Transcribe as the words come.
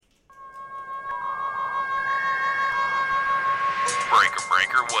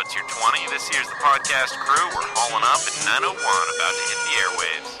Breaker, what's your 20? This here's the podcast crew. We're hauling up at 9:01, about to hit the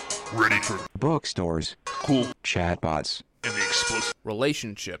airwaves. Ready for bookstores, cool chatbots, and the explosive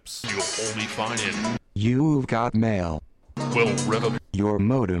relationships you'll only find in You've Got Mail, well rev up your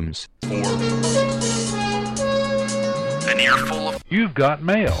modems, for An earful of You've Got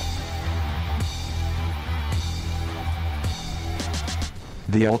Mail.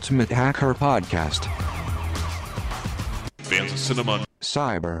 the Ultimate Hacker Podcast, fans of cinema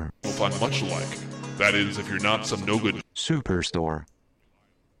Cyber, will find much alike. That is, if you're not some no-good Superstore,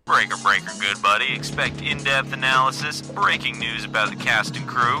 Breaker, good buddy. Expect in-depth analysis, breaking news about the cast and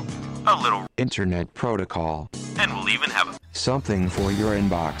crew, a little, Internet Protocol, and we'll even have a something for your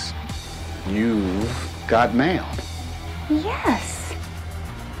inbox. You've got mail. Yes.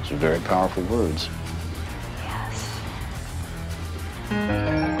 Those are very powerful words. Yes.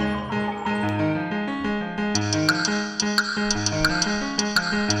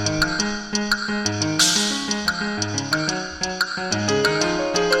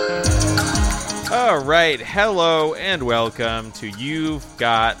 All right, hello and welcome to You've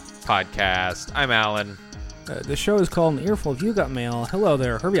Got Podcast. I'm Alan. The show is called An Earful of You Got Mail. Hello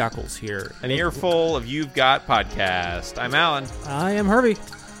there, Herbie Ockles here. An earful of You've Got Podcast. I'm Alan, I am Herbie,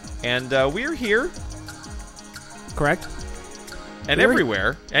 and we're here correct? and We're-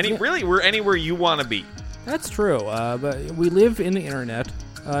 everywhere. Yeah. Really, we're anywhere you want to be. That's true, but we live in the internet.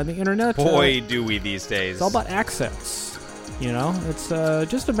 The internet, Boy, do we these days. it's all about access. You know, it's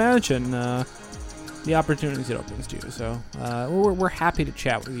just imagine the opportunities it opens to you. So we're happy to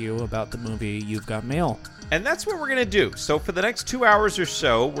chat with you about the movie You've Got Mail. And that's what we're going to do. So for the next 2 hours or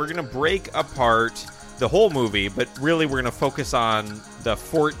so, we're going to break apart the whole movie, but really we're going to focus on the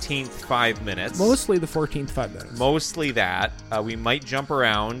 14th 5 minutes. Mostly the 14th 5 minutes. Mostly that. We might jump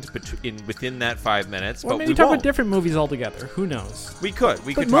around within that 5 minutes, Or but maybe we talk won't. about different movies altogether. Who knows? We could.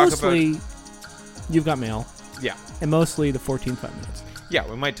 We But could talk mostly, about... You've Got Mail, Yeah. and mostly the 14th 5 minutes. Yeah,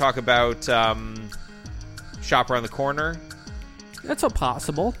 we might talk about Shop Around the Corner. That's a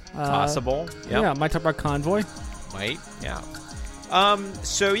possible. Possible. Yep. Yeah, might talk about Convoy. Might. Yeah.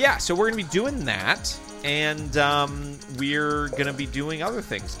 So we're going to be doing that, and we're going to be doing other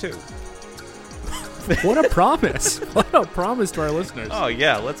things, too. What a promise. What a promise to our listeners. Oh,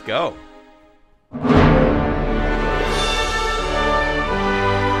 yeah, let's go.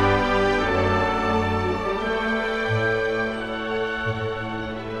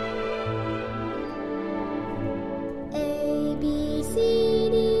 A, B, C,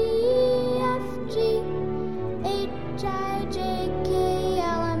 D, E, F, G, H, I, J, K,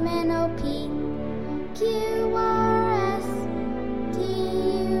 L, M, N, O, P, Q, R, S, T,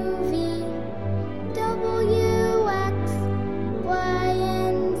 U, V, W, X, Y,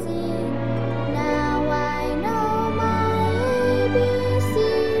 and Z. Now I know my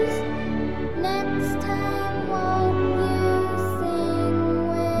ABCs. Next time, won't you sing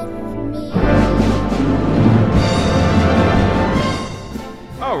with me?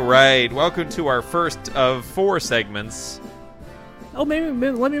 All right, welcome to our first of 4 segments. Oh, maybe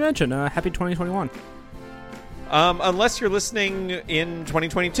let me mention Happy 2021. Unless you're listening in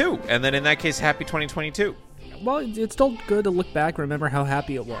 2022, and then in that case, happy 2022. Well, it's still good to look back and remember how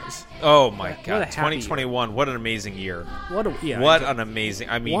happy it was. Oh my What a God, happy 2021! What an amazing year! What An amazing!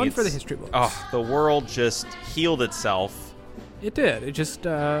 I mean, one for the it's- history books. Oh, the world just healed itself. It did. It just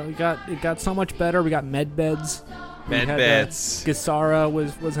it got so much better. We got med beds. We Med had, beds. Gasara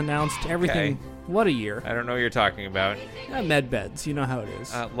was announced. Everything. Okay. What a year. I don't know what you're talking about. Med beds. You know how it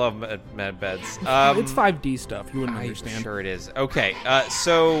is. I love med beds. It's 5D stuff. You wouldn't I'm understand. sure it is. Okay,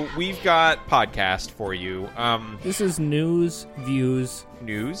 so we've got podcast for you. This is news, views,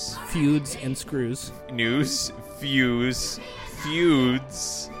 News, feuds, and screws. feuds,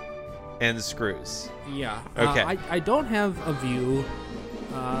 and screws. Yeah. Okay. I don't have a view.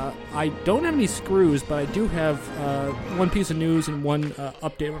 I don't have any screws, but I do have one piece of news and one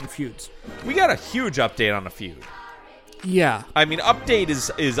update on feuds. We got a huge update on a feud. Yeah. I mean, update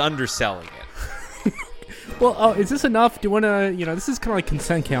is underselling it. Well, is this enough? Do you want to, this is kind of like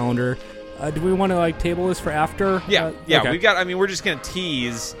consent calendar. Do we want to, table this for after? Yeah, okay. we've got, we're just going to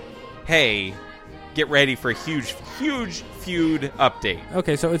tease, hey, get ready for a huge feud update.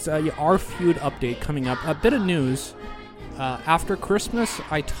 Okay, so it's our feud update coming up. A bit of news. After Christmas,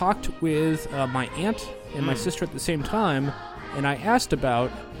 I talked with my aunt and my sister at the same time, and I asked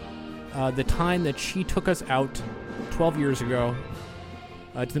about the time that she took us out 12 years ago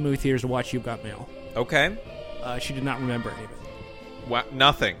to the movie theaters to watch You've Got Mail. Okay. She did not remember any of it. What?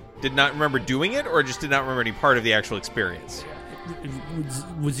 Nothing. Did not remember doing it, or just did not remember any part of the actual experience?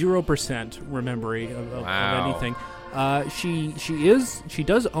 with 0% memory of Wow. anything. She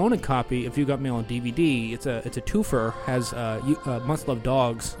does own a copy of You Got Mail on DVD. It's a twofer. Has Must Love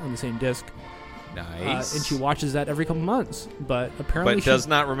Dogs on the same disc. Nice. And she watches that every couple months. But apparently, but does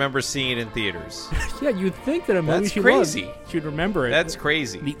not remember seeing it in theaters. Yeah, you'd think that a movie That's she crazy. loved, she'd remember it. That's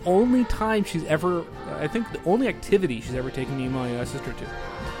crazy. The only time she's ever, I think, the only activity she's ever taken me and my sister to.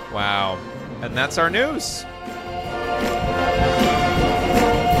 Wow. And that's our news.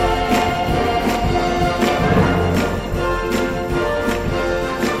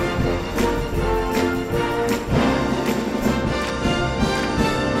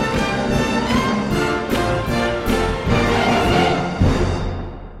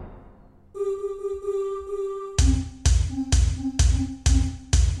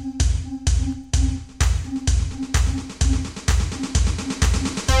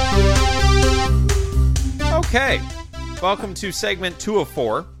 Okay. Welcome to segment 2 of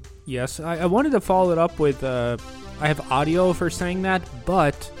 4. Yes, I wanted to follow it up with, I have audio for saying that,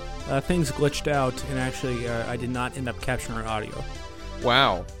 but things glitched out, and actually I did not end up capturing her audio.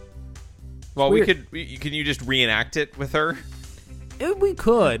 Wow. Well, Weird. can you just reenact it with her? We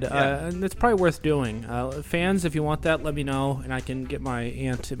could, Yeah. and it's probably worth doing. Fans, if you want that, let me know, and I can get my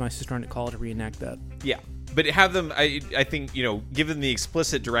aunt and my sister on the call to reenact that. Yeah. But have them, I think, give them the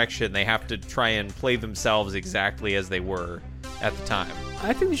explicit direction. They have to try and play themselves exactly as they were at the time.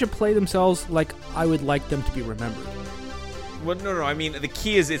 I think they should play themselves like I would like them to be remembered. Well, no. I mean, the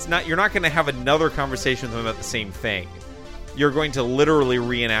key is you're not going to have another conversation with them about the same thing. You're going to literally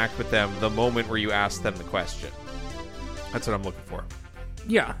reenact with them the moment where you ask them the question. That's what I'm looking for.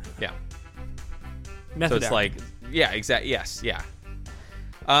 Yeah. Yeah. Method So it's acting. like, yeah, exactly. Yes, yeah.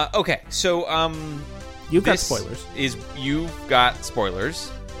 Okay, so You've got this spoilers. You've got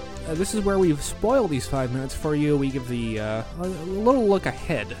spoilers. This is where we spoil these 5 minutes for you. We give the a little look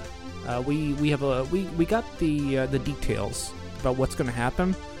ahead. We got the details about what's going to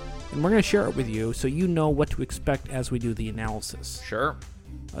happen, and we're going to share it with you so you know what to expect as we do the analysis. Sure.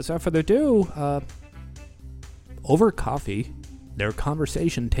 So without further ado, over coffee, their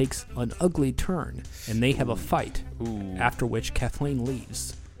conversation takes an ugly turn, and they have a fight. Ooh. After which Kathleen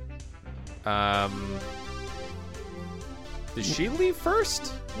leaves. Did she leave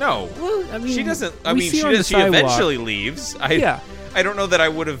first? No. Well, I mean, She doesn't. I we mean, see she her on the does. She sidewalk. eventually leaves. Yeah. I don't know that I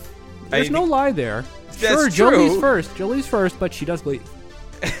would have. There's no lie there. That's Sure, Joe true. leaves first. Joe leaves first, but she does leave.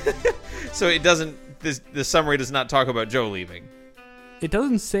 So it doesn't. The summary does not talk about Joe leaving. It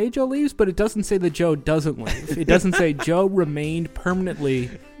doesn't say Joe leaves, but it doesn't say that Joe doesn't leave. It doesn't say Joe remained permanently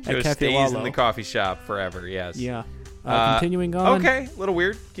Joe at Cafe stays Lalo. in the coffee shop forever. Yes. Yeah. Continuing on. Okay. A little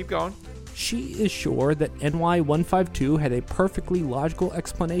weird. Keep going. She is sure that NY152 had a perfectly logical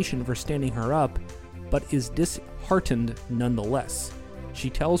explanation for standing her up, but is disheartened nonetheless. She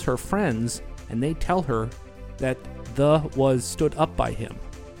tells her friends, and they tell her that the was stood up by him.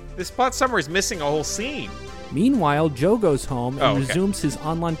 This plot summary is missing a whole scene. Meanwhile, Joe goes home and Oh, okay. resumes his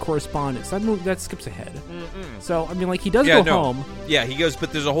online correspondence. That skips ahead. So, I mean, like, he does Yeah, go no. home. Yeah, he goes,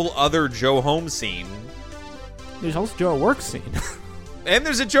 but there's a whole other Joe home scene. There's also Joe at work scene. And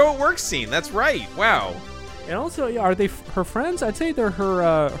there's a Joe at work scene. That's right. Wow. And also, yeah, are they her friends? I'd say they're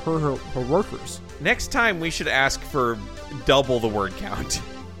her workers. Next time we should ask for double the word count.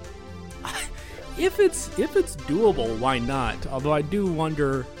 If it's doable, why not? Although I do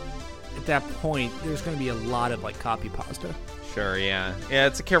wonder, at that point, there's going to be a lot of like copy pasta. Sure, yeah. Yeah,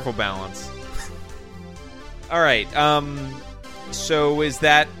 it's a careful balance. All right. So is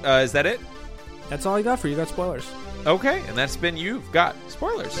that it? That's all I got for you. Got spoilers. Okay, and that's been You've Got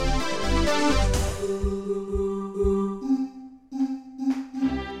Spoilers.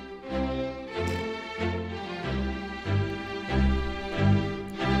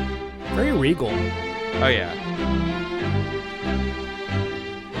 Very regal. Oh, yeah.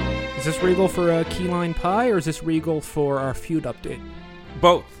 Is this regal for a key lime pie, or is this regal for our feud update?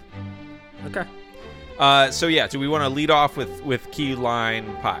 Both. Okay. So, yeah, do we want to lead off with Key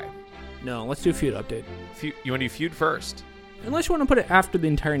Line Pie? No, let's do feud update. You want to do feud first? Unless you want to put it after the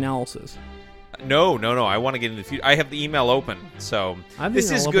entire analysis. No. I want to get into feud. I have the email open, so I have the this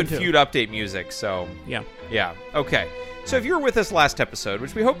email is open good too. feud update music. So Yeah. Okay. So if you were with us last episode,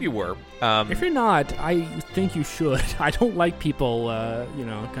 which we hope you were, If you're not, I think you should. I don't like people,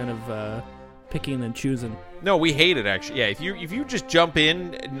 kind of picking and choosing. no, we hate it actually. Yeah, if you just jump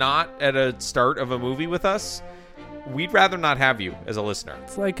in not at a start of a movie with us, we'd rather not have you as a listener.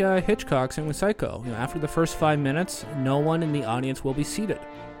 It's like Hitchcock saying with Psycho. After the first 5 minutes, no one in the audience will be seated.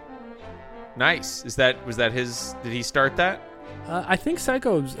 Nice. Was that his? Did he start that? I think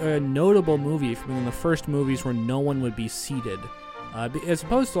Psycho is a notable movie for being one of the first movies where no one would be seated. As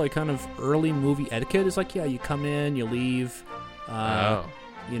opposed to like kind of early movie etiquette, it's like, yeah, you come in, you leave.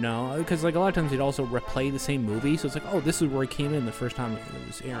 You know, because like a lot of times they'd also replay the same movie, so it's like, oh, this is where he came in the first time it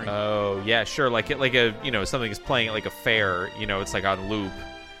was airing. Oh yeah, sure. Like a something is playing at like a fair. It's like on loop,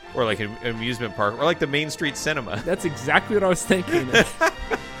 or like an amusement park, or like the Main Street Cinema. That's exactly what I was thinking.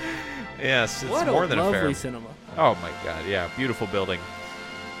 Yes, it's what more a than a fair. lovely cinema. Oh my god, yeah, beautiful building.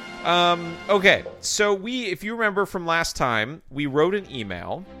 Okay, so if you remember from last time, we wrote an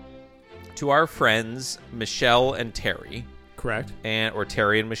email to our friends Michelle and Terry. Correct. Or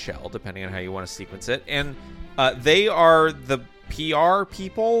Terry and Michelle, depending on how you want to sequence it. And they are the PR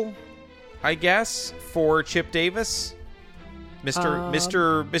people, I guess, for Chip Davis.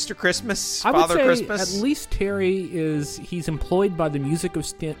 Mr. Christmas, I would Father say Christmas. At least Terry he's employed by the music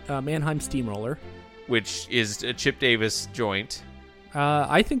of Mannheim Steamroller, which is a Chip Davis joint.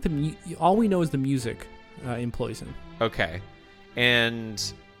 I think all we know is the music employs him. Okay. And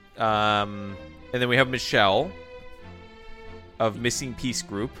then we have Michelle of Missing Piece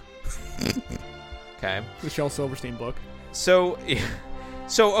Group. Okay. Michelle Silverstein book. So we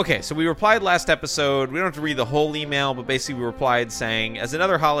replied last episode. We don't have to read the whole email, but basically we replied saying, as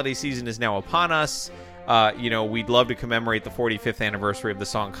another holiday season is now upon us, we'd love to commemorate the 45th anniversary of the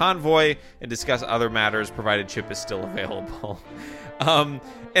song Convoy and discuss other matters, provided Chip is still available.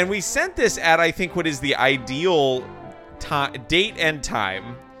 And we sent this at, I think, what is the ideal date and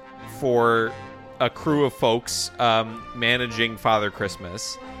time for a crew of folks managing Father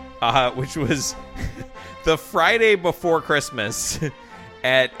Christmas, which was the Friday before Christmas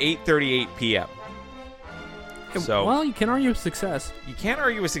at 8:38 p.m. So, well, you can't argue with success. You can't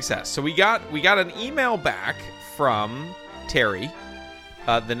argue with success. So we got an email back from Terry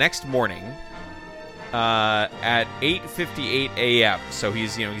the next morning at 8:58 a.m. So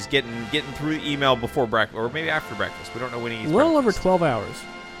he's getting through the email before breakfast, or maybe after breakfast. We don't know when he eats. A little breakfast. over 12 hours.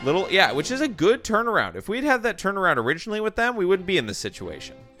 Which is a good turnaround. If we'd had that turnaround originally with them, we wouldn't be in this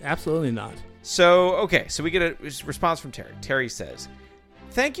situation. Absolutely not. So we get a response from Terry. Terry says,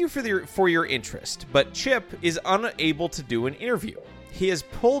 "Thank you for your interest, but Chip is unable to do an interview. He has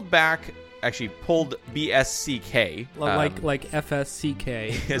pulled BSCK. Like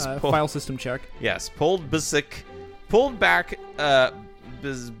FSCK, file system check. Yes, pulled back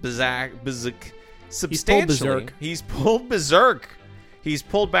substantially. He's pulled berserk. He's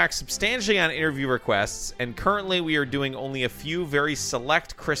pulled back substantially on interview requests, and currently we are doing only a few very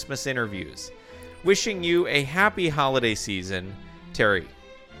select Christmas interviews. Wishing you a happy holiday season, Terry."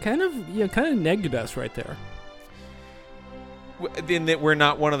 Kind of negged us right there. In that we're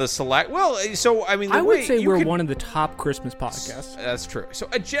not one of the select. Well, so I mean, I would say we're one of the top Christmas podcasts. That's true. So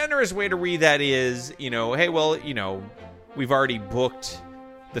a generous way to read that is, hey, well, we've already booked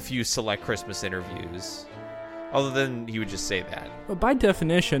the few select Christmas interviews. Other than he would just say that. But by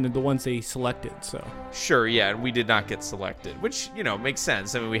definition, they're the ones they selected, so. Sure, yeah, and we did not get selected, which, makes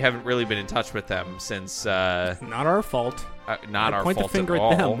sense. I mean, we haven't really been in touch with them since... not our fault. Not our fault at all. Point the finger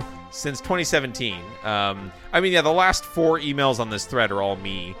at them. Since 2017. The last 4 emails on this thread are all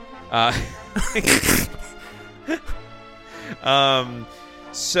me.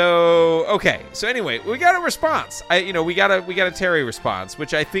 So anyway, we got a response. We got a Terry response,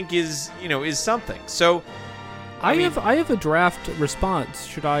 which I think is something. So... I have a draft response.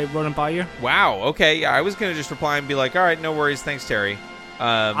 Should I run it by you? Wow. Okay. Yeah, I was going to just reply and be like, all right, no worries. Thanks, Terry.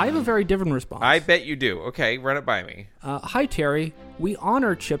 I have a very different response. I bet you do. Okay, run it by me. Hi, Terry. We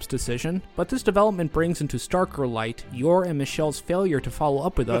honor Chip's decision, but this development brings into starker light your and Michelle's failure to follow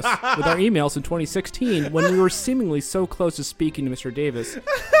up with us with our emails in 2016 when we were seemingly so close to speaking to Mr. Davis.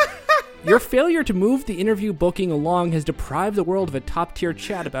 Your failure to move the interview booking along has deprived the world of a top-tier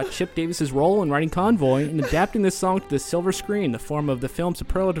chat about Chip Davis's role in writing Convoy and adapting this song to the silver screen in the form of the film's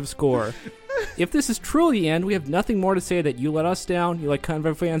superlative score. If this is truly the end, we have nothing more to say that you let us down, you let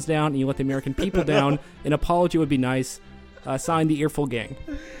Convoy fans down, and you let the American people down. An apology would be nice. Signed, the Earful Gang.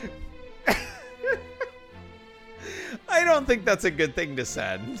 I don't think that's a good thing to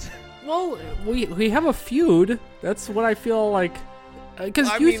send. Well, we have a feud. That's what I feel like...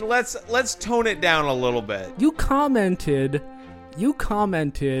 let's tone it down a little bit. You commented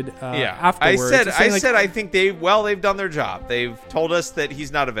afterwards. I said I think they've done their job. They've told us that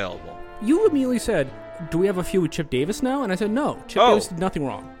he's not available. You immediately said, do we have a feud with Chip Davis now? And I said, no. Chip Davis did nothing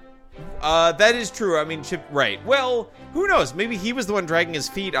wrong. That is true. I mean, Chip, right. Well, who knows? Maybe he was the one dragging his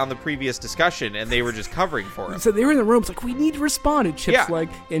feet on the previous discussion, and they were just covering for him. So they were in the room. It's like, we need to respond. And Chip's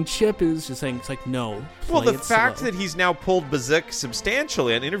and Chip is just saying, it's like, no. Well, the fact that he's now pulled Bazuk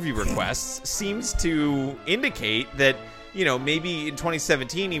substantially on interview requests seems to indicate that, maybe in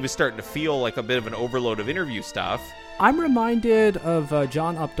 2017 he was starting to feel like a bit of an overload of interview stuff. I'm reminded of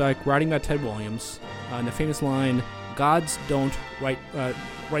John Updike writing about Ted Williams in the famous line, "Gods don't write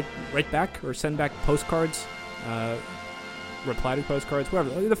back or send back postcards, reply to postcards,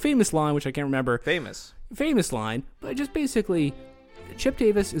 whatever." The famous line, which I can't remember. Famous line, but just basically, Chip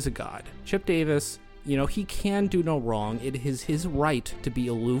Davis is a god. Chip Davis, he can do no wrong. It is his right to be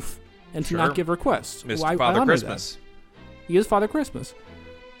aloof and to not give requests. Mr. Father Christmas. He is Father Christmas.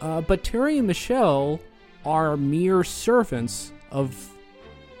 But Terry and Michelle are mere servants of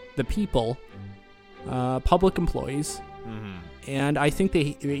the people, public employees, and I think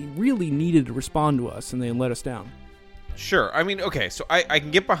they really needed to respond to us, and they let us down. Sure. I mean, okay, so I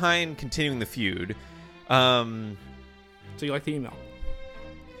can get behind continuing the feud. So you like the email?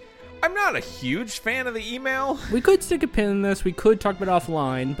 I'm not a huge fan of the email. We could stick a pin in this. We could talk about it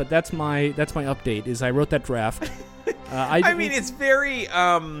offline, but that's my update. Is I wrote that draft. I mean, it's very.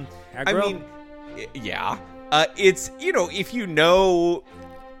 Aggro? I mean, yeah. It's if you know.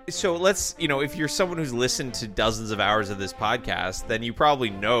 So let's if you're someone who's listened to dozens of hours of this podcast, then you probably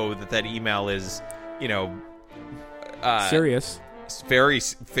know that email is serious. Very,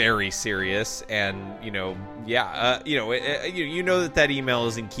 very serious, and you know that email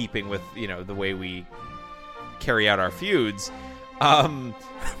is in keeping with the way we carry out our feuds,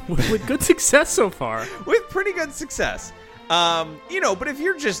 with good success so far. With pretty good success, but if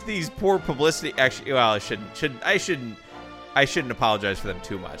you're just these poor publicity, actually, well, I shouldn't apologize for them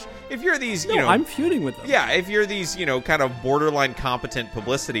too much. If you're these, I'm feuding with them. Yeah, if you're these, kind of borderline competent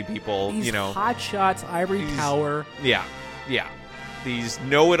publicity people, these hot shots, ivory tower. Yeah. These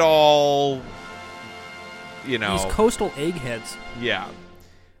know-it-all, These coastal eggheads. Yeah.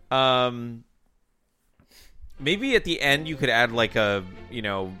 Maybe at the end you could add like a,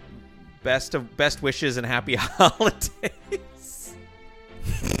 best wishes and happy holidays.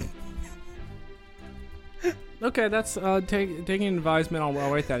 Okay, that's taking advisement.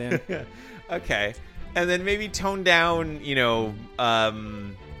 I'll write that in. Okay. And then maybe tone down,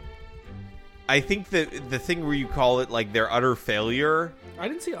 I think that the thing where you call it like their utter failure. I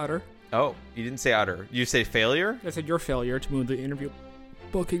didn't say utter. Oh, you didn't say utter. You say failure? I said your failure to move the interview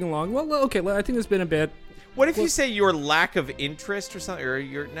booking along. Well, okay, I think there's been a bit. What if you say your lack of interest or something, or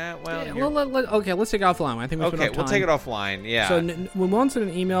you're not? Well, yeah, okay, let's take it offline. I think we'll take it offline. Yeah. So we won't send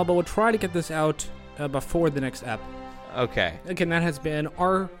an email, but we'll try to get this out before the next ep. Okay. Again, that has been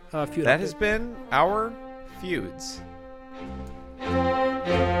our feud. That has been our feuds.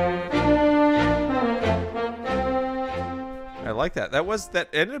 I like that. That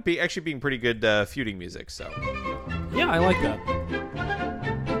ended up actually being pretty good feuding music. So. Yeah, I like that.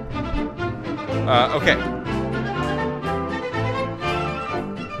 Okay.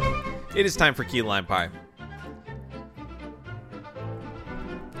 It is time for Key Lime Pie.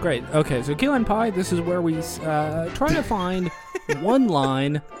 Great. Okay, so Key Lime Pie. This is where we try to find one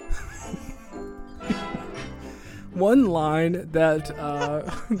line that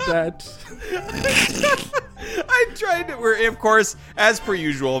I tried to. We're, of course, as per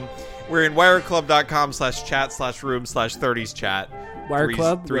usual, we're in wireclub.com/chat/room/30s-chat.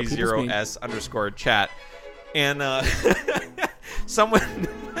 Wireclub 30s_chat. And someone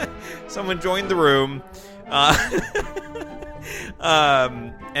joined the room.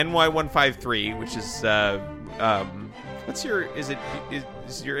 NY153, which is what's your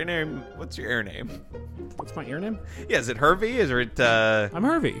air name? What's my air name? Yeah, is it Hervey? Is it I'm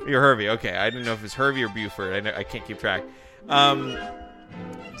Hervey. You're Hervey. Okay, I didn't know if it's Hervey or Buford. I can't keep track.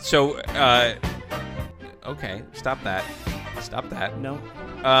 Okay, stop that. No.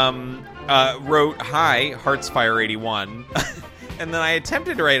 Wrote hi Heartsfire81, and then I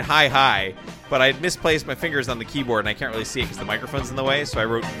attempted to write hi, but I had misplaced my fingers on the keyboard and I can't really see it because the microphone's in the way. So I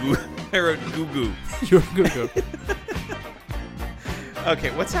wrote goo goo. You're goo goo.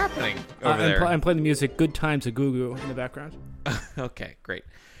 Okay, what's happening over there? I'm playing the music "Good Times" of Goo Goo in the background. Okay, great.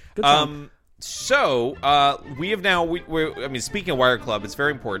 Good song. So we have now. Speaking of Wire Club, it's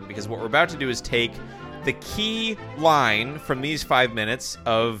very important because what we're about to do is take the key line from these 5 minutes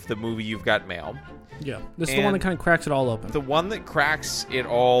of the movie You've Got Mail. Yeah, this is the one that kind of cracks it all open. The one that cracks it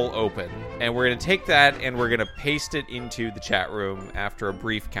all open. And we're going to take that and we're going to paste it into the chat room after a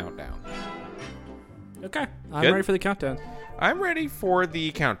brief countdown. Okay, I'm Good? ready for the countdown. I'm ready for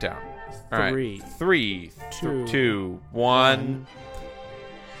the countdown. All right. 3, 2, 1.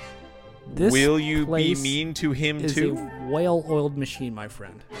 This Will you be place mean to him is too? a well-oiled machine, my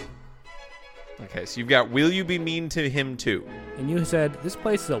friend. Okay, so you've got will you be mean to him too? And you said, this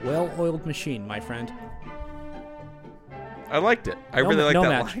place is a well-oiled machine, my friend. I liked it. I really like that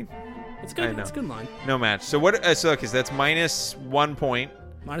match. line. It's good. I know. It's a good line. No match. So what? So that's -1 point.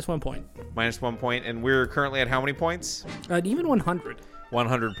 Minus 1 point. Minus 1 point, and we're currently at how many points? Even 100.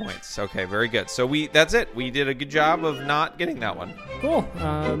 100 points. Okay, very good. So that's it. We did a good job of not getting that one. Cool.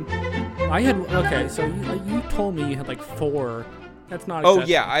 So you told me you had like 4. That's not. Oh excessive.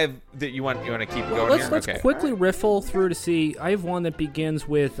 yeah, I have. That you want to keep going here? Let's Okay. quickly riffle through to see. I have one that begins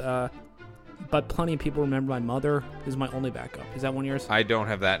with, but plenty of people remember my mother is my only backup. Is that one of yours? I don't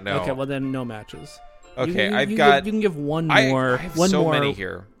have that. No. Okay, well then no matches. Okay, you can give one more. I have one so more. many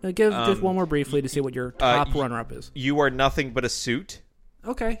here. Give just one more briefly to see what your top runner-up is. You are nothing but a suit.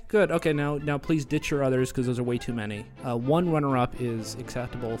 Okay, good. Okay, now please ditch your others because those are way too many. One runner-up is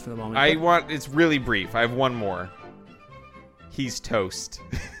acceptable for the moment. It's really brief. I have one more. He's toast.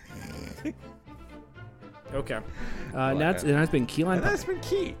 Okay. That's been Keyline And Pie. that's been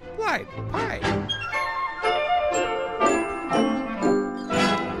Key Line Pie.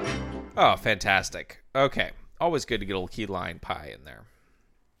 Oh, fantastic. Okay. Always good to get a little Key Line Pie in there.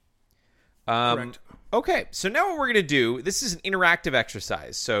 Correct. Okay, so now what we're going to do, this is an interactive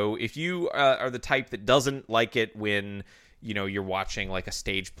exercise. So if you are the type that doesn't like it when, you're watching like a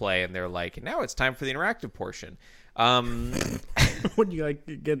stage play and they're like, now it's time for the interactive portion. When you like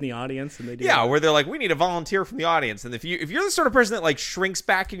get in the audience and they do Yeah, where they're like, we need a volunteer from the audience. And if you're the sort of person that like shrinks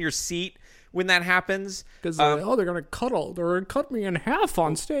back in your seat when that happens, because they're gonna cut me in half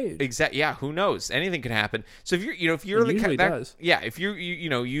on stage. exactly, yeah, who knows? Anything could happen. So if you're It the usually that, does. yeah, if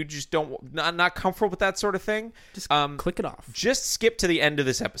you just not comfortable with that sort of thing, Just click it off. just skip to the end of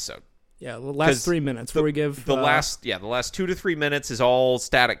this episode. Yeah, the last 3 minutes where we give the last 2 to 3 minutes is all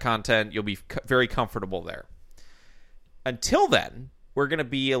static content. You'll be very comfortable there. Until then, we're going to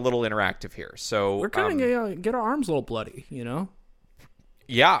be a little interactive here. So we're kind of get our arms a little bloody,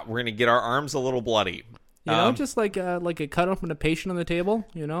 yeah, we're going to get our arms a little bloody. Just like a cut open a patient on the table.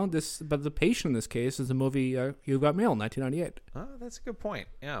 But the patient in this case is the movie You've Got Mail, 1998. Oh, that's a good point.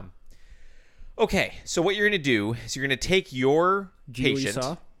 Yeah. Okay, so what you're going to do is you're going to take your Geely patient.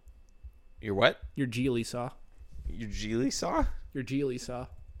 saw. Your what? Your Geely saw. Your Geely saw? Your Geely saw.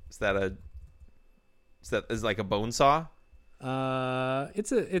 Is like a bone saw?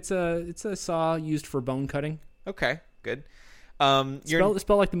 It's a saw used for bone cutting. Okay, good.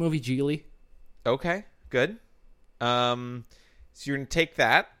 Spell like the movie Geely. Okay, good. So you're going to take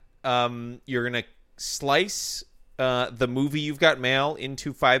that. You're going to slice the movie You've Got Mail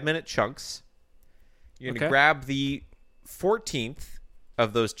into 5-minute chunks. You're going to grab the 14th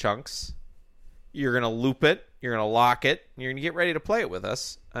of those chunks. You're going to loop it. You're going to lock it. And you're going to get ready to play it with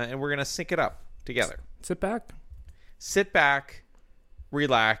us. And we're going to sync it up together. Sit back,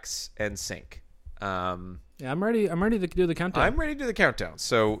 relax, and sync. Yeah, I'm ready. I'm ready to do the countdown. I'm ready to do the countdown.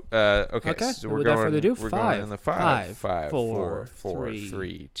 So, okay. So we're without going. further ado, we're five, going in the five, 5, 4,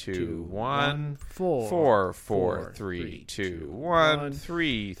 3, 2, 1, 4, 4, 3, 2, 1,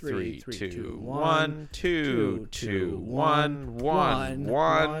 3, 3, 2, 1, 2, 2, 1,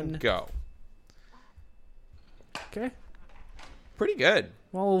 1, go. Okay. Pretty good.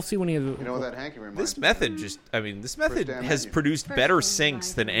 Well, we'll see when he. You know what that hanky reminds This me method damn has menu. produced better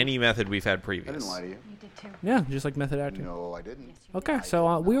syncs than any method we've had I previous. didn't lie to you. Yeah, just like method acting. No, I didn't. Okay,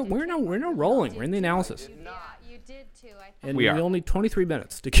 so we're now rolling. We're in the analysis, You did too. and We are. only 23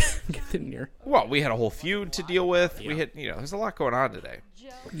 minutes to get in here. Well, we had a whole feud to deal with. We had, there's a lot going on today.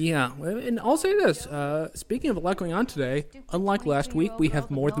 Yeah, and I'll say this. Speaking of a lot going on today, unlike last week, we have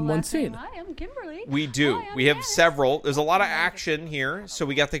more than one scene. Hi, I'm Kimberly. We do. Hi, I'm We have Janice. several. There's a lot of action here. So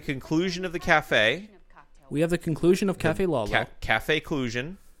we got the conclusion of the cafe. We have the conclusion of Cafe Lalo. Cafe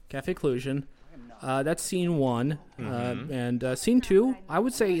Clusion. Cafe Clusion. That's scene 1. And scene 2, I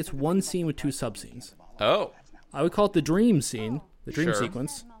would say it's one scene with 2 sub-scenes. Oh. I would call it the dream scene, the dream Sure.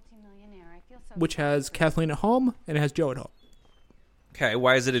 sequence, which has Kathleen at home and it has Joe at home. Okay.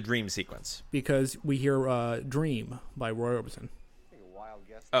 Why is it a dream sequence? Because we hear Dream by Roy Orbison.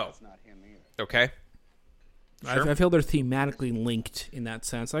 Oh. Okay. Sure. I feel they're thematically linked in that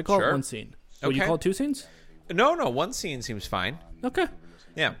sense. I call Sure. it one scene. Would you Okay. call it 2 scenes? No. One scene seems fine. Okay.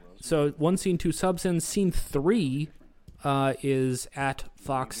 Yeah. So 1 scene, 2 sub-scenes. Scene 3 is at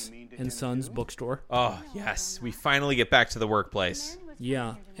Fox and Sons bookstore. Oh, yes. We finally get back to the workplace.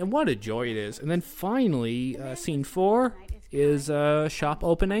 Yeah, and what a joy it is. And then finally, scene 4 is shop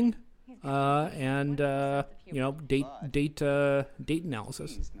opening, and date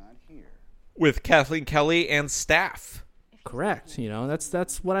analysis. With Kathleen Kelly and staff. Correct.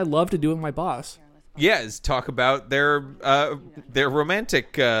 That's what I love to do with my boss. Yeah, is talk about their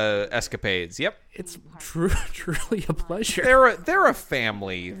romantic escapades. Yep. It's truly a pleasure. They're a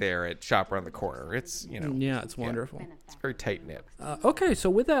family there at Shop Around the Corner. It's, Yeah, it's wonderful. it's very tight knit. Okay, so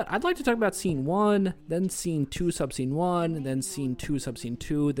with that, I'd like to talk about scene 1, then scene 2, subscene 1, then scene 2, subscene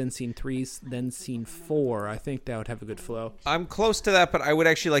 2, then scene 3, then scene 4. I think that would have a good flow. I'm close to that, but I would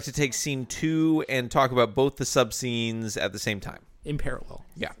actually like to take scene 2 and talk about both the sub scenes at the same time. In parallel.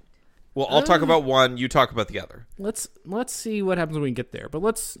 Yeah. Well, I'll talk about one. You talk about the other. Let's see what happens when we get there. But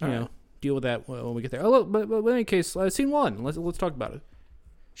let's deal with that when we get there. Oh, but in any case, scene 1. Let's talk about it.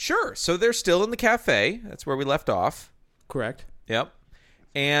 Sure. So they're still in the cafe. That's where we left off. Correct. Yep.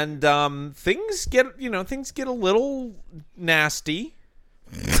 And things get a little nasty.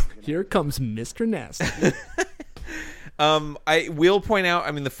 Here comes Mr. Nasty. I will point out.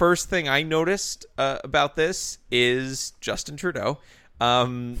 I mean, the first thing I noticed about this is Justin Trudeau.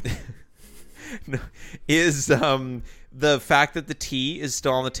 Is the fact that the tea is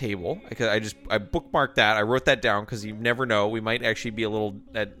still on the table. I bookmarked that. I wrote that down because you never know. We might actually be a little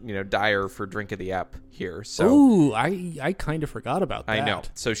dire for drink of the ep here. So ooh, I kind of forgot about that. I know.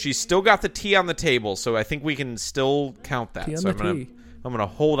 So she's still got the tea on the table. So I think we can still count that. Tea on So the tea. I'm gonna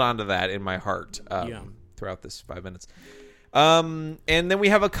hold on to that in my heart throughout this 5 minutes. And then we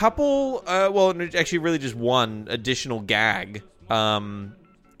have a couple. Actually, really just one additional gag.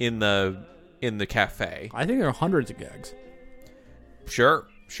 In the cafe. I think there are hundreds of gags. Sure.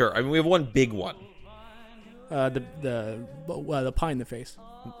 I mean, we have one big one. The pie in the face.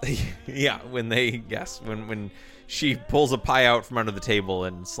 Yeah, when she pulls a pie out from under the table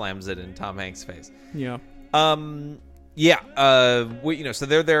and slams it in Tom Hanks' face. Yeah. So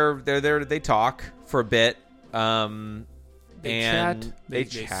they're there. They talk for a bit. They chat. They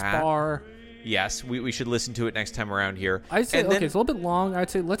spar. Yes, we should listen to it next time around here. I'd say, it's a little bit long. I'd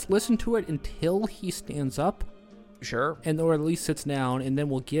say let's listen to it until he stands up. Sure. Or at least sits down, and then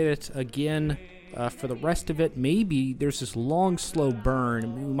we'll get it again for the rest of it. Maybe there's this long, slow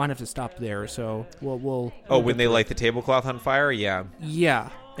burn. We might have to stop there, so we'll when they light the tablecloth on fire? Yeah.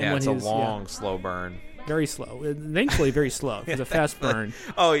 Yeah. And Yeah, when it's a long, slow burn. Very slow. Thankfully, very slow. It's a fast burn.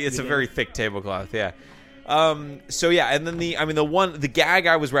 It's a very thick tablecloth, yeah. And then the gag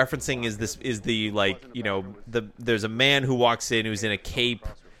I was referencing there's a man who walks in who's in a cape.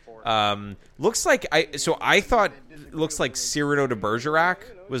 Looks like Cyrano de Bergerac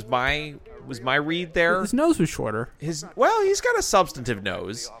was my read there. His nose was shorter. He's got a substantive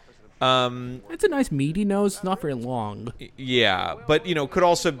nose. It's a nice meaty nose, not very long. Yeah, but could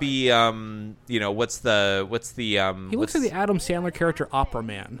also be what's the he looks like the Adam Sandler character Opera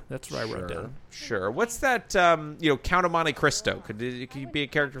Man. That's what I wrote down. Sure. What's that Count of Monte Cristo? Could he be a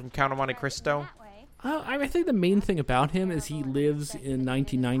character from Count of Monte Cristo? I think the main thing about him is he lives in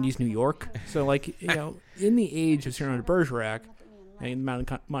 1990s New York. So in the age of Cyrano de Bergerac and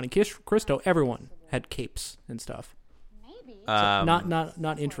Monte Cristo, everyone had capes and stuff.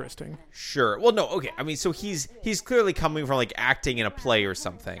 Not interesting. Sure. Well, no. Okay. I mean, so he's clearly coming from acting in a play or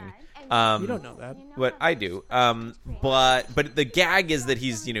something. You don't know that. But I do. But the gag is that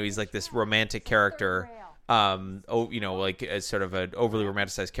he's like this romantic character. A sort of an overly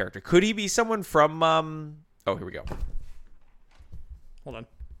romanticized character. Could he be someone from? Oh, here we go. Hold on.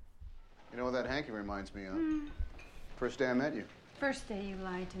 You know what that hanky reminds me of? First day I met you. First day you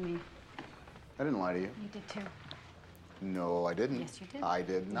lied to me. I didn't lie to you. You did too. No, I didn't. Yes, you did. I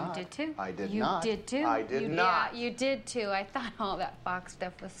did not. You did too. I did you not. You did too. I did not. Yeah, you did too. I thought all that Fox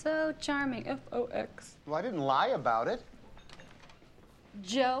stuff was so charming. F-O-X. Well, I didn't lie about it.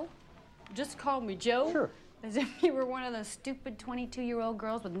 Joe? Just call me Joe? Sure. As if you were one of those stupid 22-year-old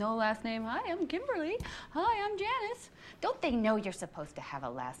girls with no last name. Hi, I'm Kimberly. Hi, I'm Janice. Don't they know you're supposed to have a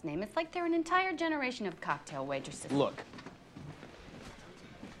last name? It's like they're an entire generation of cocktail waitresses. Look.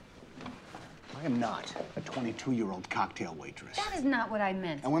 I am not a 22-year-old cocktail waitress. That is not what I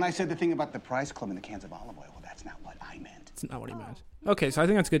meant. And when I said the thing about the price club and the cans of olive oil, well, that's not what I meant. It's not what he meant. Okay, so I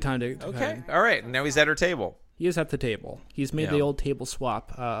think that's a good time to Okay. All right. Now he's at her table. He is at the table. He's made the old table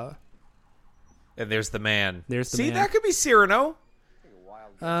swap. And there's the man. There's the man. See, man. that could be Cyrano.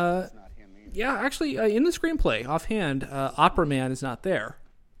 Yeah, actually, in the screenplay, offhand, Opera Man is not there.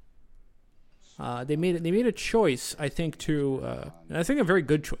 They made a choice, I think, and I think a very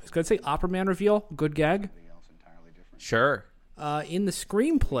good choice. Could I say Opera Man reveal? Good gag? Sure. In the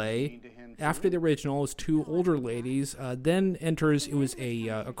screenplay, after the original, it was two older ladies. Then enters, it was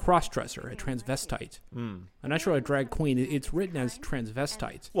a cross-dresser, a transvestite. I'm not sure a drag queen. It's written as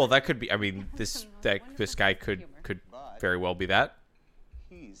transvestite. Well, that could be. I mean, this guy could very well be that.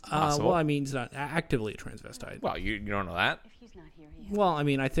 Well, I mean, he's not actively a transvestite. Well, you don't know that. If he's not here, he Well, I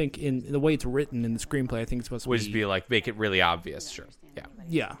mean, I think in the way it's written in the screenplay, I think it's supposed to Would just be like make it really obvious. Sure. Yeah.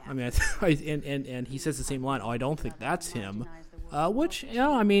 Yeah, I mean, and he says the same line. Oh, I don't think that's him. Which, you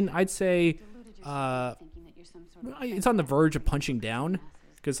know, I mean, I'd say it's on the verge of punching down.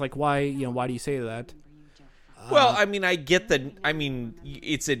 Because, like, why do you say that? Well, I mean, I get the. I mean,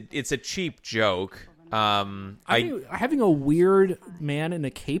 it's a cheap joke. Having a weird man in a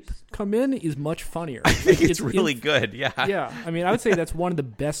cape come in is much funnier. I think it's really good. Yeah. Yeah, I mean, I would say that's one of the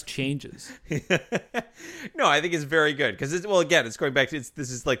best changes. No, I think it's very good because again, it's going back to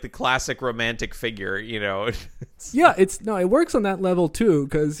this is like the classic romantic figure, you know. Yeah, it works on that level too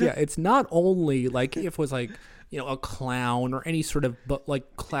because it's not only like if it was like, you know, a clown or any sort of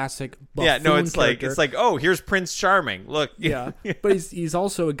like classic buffoon character. It's like oh, here's Prince Charming. Look, yeah, but he's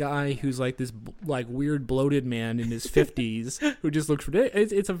also a guy who's like this like weird bloated man in his 50s who just looks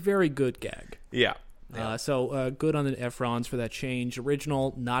ridiculous. It's a very good gag. Yeah. So good on the Efrons for that change.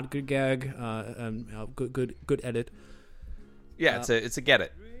 Original, not good gag. Good edit. Yeah, it's a get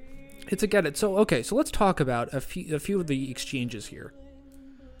it. It's a get it. So okay, so let's talk about a few of the exchanges here.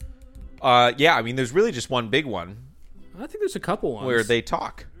 Yeah, I mean, there's really just one big one. I think there's a couple ones where they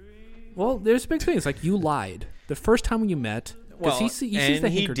talk. Well, there's big things like you lied the first time when you met. Well, he sees the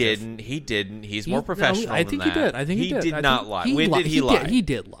handkerchief. He didn't. He's more professional I think than that. he did. I think he did. He did not lie. When did he lie? lie? He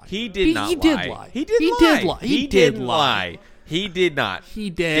did lie. He did not lie. He did lie. He did lie. He did lie. He did not. He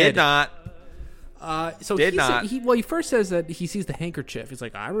did. Did not. So did not. He first says that he sees the handkerchief. He's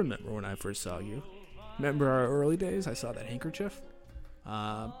like, I remember when I first saw you. Remember our early days? I saw that handkerchief.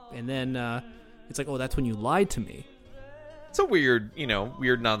 And then it's like, oh, that's when you lied to me. It's a weird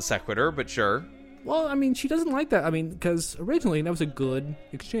non sequitur, but sure. Well, I mean, she doesn't like that. I mean, because originally that was a good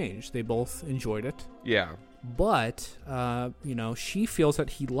exchange. They both enjoyed it. Yeah. But, she feels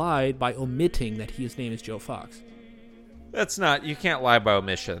that he lied by omitting that his name is Joe Fox. That's not, you can't lie by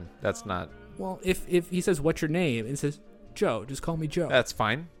omission. That's not. Well, if he says, what's your name? And says, Joe, just call me Joe. That's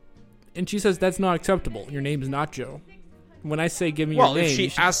fine. And she says, that's not acceptable. Your name is not Joe. When I say give me your name... Well, if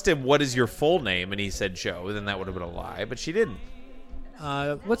she asked him, what is your full name? And he said Joe, then that would have been a lie. But she didn't.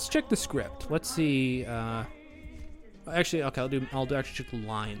 Let's check the script. Let's see. Actually, okay, I'll actually check the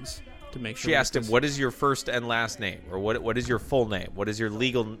lines to make sure. She asked him, "What is your first and last name, or what is your full name? What is your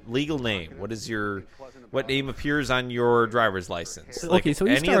legal name? What name appears on your driver's license?" Okay, so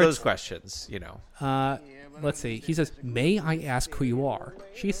he any of those questions, you know. Let's see. He says, "May I ask who you are?"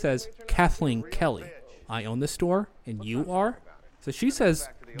 She says, "Kathleen Kelly. I own the store, and you are." So she says,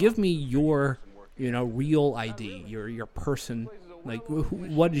 "Give me your, real ID, your person." Like,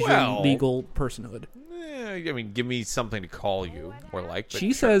 what is your legal personhood? I mean, give me something to call you, or like. But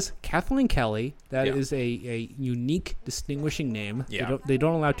she says Kathleen Kelly. That is a unique, distinguishing name. Yeah. They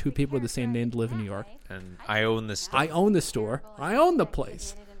don't allow two people with the same name to live in New York. And I own this store. I own the store. I own the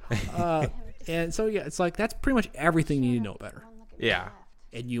place. And so, yeah, it's like that's pretty much everything you need to know about her. Yeah.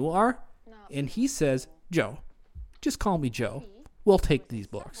 And you are? And he says, Joe, just call me Joe. We'll take these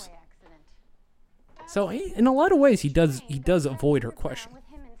books. So in a lot of ways, he does avoid her question.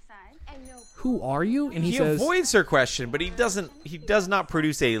 Who are you? And he says, avoids her question, but he does not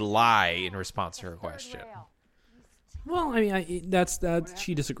produce a lie in response to her question. Well, I mean, that's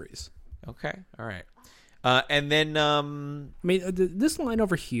she disagrees. Okay, all right. And then I mean, this line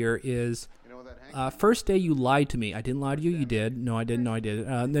over here is first day you lied to me. I didn't lie to you. You did. No, I didn't. No, I did.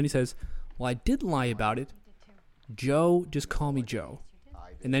 And then he says, well, I did lie about it. Joe, just call me Joe.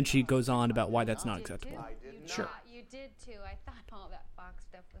 And then she goes on about why that's not acceptable. Sure. You did too. I thought all that Fox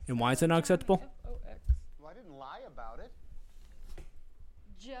stuff was. And why is that not acceptable? Well, I didn't lie about it.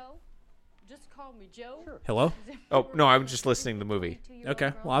 Joe, just call me Joe. Sure. Hello? Oh no, I was just listening to the movie.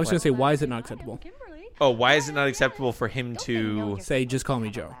 Okay. Well, I was going to say, why is it not acceptable? Oh, why is it not acceptable for him to say, just call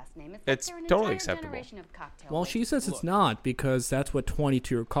me Joe? It's totally acceptable. Well, she says it's not because that's what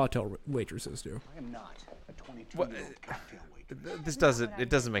 22-year-old cocktail waitresses do. I am not a 22-year-old cocktail waitress. This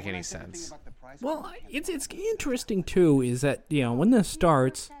doesn't make any sense. Well, it's interesting too is that when this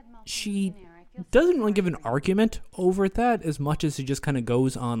starts, she doesn't really give an argument over that as much as it just kind of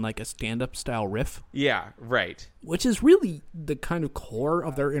goes on like a stand-up style riff. Yeah, right. Which is really the kind of core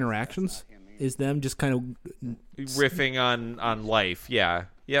of their interactions is them just kind of riffing on life. Yeah.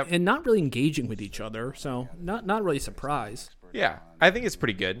 Yep. And not really engaging with each other, so not really surprised. Yeah, I think it's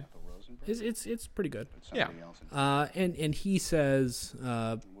pretty good. It's pretty good. Yeah. And he says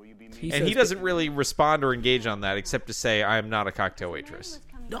he doesn't really respond or engage on that except to say I am not a cocktail waitress.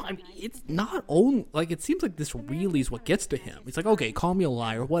 No, I mean, it's not only like it seems like this really is what gets to him. He's like, okay, call me a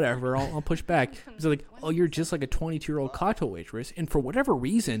liar, whatever. I'll push back. He's like, oh, you're just like a 22-year-old cocktail waitress, and for whatever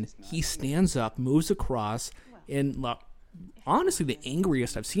reason, he stands up, moves across, and honestly, the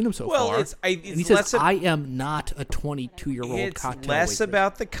angriest I've seen him so far. It's and he says, "I am not a 22-year-old It's cocktail less waitress."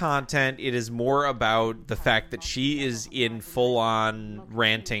 about the content. It is more about the fact that she is in full-on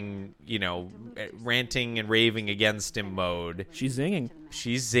ranting, ranting and raving against him mode. She's zinging.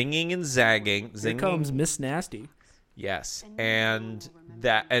 She's zinging and zagging. Here comes Miss Nasty. Yes, and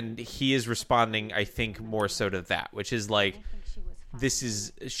he is responding, I think, more so to that, which is like,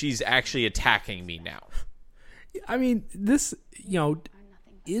 she's actually attacking me now. I mean, this,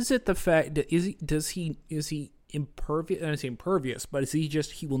 is it the fact that is he impervious? I don't say impervious, but is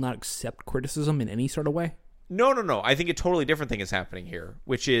he will not accept criticism in any sort of way? No. I think a totally different thing is happening here,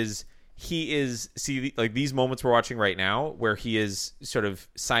 which is like these moments we're watching right now where he is sort of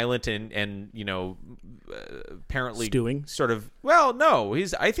silent and apparently stewing. Sort of, well, no,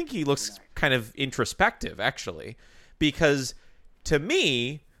 I think he looks kind of introspective actually, because to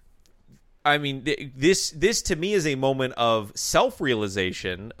me, I mean, this to me is a moment of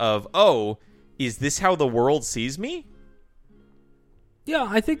self-realization of, oh, is this how the world sees me? Yeah,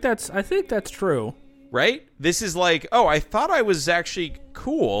 I think that's true. Right? This is like, oh, I thought I was actually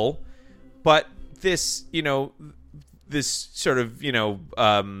cool, but this, this sort of,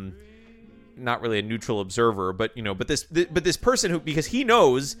 not really a neutral observer, but this person who, because he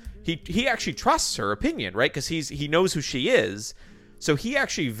knows, he actually trusts her opinion, right? Because he knows who she is. So he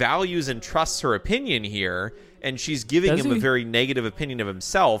actually values and trusts her opinion here, and she's giving him a very negative opinion of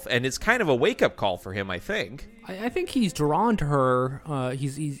himself, and it's kind of a wake-up call for him, I think. I think he's drawn to her.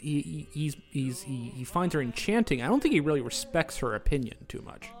 He finds her enchanting. I don't think he really respects her opinion too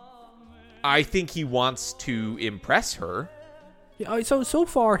much. I think he wants to impress her. Yeah, so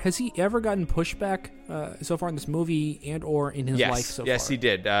far, has he ever gotten pushback so far in this movie and or in his life so far? Yes, he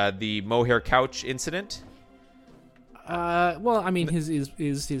did. The mohair couch incident. Well, I mean,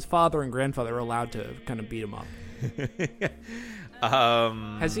 his father and grandfather are allowed to kind of beat him up.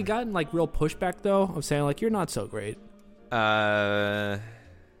 Has he gotten like real pushback though of saying like you're not so great? I'm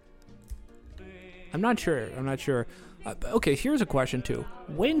not sure. Okay, here's a question too.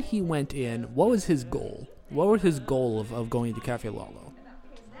 When he went in, what was his goal? What was his goal of going to Cafe Lalo?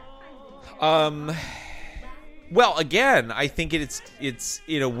 Well, again, I think it's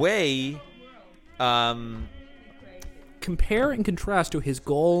in a way. Compare and contrast to his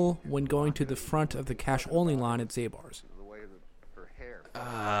goal when going to the front of the cash-only line at Zabar's.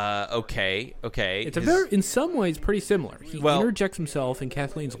 Okay. It's in some ways pretty similar. He interjects himself in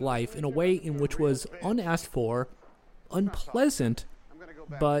Kathleen's life in a way in which was unasked for, unpleasant,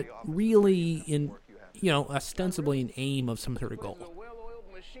 but really ostensibly an aim of some sort of goal.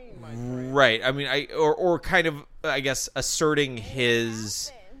 Right. I mean, or kind of, I guess, asserting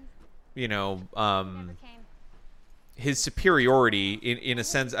his, his superiority in a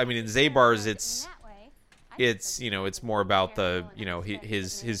sense. I mean, in Zabar's, it's more about the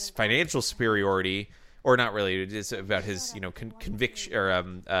his financial superiority, or not really. It's about his conviction or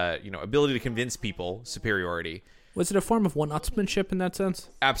ability to convince people superiority. Was it a form of one-upsmanship in that sense?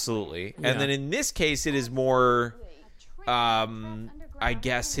 Absolutely. Yeah. And then in this case, it is more, I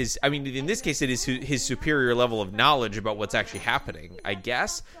guess in this case, it is his superior level of knowledge about what's actually happening, I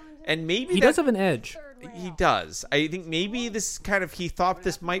guess. And maybe he does have an edge. He does. I think maybe this kind of, he thought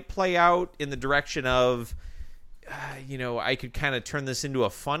this might play out in the direction of, I could kind of turn this into a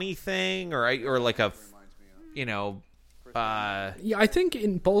funny thing, or like a, Yeah, I think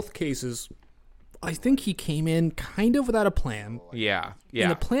in both cases, I think he came in kind of without a plan. Yeah.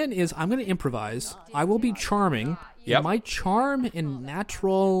 And the plan is, I'm going to improvise. I will be charming. Yep. And my charm and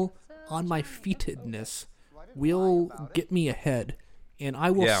natural on-my-feetedness will get me ahead. And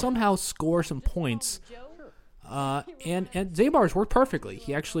I will somehow score some points. And Zabar's worked perfectly.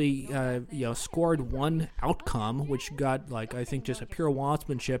 He actually, scored one outcome, which got, I think just a pure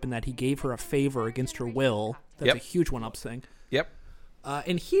one-upsmanship in that he gave her a favor against her will. That's a huge one-ups thing. Yep.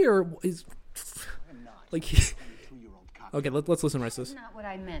 And here is... Okay, let's listen, Rice. That's not what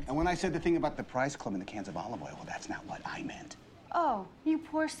I meant. And when I said the thing about the price club and the cans of olive oil, well, that's not what I meant. Oh, you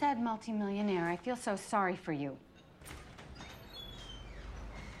poor sad multimillionaire. I feel so sorry for you.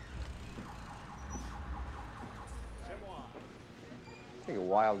 Take a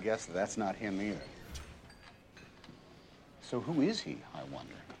wild guess that that's not him either. So who is he, I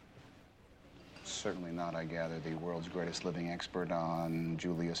wonder? Certainly not, I gather, the world's greatest living expert on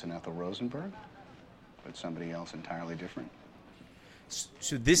Julius and Ethel Rosenberg, but somebody else entirely different.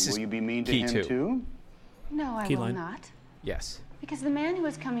 So this is Will you be mean to key him too? No, I Key will line. not. Yes. Because the man who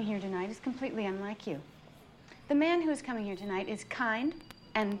is coming here tonight is completely unlike you. The man who is coming here tonight is kind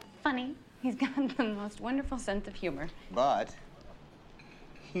and funny. He's got the most wonderful sense of humor. But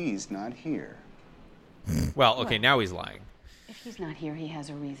he's not here. Well, okay, now he's lying. If he's not here, he has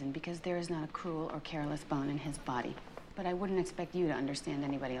a reason, because there is not a cruel or careless bone in his body. But I wouldn't expect you to understand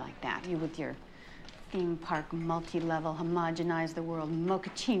anybody like that. You with your theme park, multi-level, homogenize the world,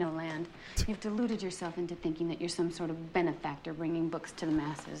 mochaccino land. You've deluded yourself into thinking that you're some sort of benefactor bringing books to the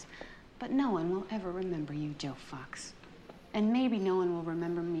masses. But no one will ever remember you, Joe Fox. And maybe no one will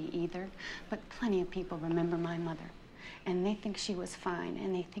remember me either, but plenty of people remember my mother. And they think she was fine,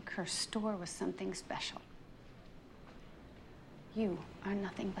 and they think her store was something special. You are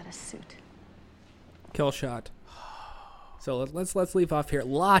nothing but a suit. Kill shot. So let's leave off here. A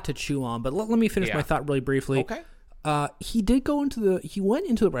lot to chew on, but let me finish my thought really briefly. Okay. He went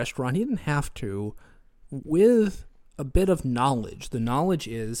into the restaurant. He didn't have to, with a bit of knowledge. The knowledge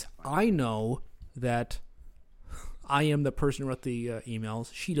is, I know that I am the person who wrote the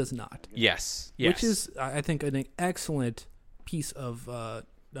emails. She does not. Yes. Which is, I think, an excellent piece of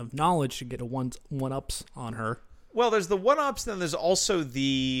knowledge to get a one-ups on her. Well, there's the one-ups, then there's also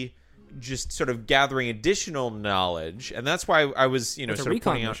the just sort of gathering additional knowledge, and that's why I was, It's sort of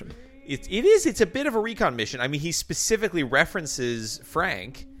pointing out. mission. It's a bit of a recon mission. I mean, he specifically references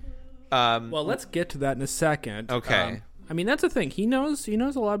Frank. Well, let's get to that in a second. Okay. I mean, that's the thing. He knows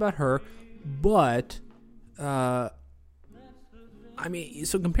a lot about her, but I mean,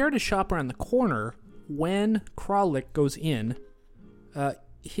 so compared to Shop Around the Corner, when Kralik goes in,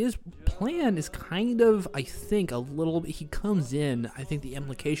 his plan is kind of, I think, a little bit. He comes in, I think the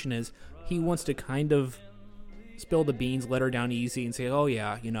implication is he wants to kind of spill the beans, let her down easy, and say, oh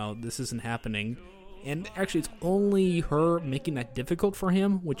yeah, this isn't happening. And actually, it's only her making that difficult for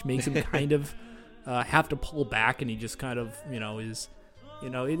him, which makes him kind of have to pull back, and he just kind of, is... I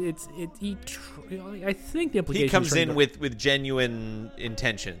think the implication He comes in to, with genuine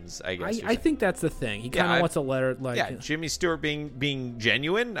intentions, I guess. I think that's the thing. He kind of wants to let her, like... Yeah, Jimmy Stewart being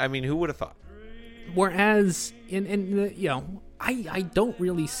genuine, I mean, who would have thought? Whereas, I don't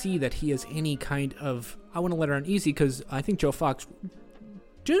really see that he has any kind of... I want to let her on easy, because I think Joe Fox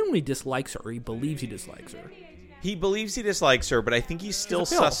generally dislikes her, or he believes he dislikes her. He believes he dislikes her, but I think he's still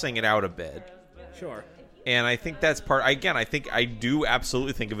sussing it out a bit. Sure. And I think that's part... Again, I do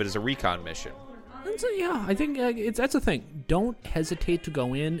absolutely think of it as a recon mission. And so, yeah, I think that's the thing. Don't hesitate to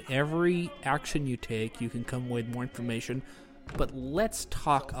go in. Every action you take, you can come with more information. But let's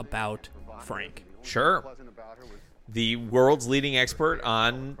talk about Frank. Sure. The world's leading expert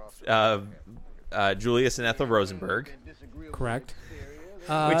on Julius and Ethel Rosenberg. Correct.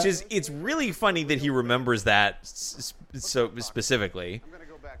 Which is... It's really funny that he remembers that so specifically.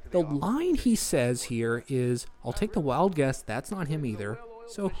 The line he says here is, I'll take the wild guess, that's not him either.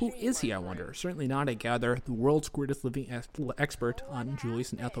 So who is he, I wonder? Certainly not, I gather, the world's greatest living expert on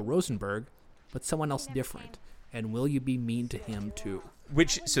Julius and Ethel Rosenberg, but someone else different. And will you be mean to him, too?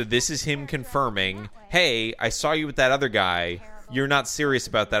 So this is him confirming, hey, I saw you with that other guy. You're not serious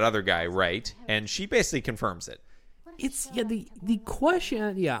about that other guy, right? And she basically confirms it. It's, the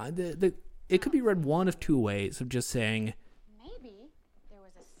question, it could be read one of two ways of just saying...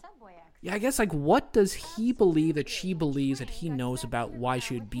 Yeah, I guess, what does he believe that she believes that he knows about why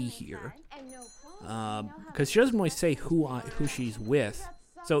she would be here? Because she doesn't really say who she's with.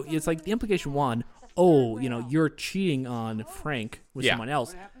 So it's the implication one, you're cheating on Frank with someone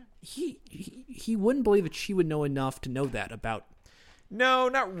else. He wouldn't believe that she would know enough to know that about... No,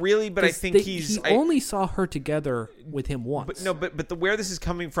 not really, but I think he only saw her together with him once. But where this is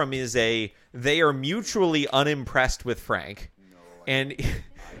coming from is they are mutually unimpressed with Frank.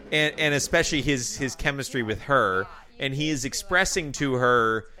 And especially his chemistry with her, and he is expressing to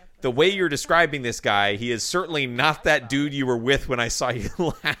her, the way you're describing this guy, he is certainly not that dude you were with when I saw you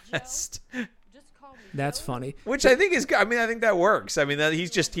last. That's funny. Which I think is good. I mean, I think that works. I mean,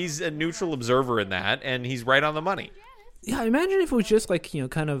 he's a neutral observer in that, and he's right on the money. Yeah, imagine if it was just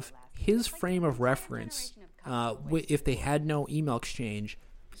kind of his frame of reference. If they had no email exchange,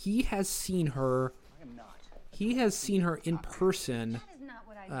 he has seen her in person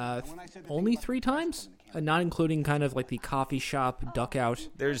only 3 times, not including kind of the coffee shop duck out.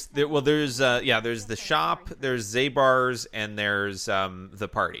 There's the shop, there's Zabar's, and there's the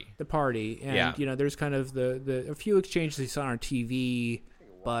party. The party, and there's kind of the a few exchanges he saw on TV,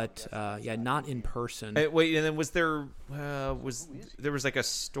 but not in person. Wait, and then was there a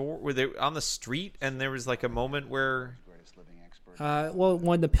store? Were they on the street, and there was a moment where?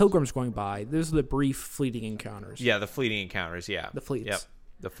 When the pilgrims going by, those are the brief fleeting encounters. Yeah, the fleeting encounters. Yeah, the fleets. Yep.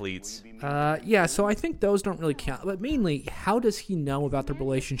 the fleets. Yeah, so I think those don't really count. But mainly, how does he know about the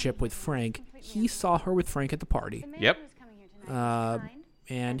relationship with Frank? He saw her with Frank at the party. Yep.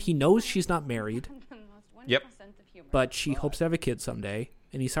 And he knows she's not married, Yep. but she hopes to have a kid someday.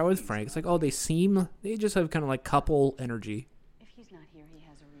 And he saw her with Frank. It's like, oh, they just have kind of like couple energy. If he's not here, he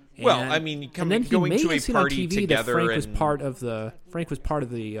has a reason. Well, And- I mean, and then he going may to a have seen on party TV together that Frank was and- part of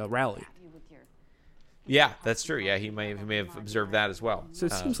the rally. Yeah, that's true. Yeah, he may have observed that as well. So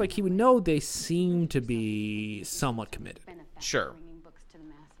it seems like he would know they seem to be somewhat committed. Sure.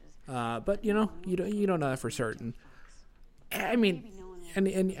 But you don't know that for certain. I mean,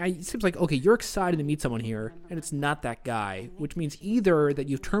 it seems like, okay, you're excited to meet someone here, and it's not that guy, which means either that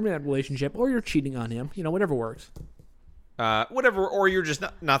you've terminated that relationship or you're cheating on him. Whatever works. Whatever, or you're just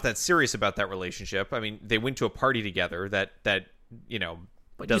not that serious about that relationship. I mean, they went to a party together that But you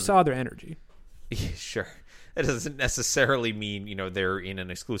doesn't- saw their energy. Sure. That doesn't necessarily mean, they're in an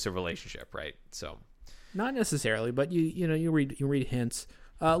exclusive relationship, right? So, Not necessarily, but you read hints.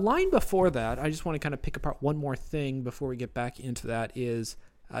 Line before that, I just want to kind of pick apart one more thing before we get back into that, is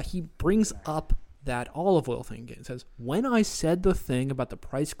he brings up that olive oil thing again. It says, when I said the thing about the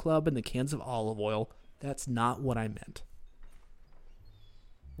Price Club and the cans of olive oil, that's not what I meant.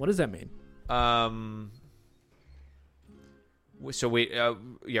 What does that mean? So wait,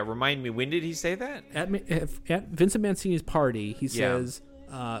 remind me, when did he say that? At Vincent Mancini's party, he Yeah. says,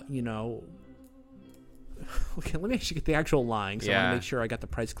 okay, let me actually get the actual line, so I want Yeah. to make sure I got the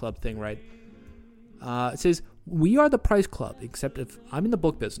Price Club thing right. It says, we are the Price Club, except if I'm in the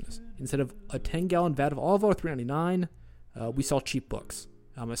book business. Instead of a 10-gallon vat of olive oil, $3.99, we sell cheap books.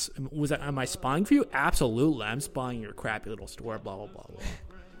 Am I spying for you? Absolutely, I'm spying your crappy little store, blah, blah, blah, blah.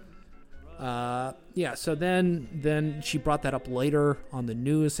 So then she brought that up later on the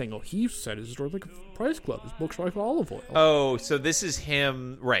news, saying, oh, he said his store's like a Price Club. His book's like olive oil. Oh, so this is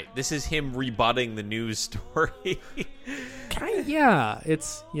him, right. This is him rebutting the news story.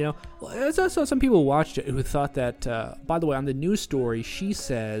 It's, there's also some people who watched it who thought that, by the way, on the news story, she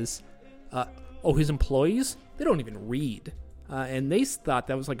says, his employees, they don't even read. And they thought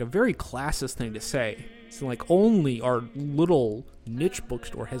that was like a very classist thing to say. So like only our little niche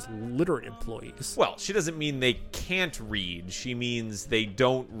bookstore has literate employees. Well, she doesn't mean they can't read. She means they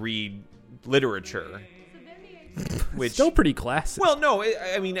don't read literature. Which Still pretty classist. Well, no,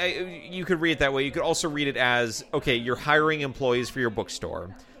 I mean, you could read it that way. You could also read it as, okay, you're hiring employees for your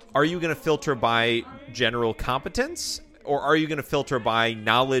bookstore. Are you going to filter by general competence, or are you going to filter by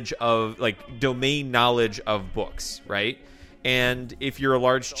knowledge of, like, domain knowledge of books, right? And if you're a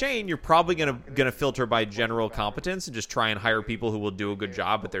large chain, you're probably gonna filter by general competence and just try and hire people who will do a good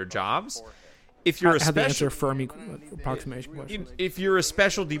job at their jobs. If you're Have to answer Fermi approximation questions. if you're a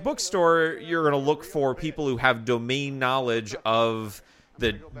specialty bookstore, you're going to look for people who have domain knowledge of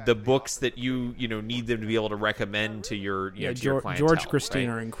the books that you need them to be able to recommend to your to your clientele. George Christine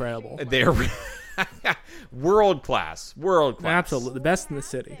right? are incredible. They're world class. Absolutely, the best in the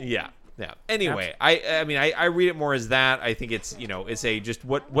city. Yeah. Anyway, I mean I read it more as that. I think it's it's a just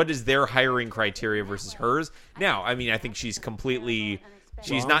what is their hiring criteria versus hers. Now, I mean I think she's completely.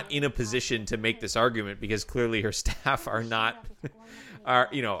 She's not in a position to make this argument because clearly her staff are not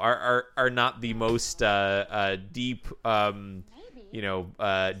are not the most deep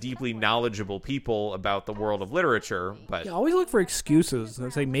deeply knowledgeable people about the world of literature. But always look for excuses.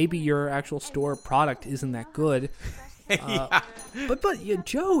 It's like maybe your actual store product isn't that good. But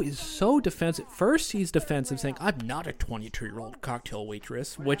Joe is so defensive. First, he's defensive, saying, "I'm not a 22-year-old cocktail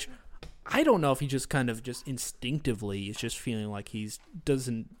waitress," which I don't know if he just kind of just instinctively is just feeling like he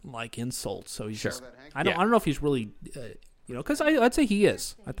doesn't like insults. So he's just I don't know if he's really because I'd say he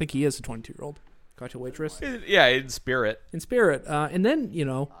is. I think he is a 22-year-old cocktail waitress. Yeah, in spirit. And then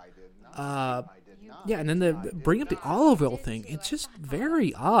and then the bring up the olive oil thing. It's just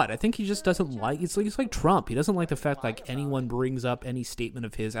very odd. I think he just doesn't like. It's like Trump. He doesn't like the fact like anyone brings up any statement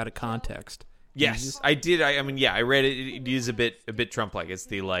of his out of context. Yes, I did. I mean, I read it. It is a bit Trump-like. It's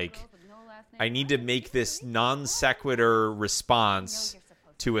the I need to make this non sequitur response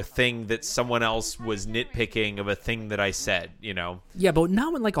to a thing that someone else was nitpicking of a thing that I said. Yeah, but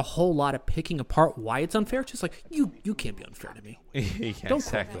not in like a whole lot of picking apart why it's unfair. It's just like you can't be unfair to me. Don't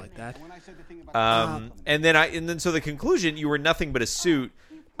exactly. quote me like that. And then so the conclusion, you were nothing but a suit.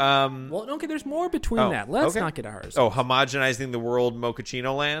 Well, okay, there's more between that. Let's not get ours. Oh, homogenizing the world,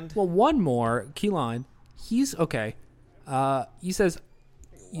 Mochaccino land? Well, one more key line. He's okay. He says,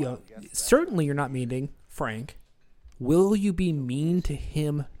 certainly you're not meaning Frank. Will you be mean to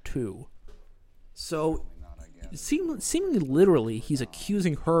him too? So, seemingly literally, he's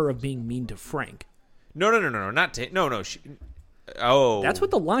accusing her of being mean to Frank. No, not to. No. Oh. That's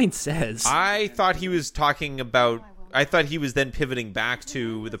what the line says. I thought he was talking about... I thought he was then pivoting back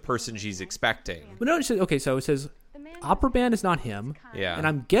to the person she's expecting. But no, it says, okay, so it says opera band is not him. Yeah. And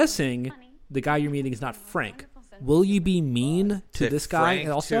I'm guessing the guy you're meeting is not Frank. Will you be mean to this guy Frank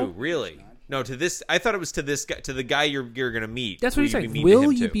also? too, really? No, to this... I thought it was to this guy, to the guy you're going to meet. That's what Will he's you saying. be mean to Will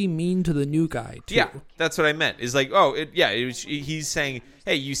him you too? be mean to the new guy too? Yeah, that's what I meant. Is like, he's saying,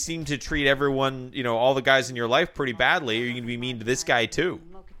 hey, you seem to treat everyone, all the guys in your life pretty badly. Are you going to be mean to this guy too?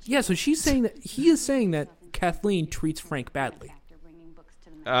 Yeah, so she's saying that he is saying that Kathleen treats Frank badly.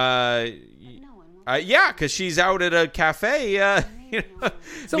 Yeah, because she's out at a cafe,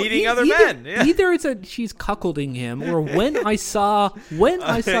 So meeting other men. Yeah. Either it's that she's cuckolding him, or when I saw you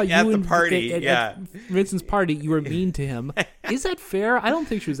at the and party, at Vincent's party, you were mean to him. Is that fair? I don't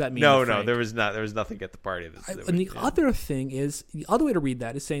think she was that mean. No, to Frank. there was not. There was nothing at the party. And the other thing is, the other way to read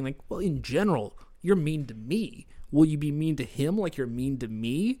that is saying, like, well, in general, you're mean to me. Will you be mean to him like you're mean to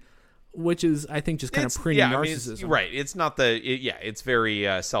me? Which is, I think, just kind of pretty narcissism. Right. It's not it's very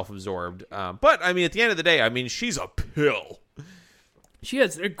self-absorbed. But, I mean, at the end of the day, she's a pill. She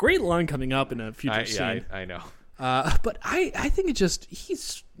has a great line coming up in a future scene. I know. But I think it just,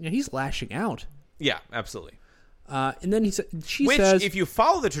 he's lashing out. Yeah, absolutely. And then she Which, says... if you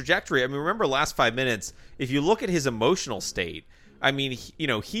follow the trajectory, remember last 5 minutes, if you look at his emotional state,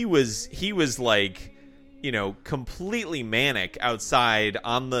 he was like... completely manic outside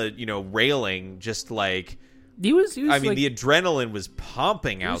on the, railing, just like... He was like, the adrenaline was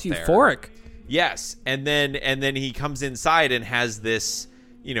pumping out there. Euphoric. Yes, and then he comes inside and has this,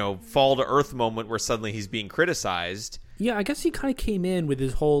 fall to earth moment where suddenly he's being criticized. Yeah, I guess he kind of came in with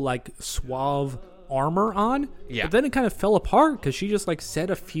his whole, like, suave armor on. Yeah. But then it kind of fell apart because she just, like, said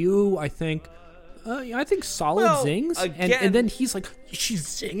a few, I think solid zings. Again, and then he's like, she's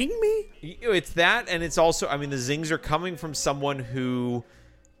zinging me? It's that, and it's also, the zings are coming from someone who,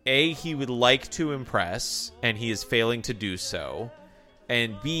 A, he would like to impress, and he is failing to do so,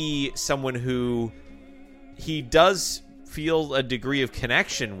 and B, someone who he does feel a degree of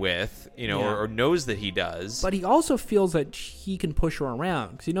connection with, or knows that he does. But he also feels that he can push her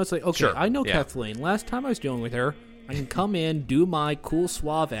around. Because, it's like, okay, Sure. I know Yeah. Kathleen. Last time I was dealing with her, I can come in, do my cool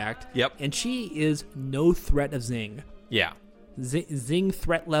suave act. Yep. And she is no threat of zing. Yeah. Zing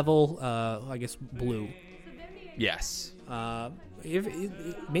threat level, I guess, blue. Yes.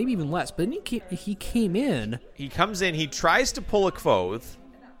 Maybe even less. But then he came in. He comes in, he tries to pull a Kvothe.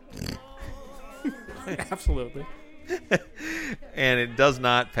 Absolutely. And it does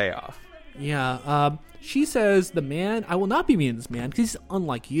not pay off. Yeah. She says, I will not be mean to this man because he's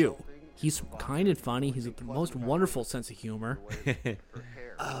unlike you. He's kind and funny. He's the most wonderful sense of humor.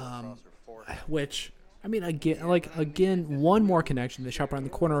 Which, again, one more connection. The shop around the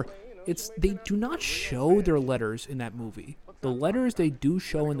corner. They do not show their letters in that movie. The letters they do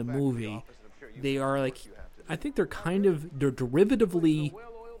show in the movie, they are I think they're derivatively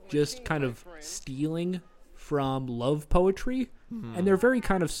just kind of stealing from love poetry, and they're very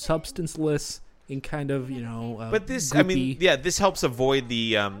kind of substanceless and kind of, but this, goopy. this helps avoid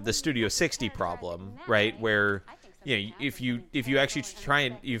the Studio 60 problem, right? Where, if you actually try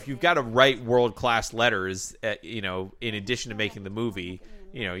and if you've got to write world class letters, in addition to making the movie,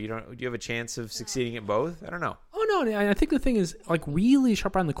 do you have a chance of succeeding at both? I don't know. Oh no, I think the thing is, really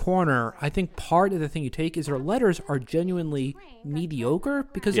sharp around the corner. I think part of the thing you take is their letters are genuinely mediocre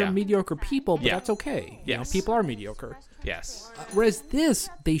because they're mediocre people, but that's okay. Yes. People are mediocre. Yes. Whereas this,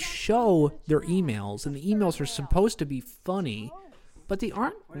 they show their emails, and the emails are supposed to be funny, but they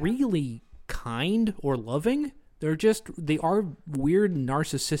aren't really kind or loving. They are weird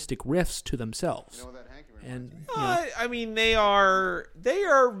narcissistic riffs to themselves. And they are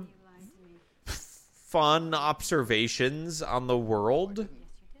fun observations on the world.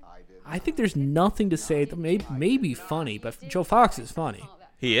 I think there's nothing to say that may be funny, but Joe Fox is funny.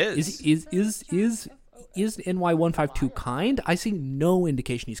 He is. Is NY152 kind? I see no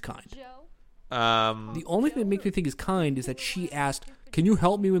indication he's kind. The only thing that makes me think he's kind is that she asked, "Can you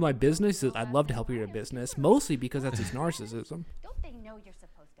help me with my business?" He says, "I'd love to help you with your business," mostly because that's his narcissism.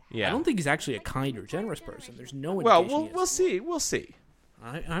 Yeah. I don't think he's actually a kind or generous person. There's no indication. Well, we'll see. We'll see.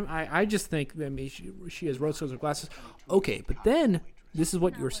 I just think she has rose-colored glasses. Okay, but then this is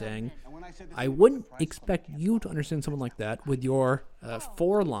what you're saying. I wouldn't expect you to understand someone like that with your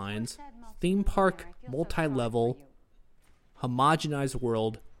 4 lines: theme park, multi-level, homogenized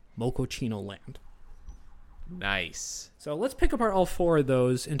world, Mochaccino land. Nice. So let's pick apart all 4 of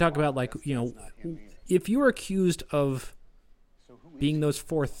those and talk about, if you were accused of being those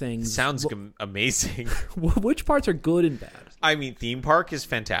four things. Sounds amazing. Which parts are good and bad? I mean, theme park is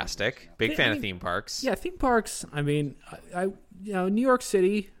fantastic. Big fan of theme parks. Yeah, theme parks. I mean, New York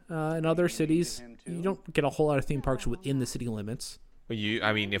City and other cities, you don't get a whole lot of theme parks within the city limits.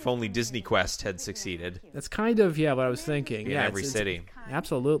 I mean, if only Disney Quest had succeeded. That's kind of what I was thinking. In every city.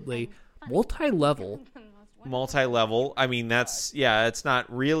 Absolutely. Multi-level. I mean, it's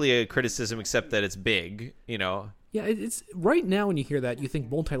not really a criticism except that it's big, Yeah, it's right now when you hear that, you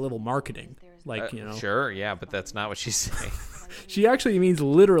think multi-level marketing. Sure, yeah, but that's not what she's saying. She actually means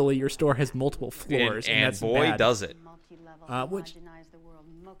literally your store has multiple floors. And that's boy, bad. does it. Which...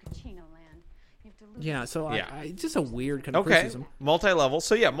 Yeah, so it's just a weird kind of criticism. Multi-level.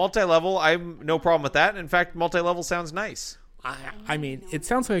 So multi-level, I'm no problem with that. In fact, multi-level sounds nice. I mean, it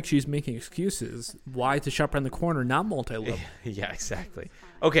sounds like she's making excuses. Why to shop around the corner, not multi-level? Yeah, exactly.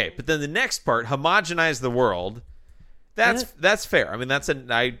 Okay, but then the next part, homogenize the world. That's fair. I mean, that's a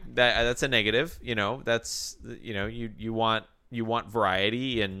negative. That's you want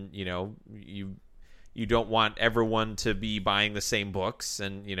variety, and you don't want everyone to be buying the same books,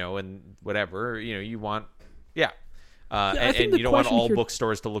 and and whatever. You want and you don't want all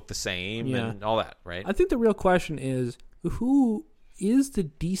bookstores to look the same and all that, right? I think the real question is, who is the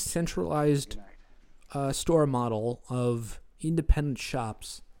decentralized store model of independent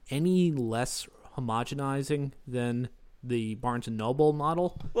shops any less homogenizing than the Barnes & Noble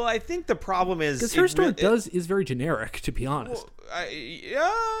model? Well, I think the problem is... Because her store is very generic, to be honest.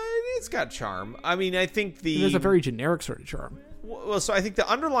 It's got charm. I mean, I think there's a very generic sort of charm. Well, so I think the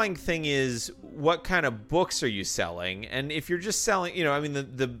underlying thing is, what kind of books are you selling? And if you're just selling,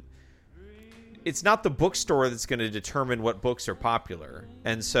 it's not the bookstore that's going to determine what books are popular.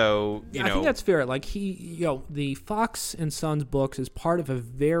 And so, I think that's fair. Like the Fox and Sons books is part of a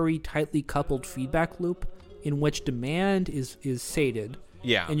very tightly coupled feedback loop in which demand is sated.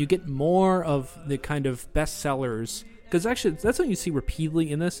 Yeah. And you get more of the kind of bestsellers. Because actually, that's what you see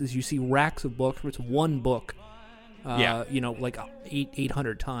repeatedly in this, is you see racks of books where it's one book. Like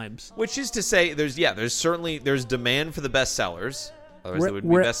 800 times. Which is to say, there's demand for the bestsellers. Otherwise, they would be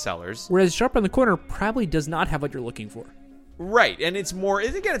bestsellers. Whereas Shop on the Corner probably does not have what you're looking for. Right, and it's more,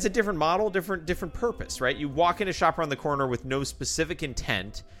 again, it's a different model, different purpose, right? You walk into Shop Around the Corner with no specific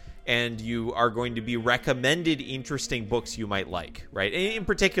intent, and you are going to be recommended interesting books you might like, right? In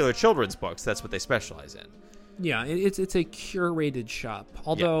particular, children's books. That's what they specialize in. Yeah, it's a curated shop.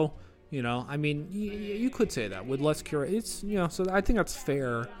 Although, I mean, you could say that with less curate. It's so I think that's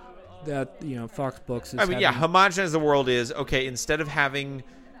fair. That Fox Books is. I mean, homogenize the world is okay. Instead of having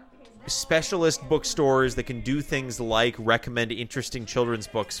specialist bookstores that can do things like recommend interesting children's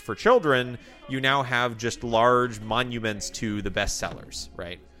books for children, you now have just large monuments to the bestsellers,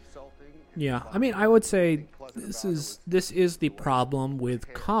 right? Yeah, I mean, I would say this is the problem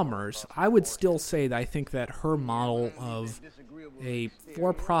with Commerce. I would still say that I think that her model of a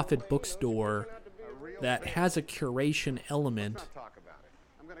for-profit bookstore that has a curation element,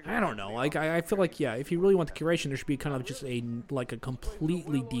 I don't know. Like, I feel like, if you really want the curation, there should be kind of just a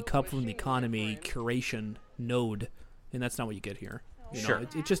completely decoupled from the economy curation node, and that's not what you get here. Sure.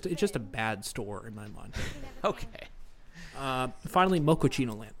 It's just a bad store in my mind. Okay. Finally,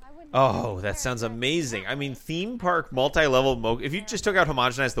 Mochaccino Land. Oh, that sounds amazing. I mean, theme park multi-level if you just took out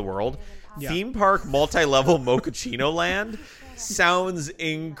homogenize the world, theme park multi-level Mochaccino Land sounds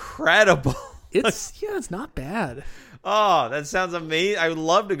incredible. It's not bad. Oh, that sounds amazing. I would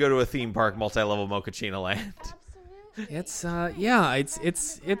love to go to a theme park multi-level Mochaccino Land.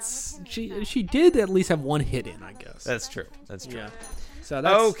 She did at least have one hit in, I guess. That's true. Yeah. So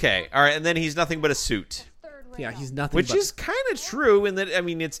that's okay. All right, and then he's nothing but a suit. Yeah, he's nothing. Which is kind of true in that, I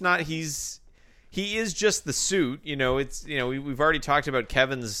mean, it's not. He is just the suit. It's we've already talked about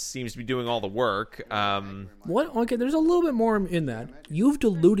Kevin's seems to be doing all the work. What? Okay, there's a little bit more in that. You've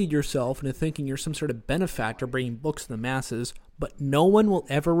deluded yourself into thinking you're some sort of benefactor bringing books to the masses, but no one will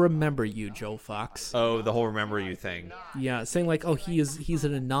ever remember you, Joe Fox. Oh, the whole remember you thing. Yeah, saying like, oh, he's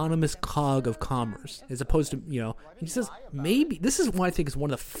an anonymous cog of commerce, as opposed to and he says maybe this is what I think is one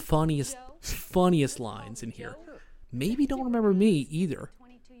of the funniest lines in here. Maybe don't remember me either,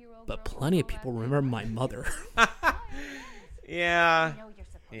 but plenty of people remember my mother. Yeah.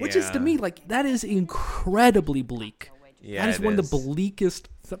 Which is, to me, like, that is incredibly bleak. Yeah, that is one of the bleakest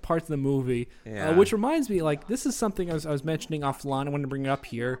parts of the movie. Yeah. Which reminds me, like, this is something I was mentioning offline. I wanted to bring it up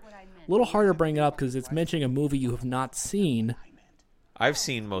here. A little harder to bring it up because it's mentioning a movie you have not seen. I've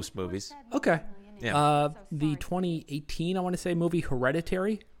seen most movies. Okay. Yeah. The 2018, I want to say, movie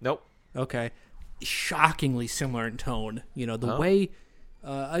Hereditary. Nope. Okay. Shockingly similar in tone. The way,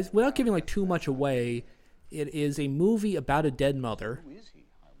 without giving like too much away, It is a movie about a dead mother.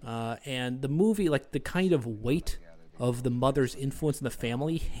 And the movie, like the kind of weight of the mother's influence in the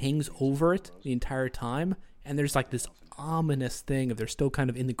family hangs over it the entire time. And there's like this ominous thing of they're still kind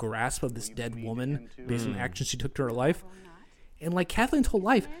of in the grasp of this dead woman based on the actions she took to her life. And like Kathleen's whole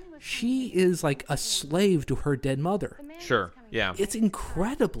life, she is like a slave to her dead mother. Sure. Yeah. It's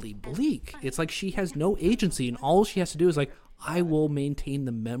incredibly bleak. It's like she has no agency, and all she has to do is like, I will maintain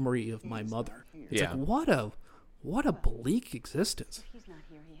the memory of my mother. It's Yeah. like what a bleak existence.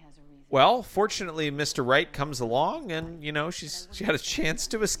 Well, fortunately, Mr. Right comes along, and she had a chance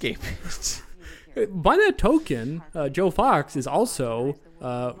to escape it. By that token, Joe Fox is also,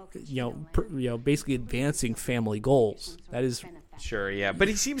 basically advancing family goals. That is, Sure, yeah, but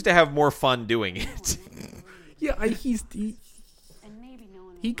he seems to have more fun doing it. yeah.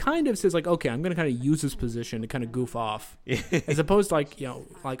 He kind of says like, okay, I'm going to kind of use this position to kind of goof off, as opposed to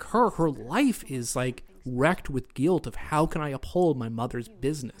like her life is like wrecked with guilt of how can I uphold my mother's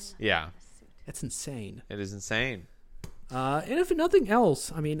business. Yeah, That's insane. it is insane. And if nothing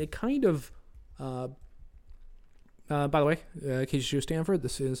else, I mean, it kind of. By the way, KGSU Stanford,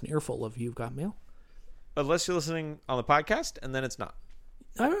 this is an earful of You've Got Mail. Unless you're listening on the podcast, and then it's not.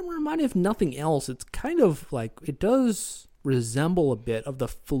 I'm reminded, if nothing else, it's kind of like it does resemble a bit of the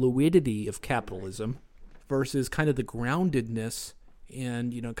fluidity of capitalism versus kind of the groundedness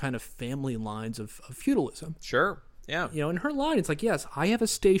and kind of family lines of feudalism. Sure, yeah. In her line, it's like, yes, I have a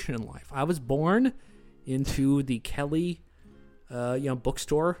station in life. I was born into the Kelly,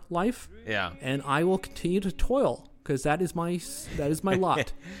 bookstore life. Yeah. And I will continue to toil because that is my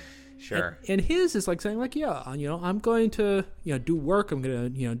lot. Sure. And his is like saying like, yeah, I'm going to, do work. I'm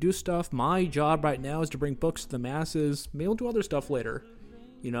going to, do stuff. My job right now is to bring books to the masses. Maybe I'll do other stuff later,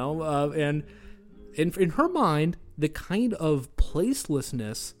 and in her mind, the kind of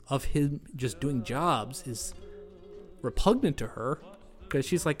placelessness of him just doing jobs is repugnant to her because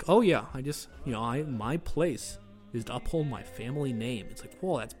she's like, oh yeah, I just, my place is to uphold my family name. It's like,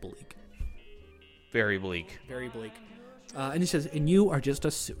 whoa, that's bleak. Very bleak. Very bleak. And he says, and you are just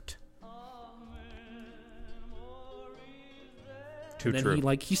a suit. Too and then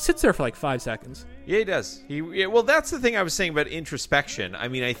true. he sits there for like 5 seconds. Yeah, he does. Well, that's the thing I was saying about introspection. I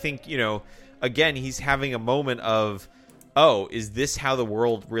mean, I think, again, he's having a moment of, oh, is this how the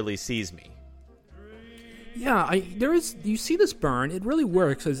world really sees me? Yeah, you see this burn. It really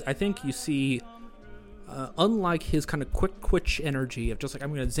works, as I think you see, unlike his kind of quick twitch energy of just like,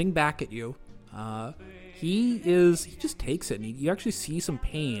 I'm going to zing back at you, he just takes it, and you actually see some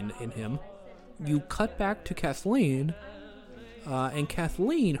pain in him. You cut back to Kathleen, and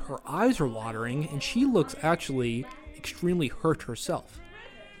Kathleen, her eyes are watering, and she looks actually extremely hurt herself.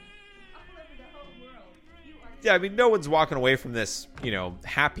 Yeah, I mean, no one's walking away from this,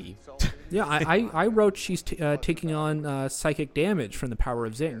 happy. Yeah, I wrote she's taking on psychic damage from the power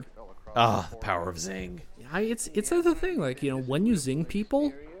of zing. Ah, the power of zing. It's the thing, like, when you zing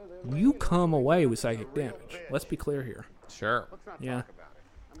people, you come away with psychic damage. Let's be clear here. Sure. Yeah.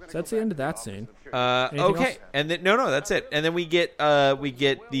 So that's the end of that scene. Okay, else? and then no, that's it. And then we get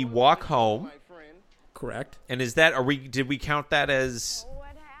the walk home. Correct. And is that did we count that as?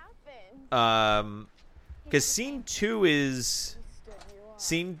 Because scene two is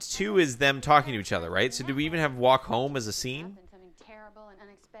them talking to each other, right? So do we even have walk home as a scene?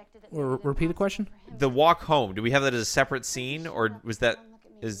 Or repeat the question. The walk home. Do we have that as a separate scene, or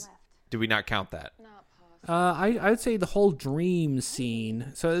do we not count that? I'd say the whole dream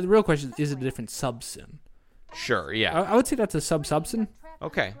scene. So the real question is it a different sub-scene? Sure. Yeah. I would say that's a sub-sub-scene.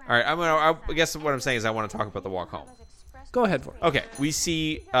 Okay. All right. I guess what I'm saying is I want to talk about the walk home. Go ahead for it. Okay. We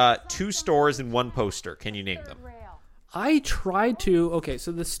see 2 stores and 1 poster. Can you name them? I tried to. Okay,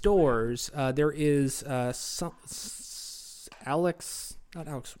 so the stores. There is Alex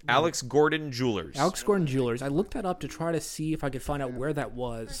Gordon Jewelers. Alex Gordon Jewelers. I looked that up to try to see if I could find out where that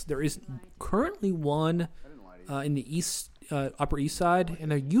was. There is currently one in the Upper East Side,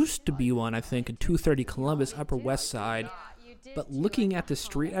 and there used to be one, I think, in 230 Columbus, Upper West Side. But looking at the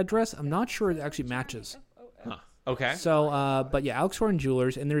street address, I'm not sure it actually matches. Huh. Okay. So, but yeah, Alex Gordon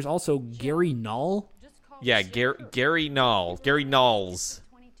Jewelers, and there's also Gary Knoll. Yeah, Gary Knoll. Gary Knowles.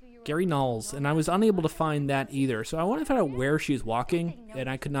 Gary Knowles, and I was unable to find that either. So I wanted to find out where she's walking, and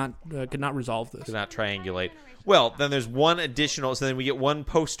I could not resolve this. Could not triangulate. Well, then there's one additional. So then we get one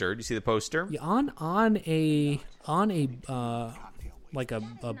poster. Do you see the poster? Yeah, on a like a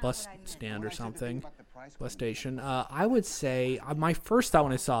bus stand or something, bus station. I would say my first thought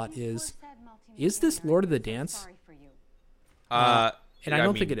when I saw it is this Lord of the Dance? And I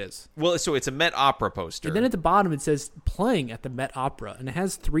don't think it is. Well, so it's a Met Opera poster. And then at the bottom it says playing at the Met Opera, and it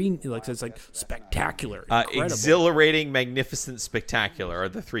has three, like, says like spectacular, incredible. Exhilarating, magnificent, spectacular are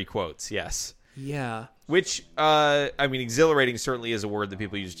the three quotes. Yes. Yeah. Which, I mean, exhilarating certainly is a word that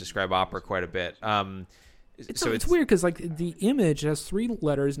people use to describe opera quite a bit. It's weird because like the image has three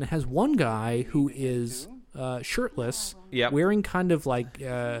letters and it has one guy who is shirtless, wearing kind of like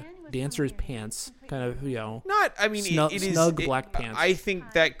dancer's pants, kind of, you know, not. I mean, snug, it is black pants. I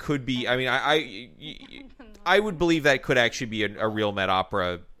think that could be. I mean, I would believe that could actually be a real Met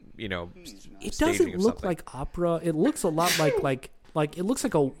Opera. You know, it doesn't look like opera. It looks a lot like it looks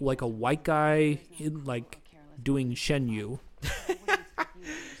like a white guy in, like, doing Shen Yu.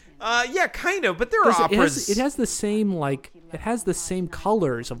 Yeah, kind of. But there are operas. It has the same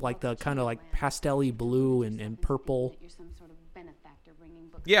colors of like the kind of like pastel-y blue and purple.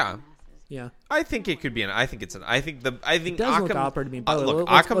 Yeah. Yeah. I think it could be I think it does look opera to me. Look,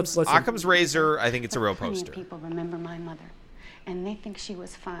 Occam's razor, I think it's a real poster. People remember my mother, and they think she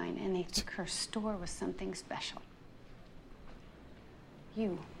was fine, and they think her store was something special.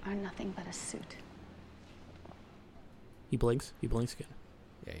 You are nothing but a suit. He blinks again.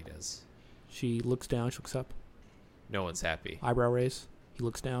 Yeah, he does. She looks down. She looks up. No one's happy. Eyebrow raise. He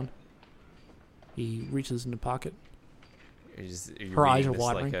looks down. He reaches in the pocket. Her eyes are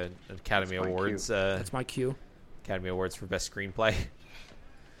watering. Like an Academy Awards. That's my cue. Academy Awards for Best Screenplay.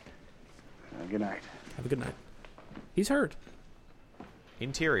 Good night. Have a good night. He's hurt.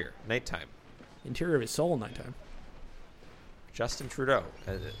 Interior, nighttime. Interior of his soul, nighttime. Justin Trudeau.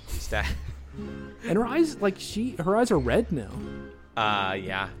 And her eyes, her eyes are red now.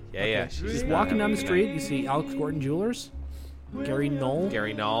 Yeah. She's walking down the street. You see Alex Gordon Jewelers, Gary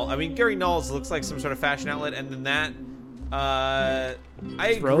Knoll. I mean, Gary Knowles looks like some sort of fashion outlet, and then that. I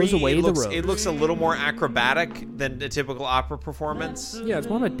throws agree. Away the rose. It looks a little more acrobatic than a typical opera performance. Yeah, it's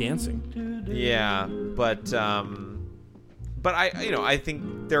more about dancing. Yeah, but I think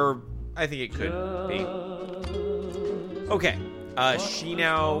it could be. Okay. She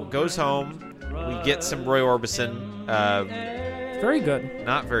now goes home. We get some Roy Orbison. Very good.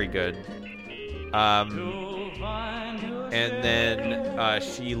 Not very good. And then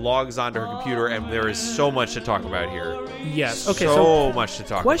she logs onto her computer, and there is so much to talk about here. Yes. Okay. So much to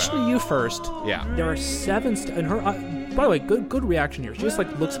talk question about. To you first. Yeah. There are 7 and her. By the way, good reaction here. She just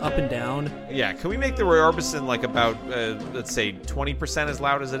like looks up and down. Yeah. Can we make the Roy Orbison like about let's say 20% as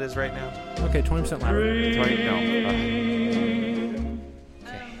loud as it is right now? Okay, 20% louder. 20? No.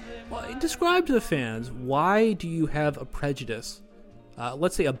 Okay. Well, describe to the fans, why do you have a prejudice?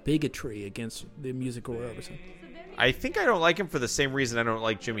 Let's say a bigotry against the music of Roy Orbison. I think I don't like him for the same reason I don't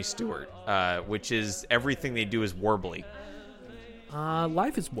like Jimmy Stewart, which is everything they do is warbly.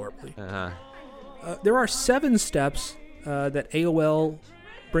 Life is warbly. There are 7 steps that AOL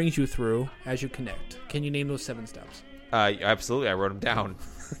brings you through as you connect. Can you name those 7 steps? Absolutely. I wrote them down.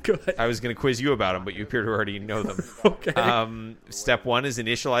 Good. I was going to quiz you about them, but you appear to already know them. Okay. Step 1 is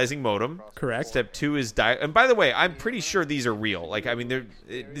initializing modem. Correct. Step 2 is and by the way, I'm pretty sure these are real. Like, I mean,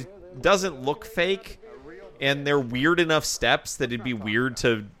 it doesn't look fake. And they're weird enough steps that it'd be weird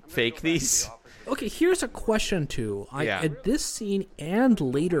to fake these. Okay, here's a question, too. At this scene and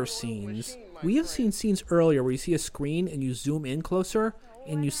later scenes, we have seen scenes earlier where you see a screen and you zoom in closer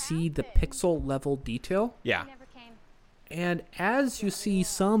and you see the pixel level detail. Yeah. And as you see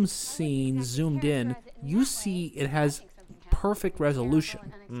some scenes zoomed in, you see it has perfect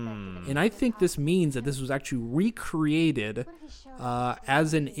resolution. And I think this means that this was actually recreated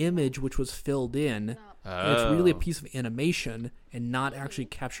as an image which was filled in. And it's really a piece of animation and not actually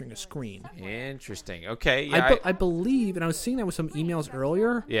capturing a screen. Interesting. Okay. Yeah, I believe, and I was seeing that with some emails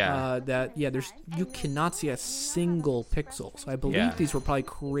earlier. Yeah. You cannot see a single pixel. So I believe these were probably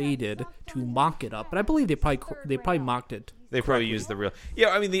created to mock it up. But I believe they probably mocked it. They probably used the real. Yeah.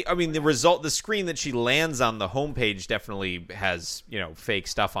 I mean the result, the screen that she lands on the homepage definitely has fake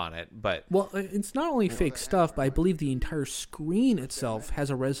stuff on it. But it's not only fake stuff, but I believe the entire screen itself has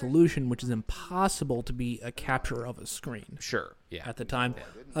a resolution which is impossible to be a capture of a screen. Sure. Yeah. At the time,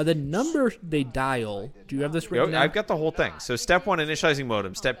 the number they dial. Do you have this written down? I've got the whole thing. So step 1, initializing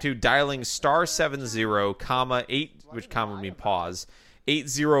modem. Step 2, dialing *70, comma 8, which comma would mean pause.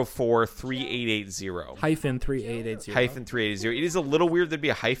 804-3880. Hyphen 3880. Hyphen 3880. It is a little weird there'd be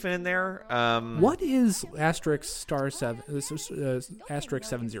a hyphen in there. What is asterisk *7? Asterisk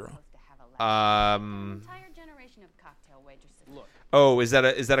 70. Oh, is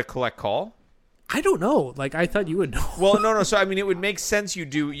that a collect call? I don't know. Like, I thought you would know. Well, no. So, I mean, it would make sense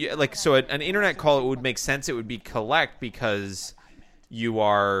an internet call, it would make sense it would be collect because you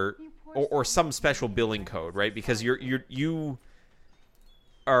are, or some special billing code, right? Because you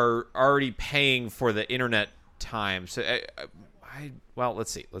are already paying for the internet time. So well,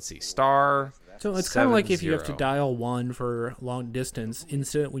 let's see. Star. So it's kind of like if you have to 70. dial 1 for long distance.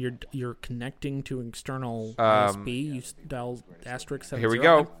 Instead, when you're connecting to an external ISP, you dial asterisk 70. Here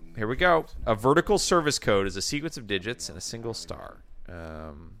we go. A vertical service code is a sequence of digits and a single star.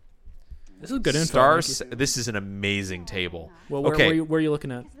 This is good info. This is an amazing table. Well, where are you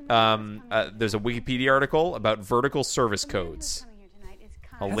looking at? There's a Wikipedia article about vertical service codes.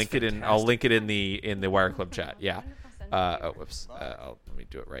 I'll link it in the Wire Club chat. Yeah. Whoops. Let me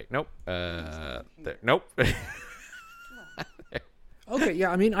do it right. Nope. Nope. Okay,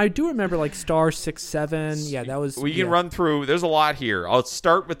 yeah, I mean, I do remember, like, star 67. Yeah, that was... We can run through... There's a lot here. I'll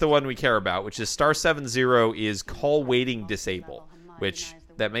start with the one we care about, which is star 70 is call waiting disable, which,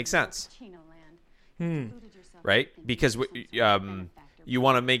 that makes sense. Right? Because you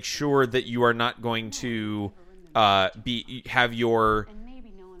want to make sure that you are not going to have your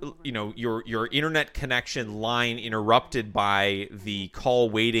internet connection line interrupted by the call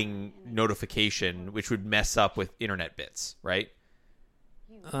waiting notification, which would mess up with internet bits, right?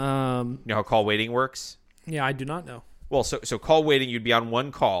 You know how call waiting works? Yeah, I do not know. Well, so call waiting, you'd be on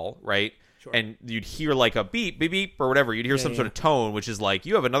one call, right? Sure. And you'd hear like a beep, beep, beep, or whatever. You'd hear some sort of tone, which is like,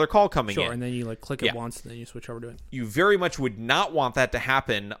 you have another call coming in. Sure, and then you like click it once, and then you switch over to it. You very much would not want that to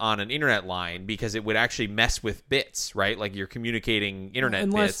happen on an internet line because it would actually mess with bits, right? Like you're communicating internet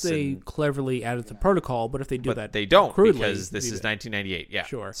Unless bits. they cleverly added the protocol, but if they do that they don't, crudely, because this is 1998. Yeah,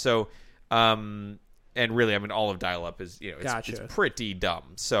 sure. So, and really, I mean, all of dial-up is, it's pretty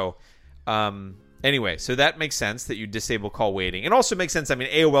dumb. So, anyway, so that makes sense that you disable call waiting. It also makes sense, I mean,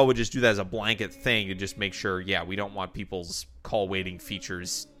 AOL would just do that as a blanket thing to just make sure, we don't want people's call waiting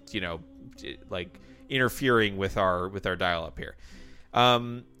features, like interfering with our dial-up here. How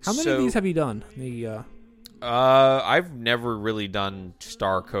many of these have you done? I've never really done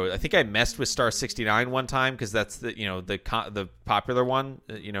star code. I think I messed with star 69 one time because that's the popular one,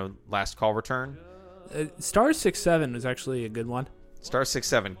 last call return. Star 67 is actually a good one. Star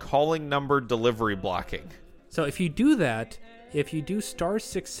 67, calling number delivery blocking. So if you do that, if you do star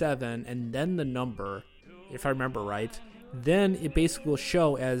 67 and then the number, if I remember right, then it basically will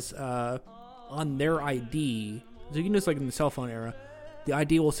show as on their ID. So you can just like in the cell phone era, the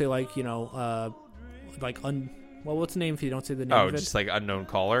ID will say like, what's the name if you don't say the name of it? Oh, just like unknown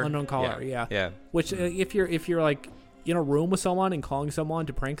caller? Unknown caller, yeah. Yeah. Which if you're like in a room with someone and calling someone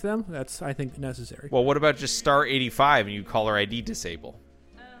to prank them, that's, I think, necessary. Well, what about just star 85 and you caller ID disable?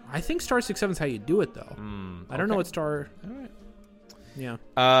 I think star 67 is how you do it, though. I don't know what star... All right. Yeah.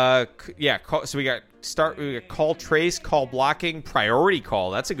 So we got call trace, call blocking, priority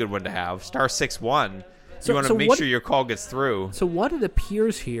call. That's a good one to have. Star 61. You want to make sure your call gets through. So what it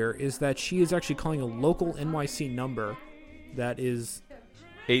appears here is that she is actually calling a local NYC number that is...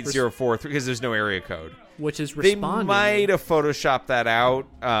 8043, because there's no area code. Which is responding. They might have photoshopped that out.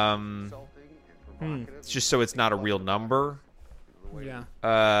 It's just so it's not a real number. Yeah.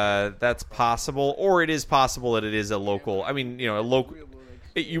 That's possible, or it is possible that it is a local. I mean, a local.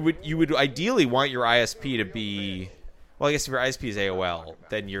 You would ideally want your ISP to be. Well, I guess if your ISP is AOL,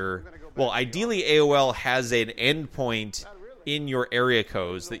 then ideally AOL has an endpoint in your area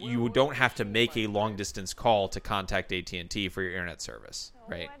codes that you don't have to make a long distance call to contact AT&T for your internet service,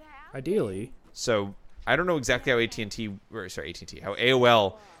 right? Ideally. So I don't know exactly how how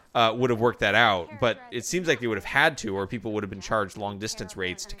AOL would have worked that out, but it seems like they would have had to, or people would have been charged long distance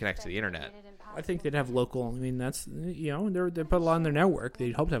rates to connect to the internet. I think they'd have local. I mean, that's they put a lot on their network.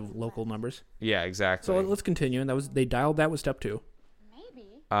 They'd hope to have local numbers. Yeah, exactly. So let's continue. And they dialed that with step 2.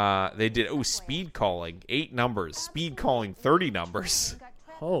 They did speed calling 8 numbers, speed calling 30 numbers.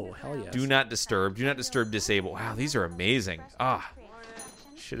 Oh, hell yes. Do not disturb, disable. Wow, these are amazing.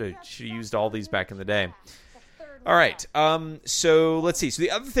 Should have used all these back in the day. All right. So let's see. So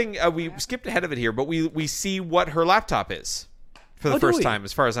the other thing, we skipped ahead of it here, but we see what her laptop is for the first time,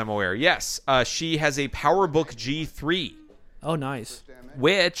 as far as I'm aware. Yes. She has a PowerBook G3. Oh, nice.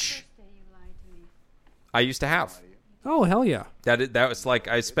 Which I used to have. Oh, hell yeah. That was like,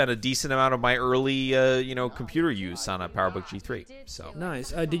 I spent a decent amount of my early, computer use on a PowerBook G3. So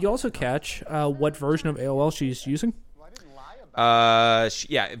nice. Did you also catch what version of AOL she's using?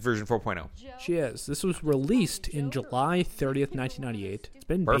 Version 4.0. She is. This was released in July 30th, 1998. It's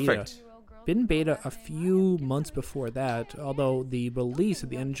been perfect. Been beta a few months before that, although the release at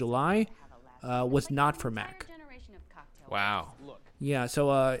the end of July was not for Mac. Wow. Yeah, so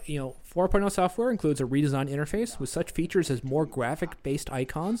 4.0 software includes a redesigned interface with such features as more graphic-based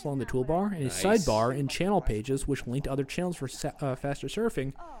icons along the toolbar and a sidebar and channel pages which link to other channels for faster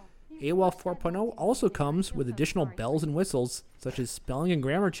surfing, AOL 4.0 also comes with additional bells and whistles, such as spelling and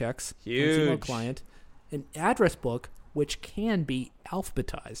grammar checks, on its email Huge. client, an address book, which can be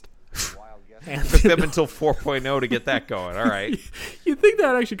alphabetized. And Took them until 4.0 to get that going. All right. you'd think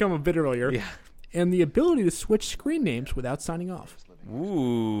that actually come a bit earlier. Yeah. And the ability to switch screen names without signing off.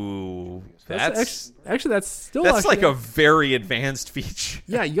 Ooh, That's that's still that's actually, like a very advanced feature.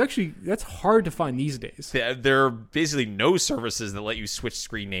 yeah. That's hard to find these days. There are basically no services that let you switch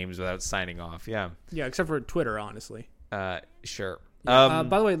screen names without signing off. Yeah. Yeah, except for Twitter, honestly. Sure. By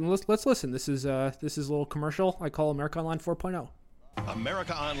the way, let's listen. This is a little commercial I call America Online 4.0.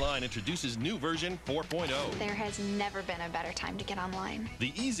 America Online introduces new version 4.0. There has never been a better time to get online.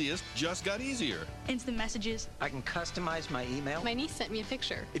 The easiest just got easier. Instant messages. I can customize my email. My niece sent me a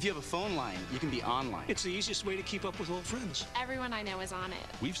picture. If you have a phone line, you can be online. It's the easiest way to keep up with old friends. Everyone I know is on it.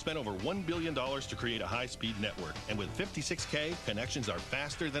 We've spent over $1 billion to create a high-speed network, and with 56K, connections are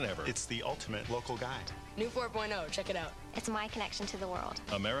faster than ever. It's the ultimate local guide. New 4.0, check it out. It's my connection to the world.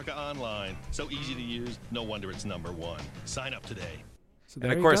 America Online. So easy to use, no wonder it's #1. Sign up today. So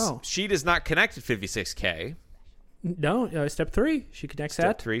And of course, she does not connect at 56K. No, step 3. She connects Step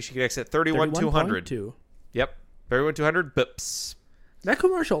at 3, she connects at 31,200. 31.2. Yep. 31,200 bips. That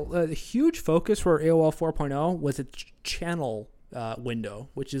commercial, the huge focus for AOL 4.0 was its channel window,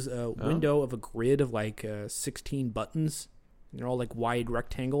 which is a window of a grid of like 16 buttons. They're all like wide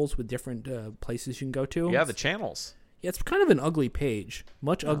rectangles with different places you can go to. Yeah, the channels. Yeah, it's kind of an ugly page,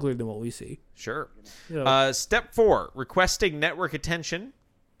 much uglier than what we see. Sure. Yeah. Step 4, requesting network attention.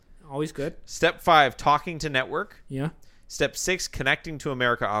 Always good. Step 5, talking to network. Yeah. Step 6, connecting to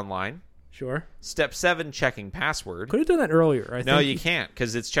America Online. Sure. Step 7, checking password. Could have done that earlier. I No, think. you can't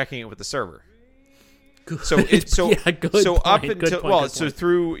because it's checking it with the server. Good. So Yeah, good so up point, good until point, good so point.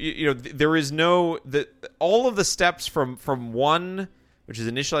 through there is no all of the steps from 1, which is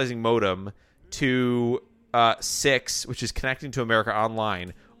initializing modem, to 6, which is connecting to America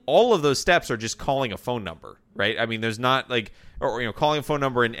Online. All of those steps are just calling a phone number, right? I mean, there's not like or calling a phone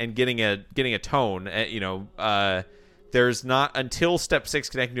number and getting a tone. There's not until step 6,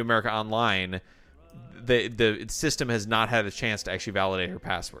 connecting to America Online. The system has not had a chance to actually validate her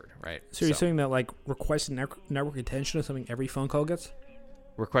password, right? So you're saying that like requesting network attention is something every phone call gets?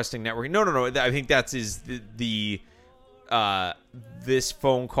 Requesting networking? No. I think that's this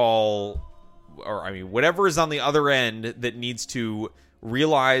phone call, or I mean, whatever is on the other end that needs to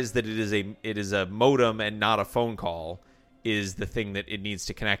realize that it is a modem and not a phone call is the thing that it needs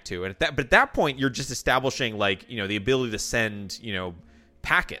to connect to. And at that point, you're just establishing like the ability to send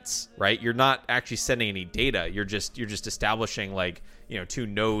packets, right? You're not actually sending any data. You're just establishing like 2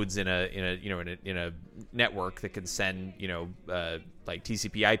 nodes in a network that can send like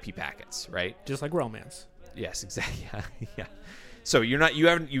TCP/IP packets, right? Just like romance. Yes, exactly. Yeah. So you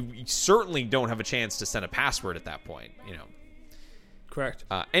certainly don't have a chance to send a password at that point. Correct.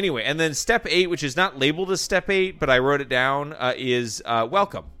 Anyway, and then step 8, which is not labeled as step 8, but I wrote it down, is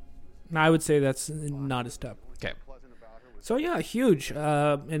welcome. I would say that's not a step. Okay. So yeah, huge.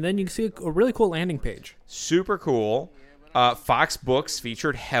 And then you can see a really cool landing page. Super cool. Fox Books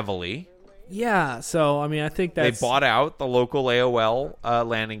featured heavily. Yeah, so I mean, I think that's they bought out the local AOL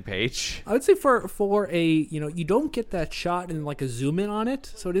landing page. I would say for a you don't get that shot and like a zoom in on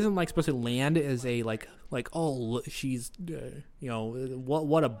it, so it isn't like supposed to land as a like oh she's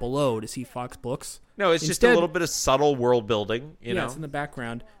what a blow to see Fox Books. No, it's just a little bit of subtle world building. You know, it's in the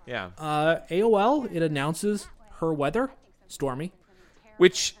background. Yeah. AOL it announces her weather stormy,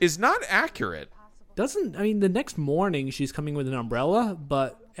 which is not accurate. The next morning she's coming with an umbrella,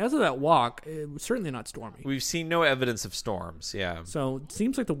 but as of that walk, it was certainly not stormy. We've seen no evidence of storms, yeah. So it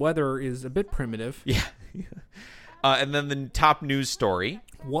seems like the weather is a bit primitive. Yeah. And then the top news story.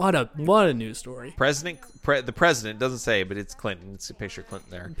 What a news story. The president, doesn't say, but it's Clinton. It's a picture of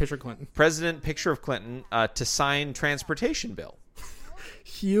Clinton there. Picture of Clinton. Picture of Clinton to sign transportation bill.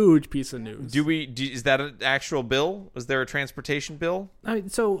 Huge piece of news. Is that an actual bill? Was there a transportation bill?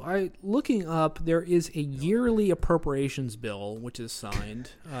 Looking up, there is a yearly appropriations bill which is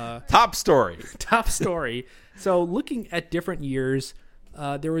signed. Top story. Top story. So looking at different years,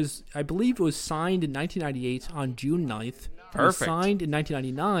 there was, I believe, it was signed in 1998 on June 9th. Perfect. It was signed in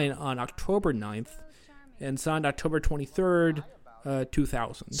 1999 on October 9th, and signed October 23rd.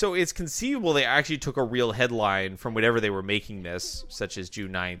 2000. So it's conceivable they actually took a real headline from whatever they were making this, such as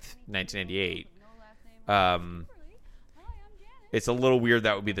June 9th, 1998. It's a little weird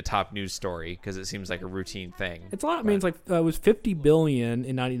that would be the top news story because it seems like a routine thing. It's a lot. I mean, it's like it was $50 billion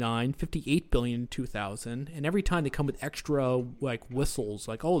in 99, $58 billion in 2000, and every time they come with extra like whistles,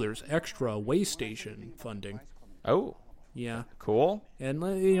 like there's extra way station funding. Oh. Yeah. Cool. And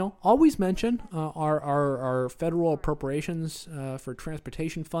always mention our federal appropriations for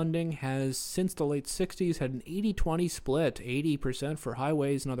transportation funding has since the late 60s had an 80-20 split, 80% for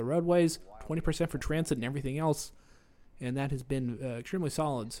highways and other roadways, 20% for transit and everything else, and that has been extremely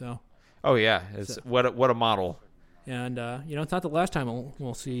solid. So. Oh yeah, what a model. And it's not the last time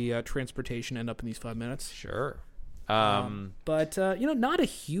we'll see transportation end up in these 5 minutes. Sure. But not a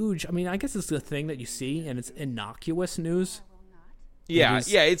huge. I mean, I guess it's the thing that you see, and it's innocuous news. Yeah,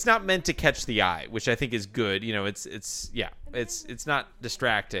 it's not meant to catch the eye, which I think is good. It's not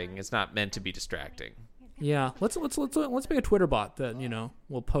distracting. It's not meant to be distracting. Yeah, let's make a Twitter bot that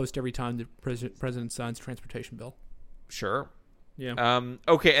we'll post every time the president signs transportation bill. Sure. Yeah.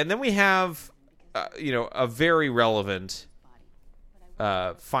 Okay, and then we have, a very relevant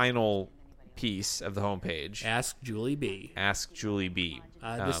final piece of the homepage. Ask Julie B.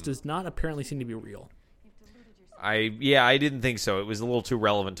 This does not apparently seem to be real. I didn't think so. It was a little too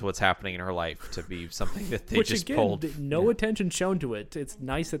relevant to what's happening in her life to be something that they just pulled. No attention shown to it. It's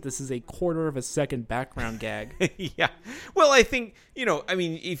nice that this is a quarter of a second background gag. Yeah. Well, I think,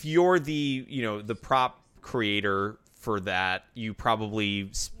 if you're the prop creator for that, you probably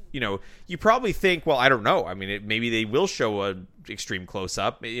think, well, I don't know. I mean, maybe they will show a extreme close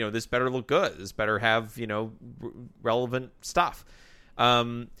up. This better look good. This better have, relevant stuff.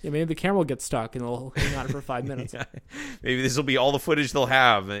 Maybe the camera will get stuck and they'll hang on for 5 minutes. Yeah. Maybe this will be all the footage they'll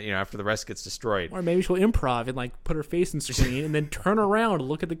have, after the rest gets destroyed. Or maybe she'll improv and put her face in screen and then turn around and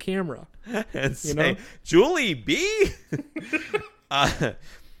look at the camera and say, Julie B.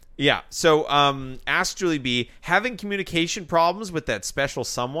 Yeah. So, ask Julie B. Having communication problems with that special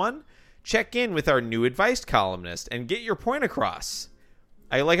someone? Check in with our new advice columnist and get your point across.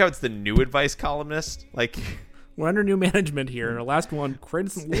 I like how it's the new advice columnist. We're under new management here, and our last one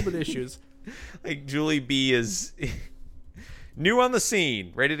created some little bit of issues. Julie B is new on the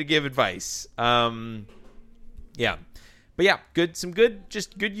scene, ready to give advice. Yeah. But yeah, some good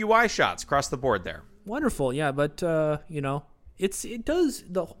UI shots across the board there. Wonderful, yeah, but it does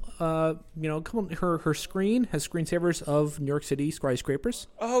the her screen has screensavers of New York City skyscrapers.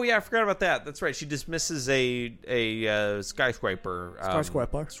 Oh yeah, I forgot about that. That's right. She dismisses a skyscraper.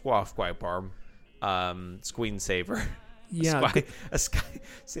 Skyscraper. Screensaver. Yeah. A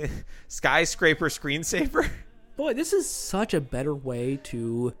skyscraper screensaver. Boy, this is such a better way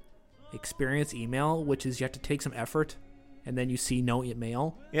to experience email, which is you have to take some effort and then you see no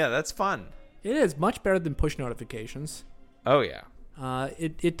email. Yeah, that's fun. It is much better than push notifications. Oh yeah.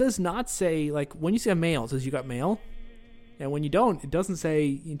 It does not say, when you see a mail, it says you got mail, and when you don't, it doesn't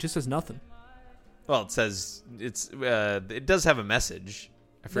say. It just says nothing. Well, it says it does have a message.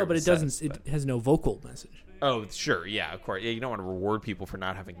 No, but it doesn't. It has no vocal message. Oh, sure, yeah, of course. Yeah, you don't want to reward people for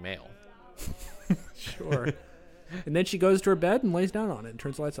not having mail. Sure. And then she goes to her bed and lays down on it and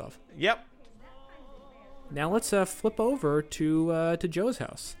turns the lights off. Yep. Now let's flip over to Joe's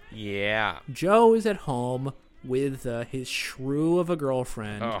house. Yeah. Joe is at home with his shrew of a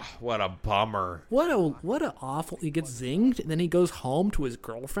girlfriend. Oh, what a bummer. What a awful. He gets zinged, and then he goes home to his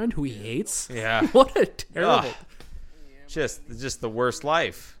girlfriend, who he hates. Yeah. What a terrible. Ugh. Just the worst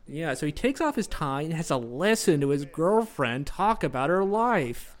life. Yeah, so he takes off his tie and has to listen to his girlfriend talk about her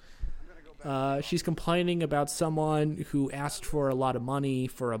life. She's complaining about someone who asked for a lot of money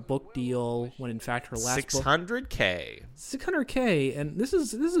for a book deal when in fact her last $600K. $600K, and this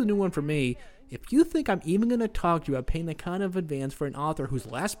is a new one for me. If you think I'm even going to talk to you about paying that kind of advance for an author whose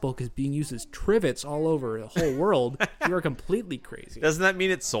last book is being used as trivets all over the whole world, you are completely crazy. Doesn't that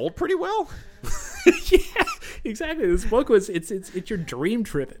mean it sold pretty well? Yeah, exactly. This book it's your dream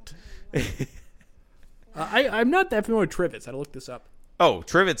trivet. I'm not that familiar with trivets. I had to look this up. Oh,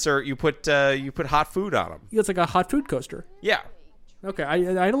 trivets are you put hot food on them. Yeah, it's like a hot food coaster. Yeah. Okay, I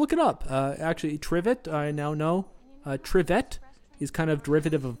had to look it up. Actually, trivet, I now know. Trivet is kind of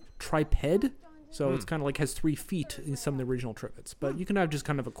derivative of triped. So it's kind of has 3 feet in some of the original trivets. But you can have just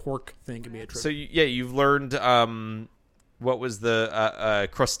kind of a cork thing can be a trivet. So, you've learned, what was the,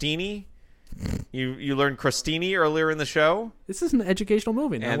 crostini? You learned crostini earlier in the show. This is an educational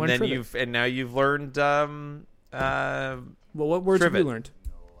movie. Now and then now you've learned, well, what words trivet. have you learned?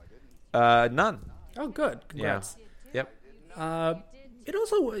 None. Oh, good. Congrats. Yeah. Yep. It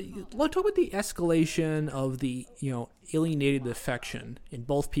also, let's talk about the escalation of the, alienated affection in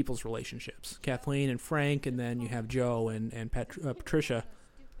both people's relationships. Kathleen and Frank, and then you have Joe and Patricia.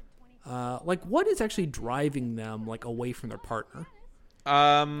 What is actually driving them, away from their partner?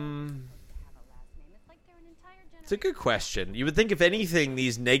 It's a good question. You would think, if anything,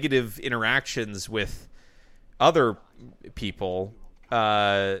 these negative interactions with other people,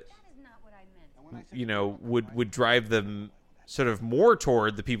 would drive them sort of more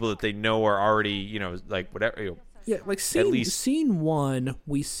toward the people that they know are already, like whatever. Yeah, like scene one,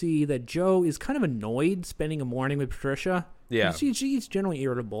 we see that Joe is kind of annoyed spending a morning with Patricia. Yeah. She's generally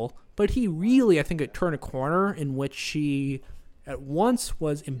irritable, but he really, I think, turned a corner in which she at once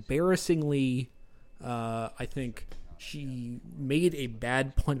was embarrassingly, I think, she made a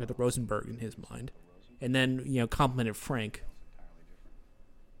bad point about the Rosenberg in his mind, and then, complimented Frank.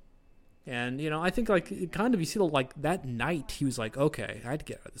 And, I think, like, kind of, you see, like, that night, he was like, okay, I had to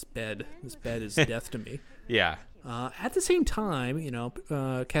get out of this bed. This bed is death to me. Yeah. At the same time,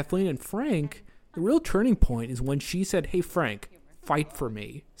 Kathleen and Frank, the real turning point is when she said, hey, Frank, fight for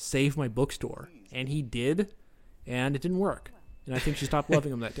me. Save my bookstore. And he did, and it didn't work. And I think she stopped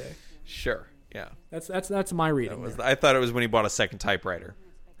loving him that day. Sure, yeah. That's my reading. I thought it was when he bought a second typewriter.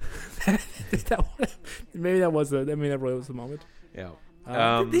 Maybe that really was the moment. Yeah.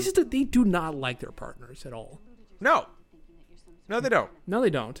 They do not like their partners at all. No, they don't. No,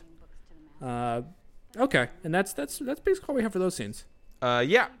 they don't. Okay, and that's basically all we have for those scenes.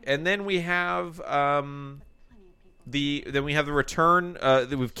 Yeah, and then we have the return.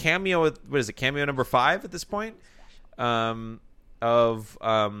 We've cameo. What is it? Cameo number 5 at this point. Of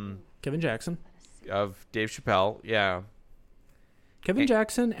Kevin Jackson. Of Dave Chappelle. Yeah. Kevin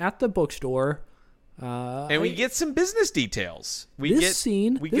Jackson at the bookstore. And we get some business details. We get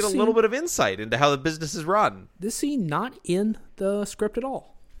a little bit of insight into how the business is run. This scene not in the script at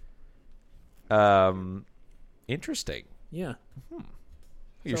all. Interesting. Yeah.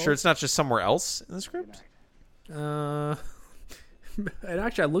 You sure it's not just somewhere else in the script? And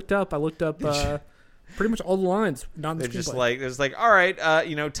actually, I looked up pretty much all the lines. Not in the screenplay. There's like, all right,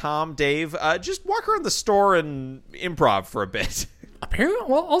 Tom, Dave, just walk around the store and improv for a bit. Apparently,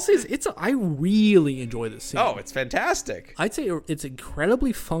 well, I'll say I really enjoy this scene. Oh, it's fantastic. I'd say it's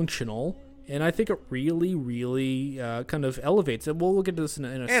incredibly functional, and I think it really, really kind of elevates it. We'll get to this in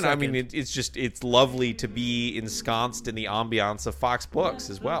a second. And I mean, it's lovely to be ensconced in the ambiance of Fox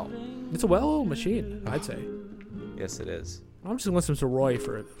Books as well. It's a well-oiled machine, I'd say. Yes, it is. I'm just going to listen to Roy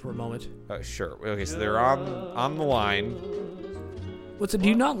for a moment. Sure. Okay, so they're on the line. Do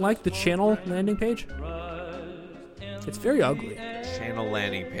you not like the channel landing page? It's very ugly. Channel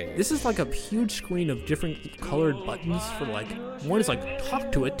landing page. This is like a huge screen of different colored buttons for one is like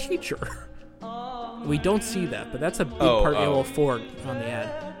talk to a teacher. We don't see that, but that's a big part of AOL4 on the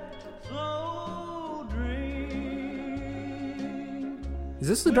ad. Is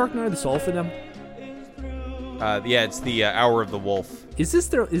this the Dark Night of the Soul for them? Yeah, it's the Hour of the Wolf. Is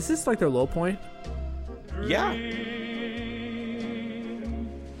this like their low point? Yeah.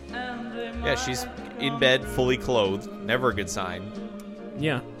 Yeah, she's in bed, fully clothed. Never a good sign.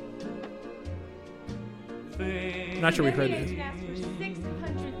 Yeah. Not sure we heard this. If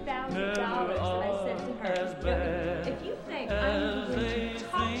you think I'm going to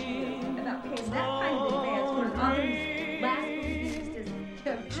talk to you about paying that kind of advance for an author's last piece is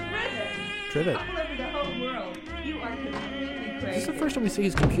Trivet. all over the whole world, you are completely crazy. This is the first time we see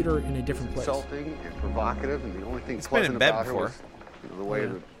his computer in a different place. Insulting and provocative, and the only thing It's been pleasant in bed about her before. was the way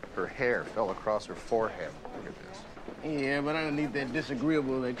that her hair fell across her forehead. Look at this. Yeah, but underneath that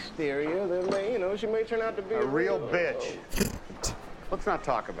disagreeable exterior, then, she may turn out to be A real bitch. Let's not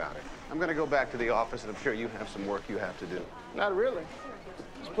talk about it. I'm going to go back to the office, and I'm sure you have some work you have to do. Not really.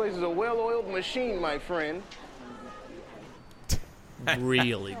 This place is a well-oiled machine, my friend.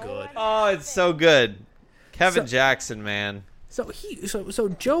 Really good. Oh, it's so good. Kevin Jackson, man. So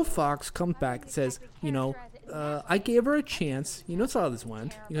Joe Fox comes back and says, I gave her a chance. That's how this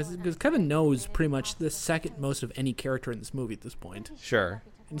went. Because Kevin knows pretty much the second most of any character in this movie at this point. Sure.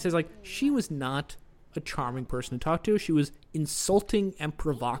 And he says, she was not a charming person to talk to. She was insulting and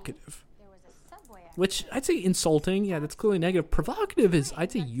provocative. Which, I'd say insulting, yeah, that's clearly negative. Provocative is,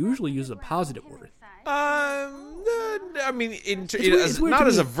 I'd say, usually used as a positive word. I mean,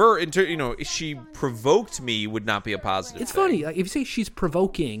 she provoked me would not be a positive It's thing. funny. If you say she's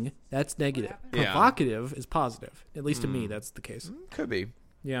provoking, that's negative. Provocative is positive. At least to me, that's the case. Could be.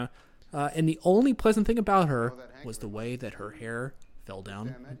 Yeah. And the only pleasant thing about her was the way that her hair fell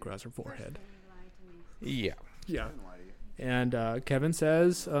down across her forehead. Yeah. Yeah. And Kevin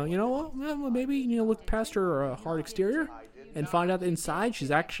says, maybe, look past her hard exterior and find out that inside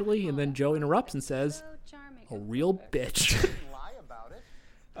she's actually, and then Joe interrupts and says, a real bitch.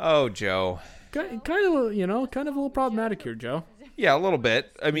 Oh, Joe. Kind of a little problematic here, Joe. Yeah, a little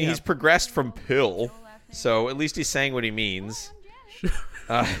bit. I mean, he's progressed from pill, so at least he's saying what he means.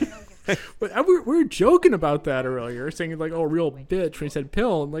 But we were joking about that earlier, saying a real bitch when he said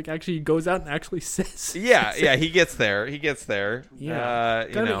pill, and actually he goes out and actually says. Yeah, he gets there. Yeah,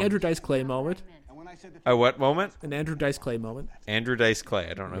 kind of an Andrew Dice Clay moment. A what moment? An Andrew Dice Clay moment. Andrew Dice Clay.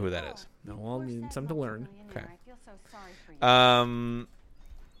 I don't know who that is. No, well, I mean, something to learn. Okay. An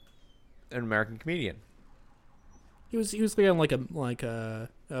American comedian. He was like a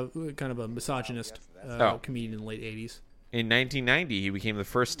kind of a misogynist comedian in the late 80s. In 1990, he became the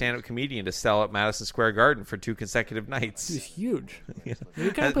first stand-up comedian to sell out Madison Square Garden for 2 consecutive nights. He's huge.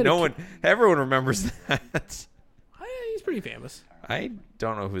 Everyone remembers that. He's pretty famous. I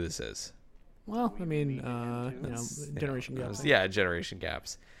don't know who this is. Well, I mean, generation gaps. Yeah, generation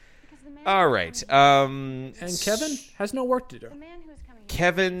gaps. All right. And Kevin has no work to do.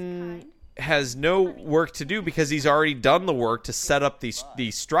 Kevin has no work to do because he's already done the work to set up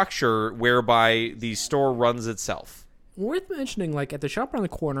the structure whereby the store runs itself. Worth mentioning, like, at the shop around the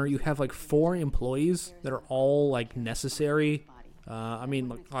corner, you have, like, 4 employees that are all, like, necessary. I mean,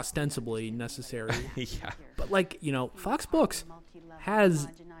 like, ostensibly necessary. Yeah. But, like, Fox Books has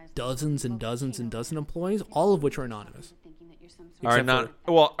dozens and dozens and dozens of employees, all of which are anonymous. Are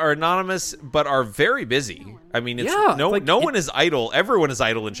anonymous, but are very busy. I mean, no one is idle. Everyone is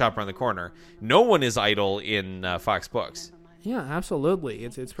idle in Shop Around the Corner. No one is idle in Fox Books. Yeah, absolutely.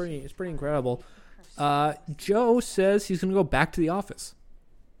 It's pretty incredible. Joe says he's going to go back to the office.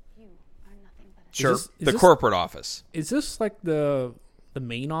 Sure, the corporate office. Is this like the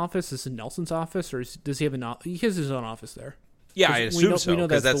main office? Is it Nelson's office, or does he have he has his own office there? Yeah, I assume so. We know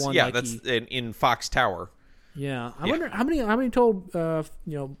that's the one. That's in Fox Tower. Yeah, I wonder how many total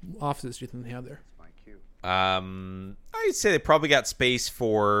offices do you think they have there? I'd say they probably got space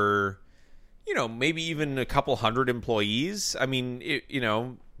for, maybe even a couple hundred employees. I mean,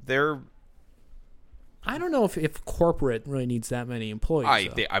 they're. I don't know if corporate really needs that many employees.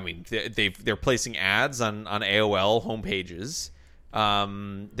 They're placing ads on AOL homepages.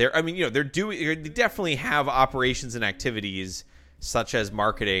 They definitely have operations and activities such as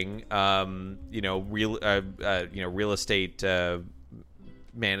marketing, real estate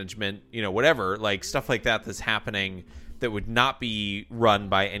management, whatever, like stuff like that's happening that would not be run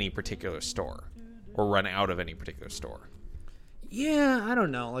by any particular store or run out of any particular store. Yeah, I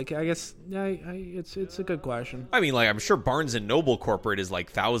don't know. Like, I guess it's a good question. I mean, like, I'm sure Barnes and Noble corporate is like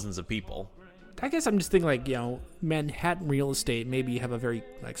thousands of people. I guess I'm just thinking, like, Manhattan real estate maybe have a very,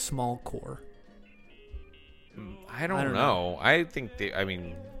 like, small core. I don't know. I think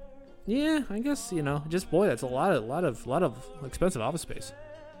yeah, I guess, that's a lot of expensive office space.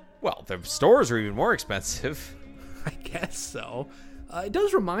 Well, the stores are even more expensive. I guess so. It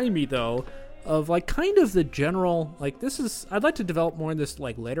does remind me, though, of, like, kind of the general, like, I'd like to develop more of this,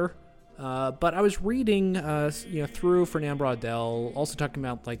 like, later. But I was reading, through Fernand Braudel, also talking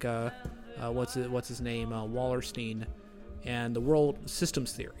about, like, what's his name, Wallerstein, and the world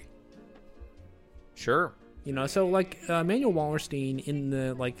systems theory. Sure. So, like, Manuel Wallerstein in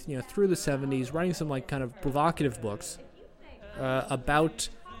the, like, through the 70s, writing some, like, kind of provocative books about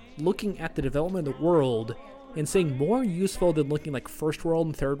looking at the development of the world and saying more useful than looking like first world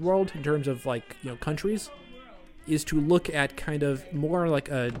and third world in terms of, like, countries is to look at kind of more like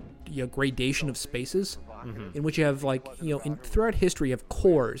a gradation of spaces, in which you have, like, throughout history you have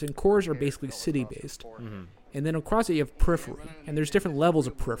cores, and cores are basically city-based. And then across it you have periphery, and there's different levels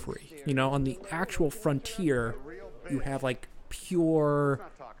of periphery. On the actual frontier, you have, like, pure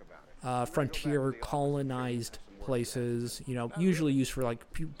frontier colonized places, usually used for, like,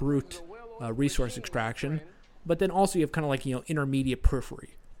 brute resource extraction. But then also you have kind of like, intermediate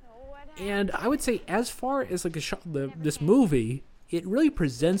periphery. And I would say as far as, like, this movie, it really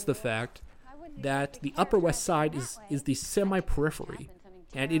presents the fact that the Upper West Side is the semi-periphery.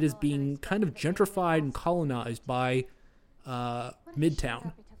 And it is being kind of gentrified and colonized by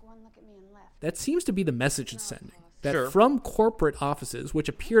Midtown. That seems to be the message it's sending. That from corporate offices, which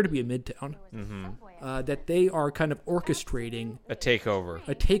appear to be in Midtown, that they are kind of orchestrating a takeover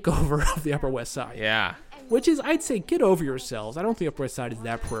of the Upper West Side. Yeah. Which is, I'd say, get over yourselves. I don't think Upper West Side is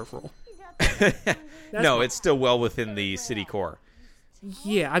that peripheral. It's still well within the city core.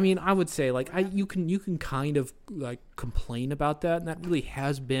 Yeah, I mean, I would say, like, you can kind of, like, complain about that, and that really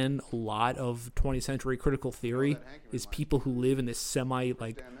has been a lot of 20th century critical theory, is people who live in this semi,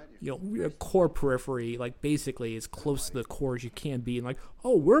 like, core periphery, like, basically as close to the core as you can be, and like,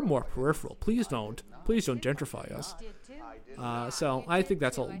 oh, we're more peripheral. Please don't gentrify us. So I think I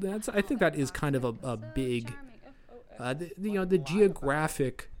think that is kind of a big, the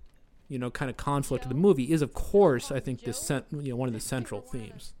geographic, kind of conflict of the movie is, of course, I think one of the central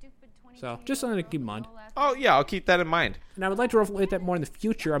themes. So just something to keep in mind. Oh yeah, I'll keep that in mind. And I would like to reflect that more in the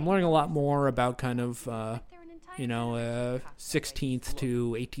future. I'm learning a lot more about kind of, 16th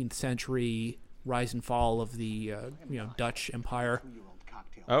to 18th century rise and fall of the, Dutch Empire.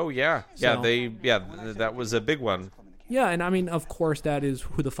 Oh yeah, So- that was a big one. Yeah, and I mean, of course, that is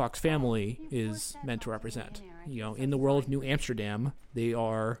who the Fox family is meant to represent. You know, in the world of New Amsterdam, they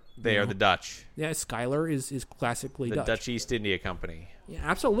are The Dutch. Yeah, Skylar is classically The Dutch. Dutch East India Company. Yeah,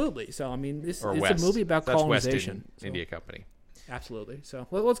 absolutely. So I mean, it's Or a West. movie about Dutch West colonization. So- India Company. Absolutely. So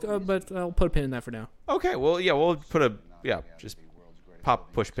let's go, but I'll put a pin in that for now. Okay, well, yeah, we'll put just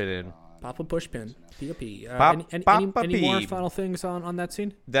pop push pin in. Pop a push pin. P.O.P. Pop- Any more Pop-a-pee. final things on that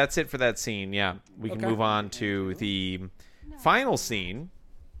scene? That's it for that scene. Yeah, we can Okay. move on to the final scene.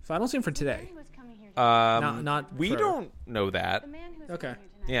 Final scene for today. Not we forever. don't know that. Okay.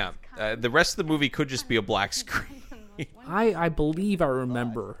 Yeah, the rest of the movie could just be a black screen. I believe I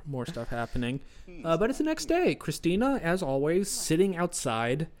remember more stuff happening, but it's the next day. Christina, as always, sitting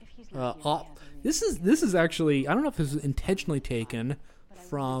outside. This is actually, I don't know if this is intentionally taken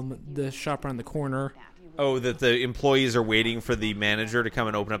from the shop around the corner. Oh, that the employees are waiting for the manager to come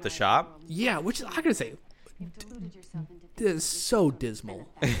and open up the shop? Yeah, which is, I gotta say, this is so dismal.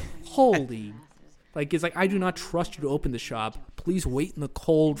 Holy. Like, it's like, I do not trust you to open the shop. Please wait in the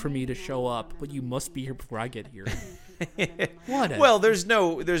cold for me to show up, but you must be here before I get here. Well, there's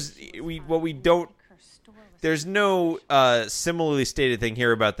no similarly stated thing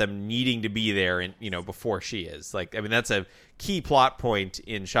here about them needing to be there and before she is. Like, I mean, that's a key plot point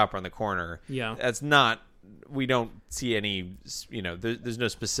in Shop Around the Corner. Yeah. That's not, we don't see any, there's no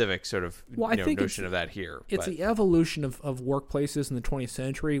specific sort of I think notion of that here. It's but- the evolution of workplaces in the 20th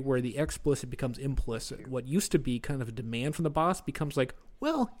century where the explicit becomes implicit. What used to be kind of a demand from the boss becomes like,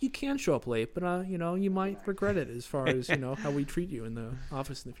 well, you can show up late, but you might regret it as far as how we treat you in the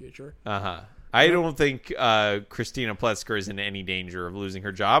office in the future. I don't think Christina Pletzker is in any danger of losing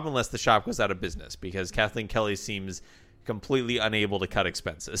her job unless the shop goes out of business, because Kathleen Kelly seems completely unable to cut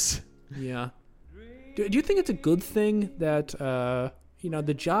expenses. Yeah. Do you think it's a good thing that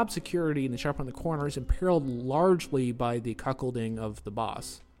the job security in the shop around the corner is imperiled largely by the cuckolding of the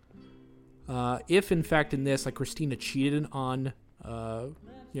boss? If in fact in this, like, Christina cheated on,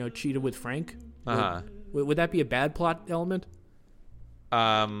 cheated with Frank, would that be a bad plot element?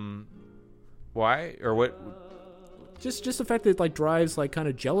 Why or what? Just the fact that it, like, drives like kind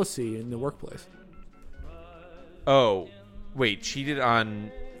of jealousy in the workplace. Oh, wait, cheated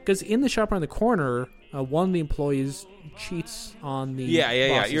on? Because in the shop around the corner, one of the employees cheats on the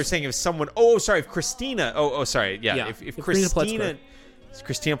Yeah. You're saying if someone? Oh, sorry, if Christina. Oh, sorry. Yeah, if Christina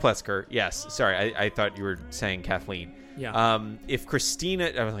Christina Pletzker. Yes, sorry, I thought you were saying Kathleen. Yeah. If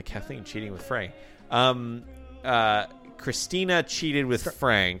Christina, I was like Kathleen cheating with Frank. Christina cheated with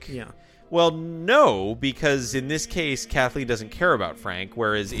Frank. Yeah. Well, no, because in this case, Kathleen doesn't care about Frank,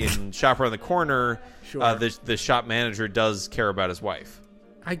 whereas in Shop Around the Corner, Sure. The shop manager does care about his wife.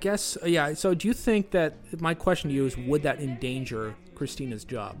 I guess, yeah. So do you think that, my question to you is, would that endanger Christina's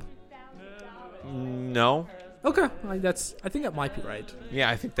job? No. Okay, I think that might be right. Yeah,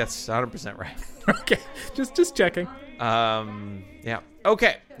 I think that's 100% right. Okay, just checking. Yeah.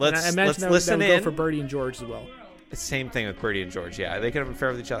 Okay, let's I imagine that listen would in. go for Bertie and George as well. Same thing with Bertie and George. Yeah, they could have been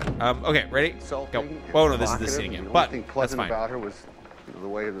fair with each other. Okay, ready? Go. Insulting, Oh no, this is the scene again. The But only thing that's pleasant fine. about her was the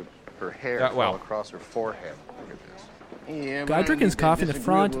way that her hair well. fell across her forehead. Look at this. Yeah, Godric and his coffee in the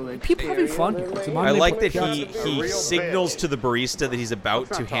front. People having fun here. It's a I modern like that day he signals to the barista that he's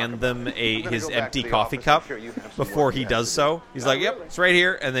about to hand them his empty coffee cup before he does so. He's like, "Yep, it's right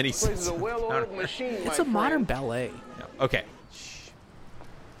here," and then he sits. It's a modern ballet. Okay.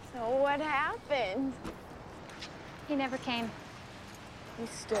 So what happened? He never came. He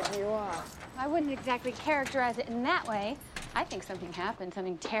stood you up. I wouldn't exactly characterize it in that way. I think something happened,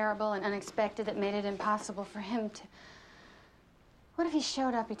 something terrible and unexpected that made it impossible for him to... What if he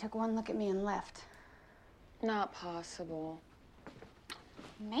showed up, he took one look at me and left? Not possible.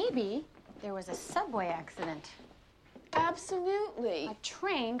 Maybe there was a subway accident. Absolutely. A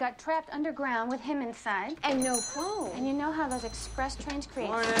train got trapped underground with him inside. And no phone. And you know how those express trains create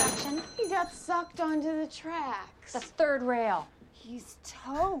suction? He got sucked onto the tracks. The third rail. He's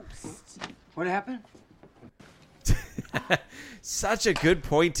toast. What happened? Such a good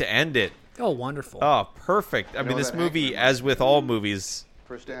point to end it. Oh, wonderful. Oh, perfect. I mean, this movie, as with all movies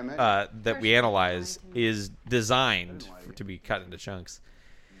that we analyze, is designed to be cut into chunks.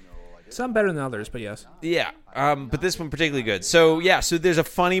 Some better than others, but yes. Yeah, but this one particularly good. So there's a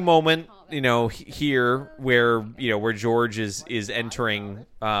funny moment, here where George is entering,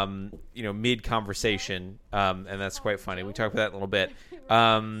 mid conversation, and that's quite funny. We talk about that in a little bit,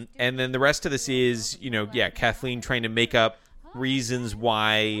 and then the rest of this is, Kathleen trying to make up reasons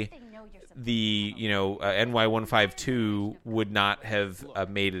why the NY152 would not have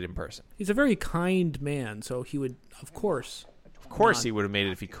made it in person. He's a very kind man, so he would, of course, course not. he would have made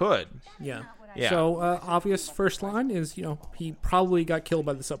it if he could. Yeah. Yeah. So obvious first line is, he probably got killed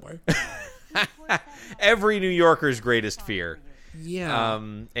by the subway. Every New Yorker's greatest fear. Yeah.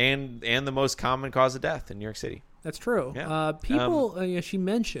 And the most common cause of death in New York City. That's true. Yeah. People, she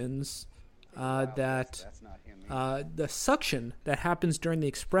mentions that the suction that happens during the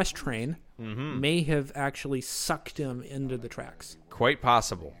express train may have actually sucked him into the tracks. Quite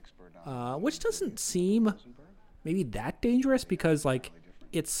possible. Which doesn't seem maybe that dangerous because, like,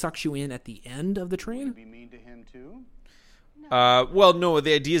 it sucks you in at the end of the train. Well, no,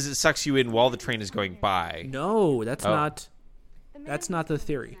 the idea is it sucks you in while the train is going by. No, that's not the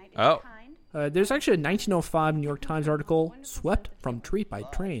theory. Oh. There's actually a 1905 New York Times article, Swept from feet by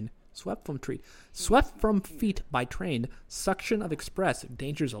train, suction of express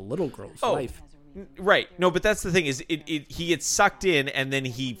endangers a little girl's life. Right. No, but that's the thing is he gets sucked in and then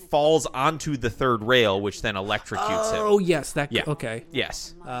he falls onto the third rail, which then electrocutes him. Oh, yes. Yeah. Okay.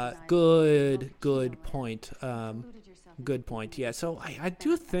 Yes. Good point. Good point. Yeah, so I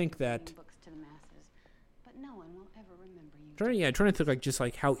do think that... trying to think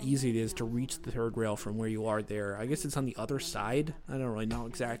like how easy it is to reach the third rail from where you are there. I guess it's on the other side. I don't really know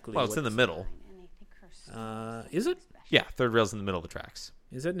exactly. Well, it's in the middle. Is it? Yeah, third rail's in the middle of the tracks.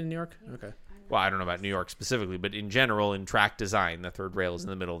 Is it in New York? Okay. Well, I don't know about New York specifically, but in general, in track design, the third rail is in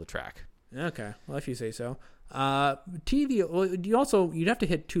the middle of the track. Okay, well, if you say so. TV. Well, you'd have to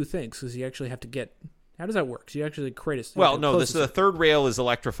hit two things because you actually have to get. How does that work? So you actually create a... Well, no, the third rail is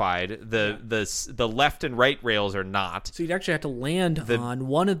electrified. The left and right rails are not. So you'd actually have to land on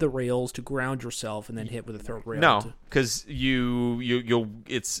one of the rails to ground yourself and then hit with the third rail. No, because the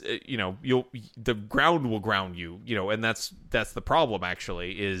ground will ground you, and that's the problem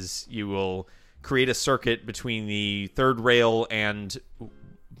actually, is you will create a circuit between the third rail and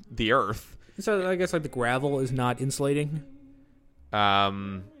the earth. So I guess like the gravel is not insulating.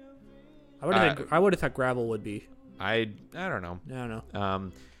 I would have thought gravel would be. I don't know. I don't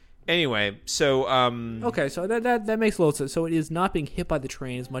know. Anyway, so okay, so that makes a little sense. So it is not being hit by the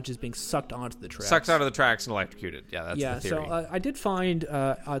train as much as being sucked onto the tracks. Sucked out of the tracks and electrocuted. Yeah, that's the theory. So I did find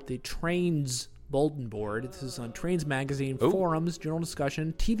at the Trains bulletin board. This is on Trains Magazine, forums, general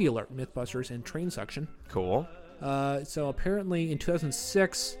discussion, TV alert, MythBusters, and train suction. Cool. So apparently in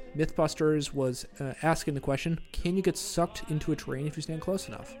 2006, MythBusters was asking the question: can you get sucked into a train if you stand close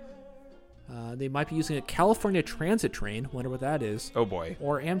enough? They might be using a California Transit train. Wonder what that is. Oh, boy.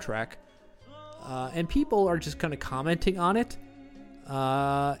 Or Amtrak. And people are just kind of commenting on it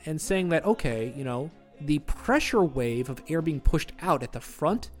and saying that, okay, the pressure wave of air being pushed out at the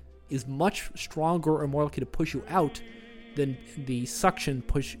front is much stronger or more likely to push you out than the suction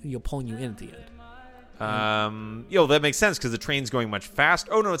pulling you in at the end. That makes sense because the train's going much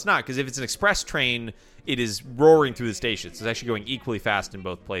faster. Oh, no, it's not, because if it's an express train, it is roaring through the stations. It's actually going equally fast in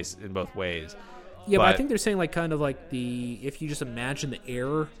both ways. Yeah, but I think they're saying if you just imagine the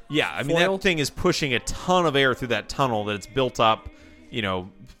air. Yeah, I mean that thing is pushing a ton of air through that tunnel that it's built up.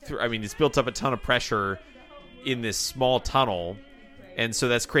 It's built up a ton of pressure in this small tunnel, and so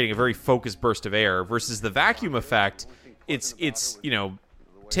that's creating a very focused burst of air. Versus the vacuum effect, it's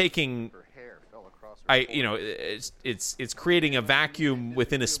taking. It's creating a vacuum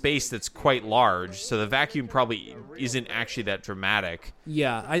within a space that's quite large, so the vacuum probably isn't actually that dramatic.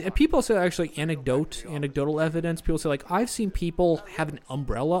 Yeah, people say actually anecdotal evidence. People say I've seen people have an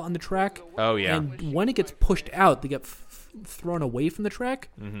umbrella on the track. Oh yeah, and when it gets pushed out, they get thrown away from the track.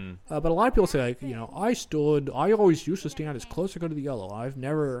 Mm-hmm. But a lot of people say I always used to stand as close as I could to the yellow. I've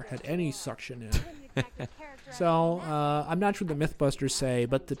never had any suction in. So, I'm not sure what the MythBusters say,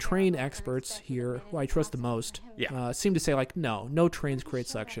 but the train experts here, who I trust the most, seem to say, no trains create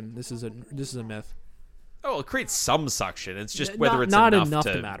suction. This is a myth. Oh, it creates some suction. It's just whether it's not enough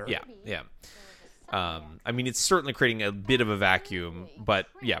to matter. Yeah. It's certainly creating a bit of a vacuum, but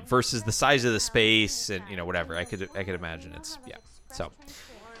versus the size of the space and whatever. I could imagine it's So,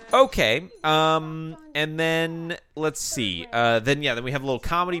 okay. And then let's see. Then we have a little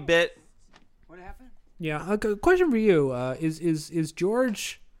comedy bit. Yeah, a question for you is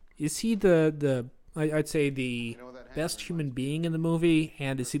George? Is he I'd say the best human being in the movie,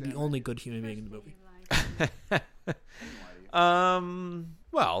 and is he the only good human being in the movie?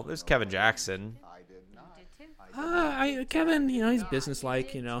 Well, there's Kevin Jackson. Kevin, he's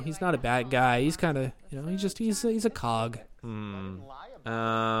businesslike. He's not a bad guy. He's kind of, he's a cog. Joe,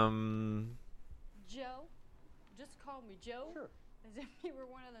 just call me Joe. Sure. As if you were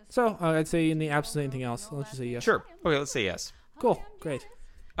one of those. So I'd say in the absence of anything else, let's just say yes. Sure. Okay, let's say yes. Cool. Great.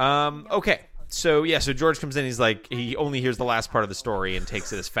 Okay. So George comes in. He's like, he only hears the last part of the story and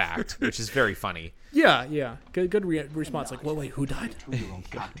takes it as fact, which is very funny. Yeah. Good response. Like, wait, who died?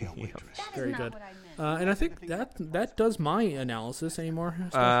 Very good. And I think that does my analysis. Any more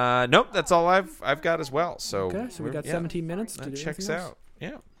stuff? Nope, that's all I've got as well. So okay, so we got 17 minutes to that do checks anything else? out.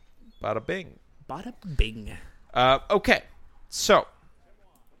 Yeah, bada bing. Bada bing. Okay, so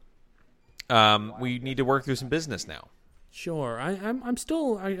we need to work through some business now. Sure. I'm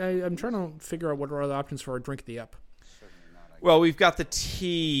still I'm trying to figure out what are the options for a drink of the ep. Well, we've got the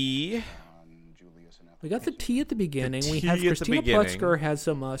tea. We got the tea at the beginning. We tea have at the Christina beginning. Plutzker has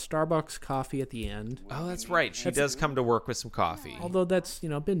some Starbucks coffee at the end. Oh, that's right. She does come to work with some coffee. Although that's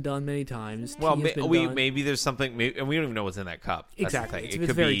been done many times. Well, Tea has been done. maybe there's something, and we don't even know what's in that cup. That's the Exactly. thing. It's It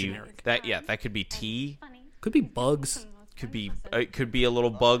could very be generic. that could be tea. Could be bugs. It could be a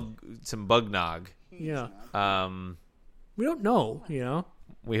little some bug nog. Yeah. We don't know.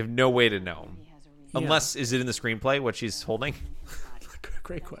 We have no way to know, Yeah. unless is it in the screenplay what she's holding?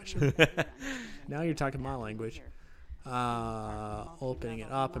 Great question. Now you're talking my language. Opening it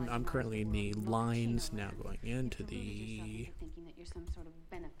up. I'm currently in the lines now, going into the.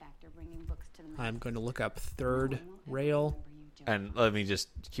 I'm going to look up third rail. And let me just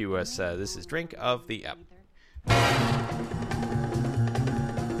cue us. This is drink of the ep.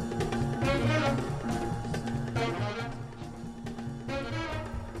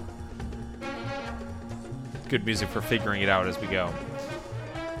 Good music for figuring it out as we go.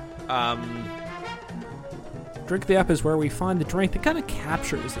 Drink of the ep is where we find the drink that kind of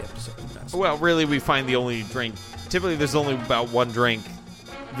captures the episode best. Well, really, we find the only drink. Typically, there's only about one drink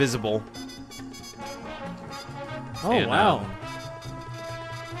visible. Oh, And, wow.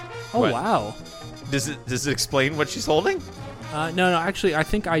 what? Wow. Does it explain what she's holding? No. Actually, I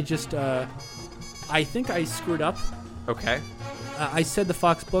think I just. I think I screwed up. Okay. I said the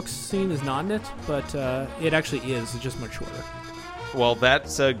Fox Books scene is not in it, but it actually is. It's just much shorter. Well,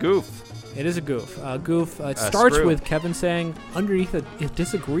 that's a goof. It is a goof. It starts screw. with Kevin saying, underneath a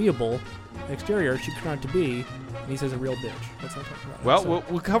disagreeable exterior, she turned out to be, and he says a real bitch. That's what I'm talking about. Well,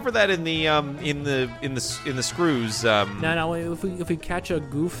 we'll cover that in the screws. No. If we catch a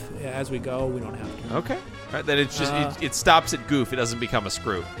goof as we go, we don't have to. Okay. All right, then it's just it stops at goof. It doesn't become a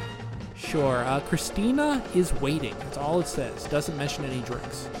screw. Sure. Christina is waiting. That's all it says. Doesn't mention any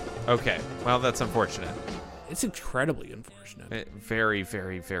drinks. Okay. Well, that's unfortunate. It's incredibly unfortunate. Very,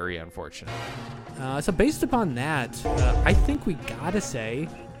 very, very unfortunate. So based upon that, I think we gotta say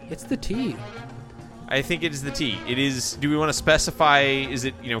it's the tea. I think it is the tea. It is. Do we want to specify? Is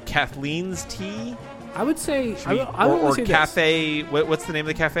it Kathleen's tea? I would say. Or cafe. What's the name of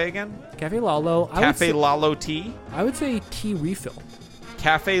the cafe again? Cafe Lalo. Cafe Lalo tea. I would say tea refill.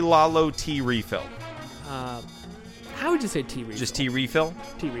 Cafe Lalo tea refill. How would you say tea refill? Just tea refill?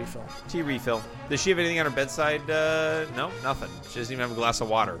 Tea refill. Tea refill. Does she have anything on her bedside? No, nothing. She doesn't even have a glass of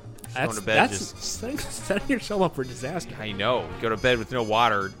water. She's going to bed. That's setting yourself up for disaster. I know. Go to bed with no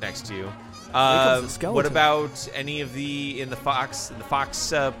water next to you. What about any of in the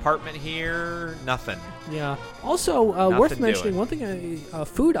Fox apartment here? Nothing. Yeah. Also, Nothing worth mentioning doing. one thing: a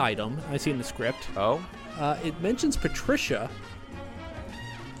food item I see in the script. Oh. It mentions Patricia.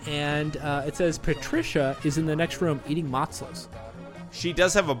 And it says Patricia is in the next room eating matzahs. She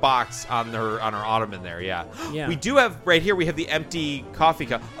does have a box on her ottoman there, yeah. Yeah. We do have, right here, we have the empty coffee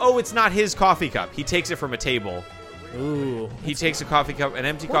cup. Oh, it's not his coffee cup. He takes it from a table. Ooh. He takes an empty What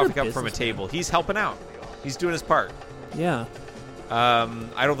a coffee cup from a businessman. table. He's helping out. He's doing his part. Yeah.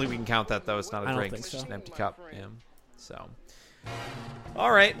 I don't think we can count that, though. It's not I a don't drink. think It's so. just an empty cup. Yeah. So.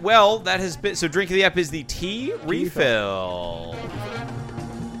 All right. Well, that has been... So, drink of the ep is the tea refill.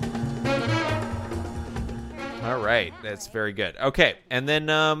 All right. That's very good. Okay. And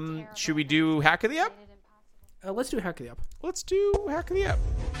then, should we do hack of the ep? Let's do hack of the ep. Let's do hack of the ep.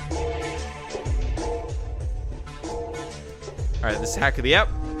 All right. This is hack of the ep.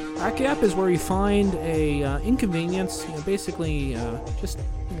 Hack of the ep is where you find a inconvenience, basically just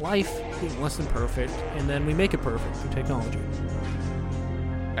life being less than perfect, and then we make it perfect through technology.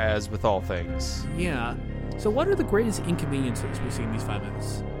 As with all things. Yeah. So what are the greatest inconveniences we see in these 5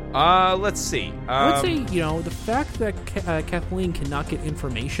 minutes? Let's see. I would say, the fact that Kathleen cannot get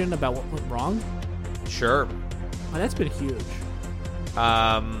information about what went wrong. Sure. That's been huge.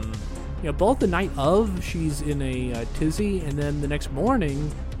 Um, Both the night of, she's in a tizzy, and then the next morning,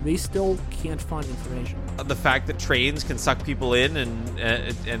 they still can't find information. The fact that trains can suck people in and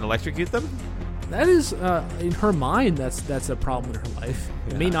electrocute them? That is, in her mind, that's a problem in her life.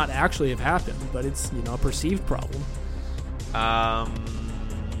 It may not actually have happened, but it's, a perceived problem.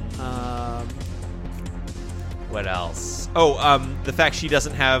 What else? Oh, the fact she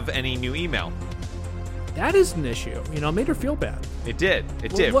doesn't have any new email. That is an issue. You know, it made her feel bad. It did.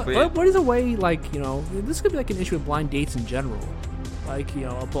 It did. What is a way, like, you know, this could be like an issue with blind dates in general. Like, you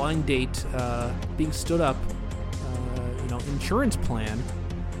know, a blind date being stood up, you know, insurance plan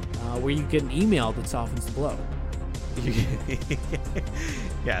where you get an email that softens the blow.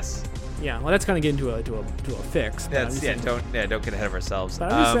 Yes. Yeah, well, that's kind of getting to a fix. Don't get ahead of ourselves.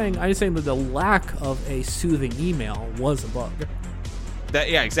 But I'm just saying that the lack of a soothing email was a bug.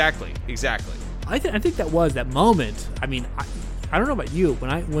 Exactly. I think that was that moment. I mean, I don't know about you.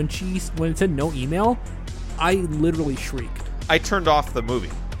 When it said no email, I literally shrieked. I turned off the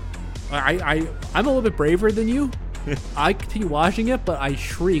movie. I'm a little bit braver than you. I continued watching it, but I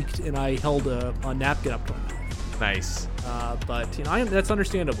shrieked and I held a napkin up to my mouth. Nice. But you know, that's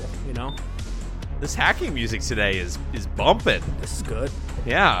understandable. You know, this hacking music today is bumping. This is good.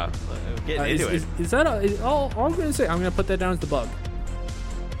 Yeah, getting into it. Is that all I'm going to say? I'm going to put that down as the bug.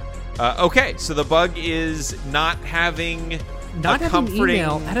 Okay, so the bug is not having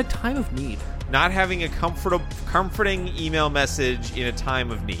email at a time of need. Not having a comforting email message in a time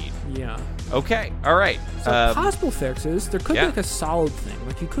of need. Yeah. Okay. All right. So possible fixes. There could be like a solid thing.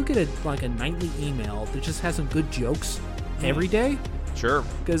 Like you could get a nightly email that just has some good jokes every day. Sure.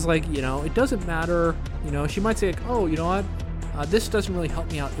 Because like, you know, it doesn't matter. You know, she might say like, oh, you know what? This doesn't really help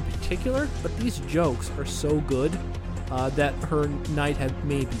me out in particular, but these jokes are so good that her night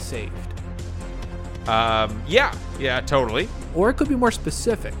may be saved. Yeah, totally. Or it could be more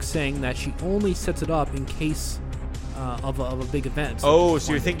specific, saying that she only sets it up in case of a big event. So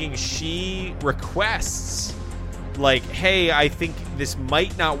you're thinking she requests, like, hey, I think this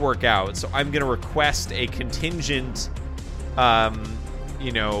might not work out, so I'm going to request a contingent,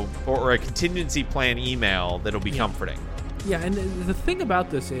 you know, or a contingency plan email that'll be comforting. Yeah, and the thing about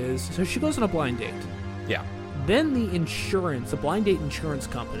this is, so she goes on a blind date. Yeah. Then the blind date insurance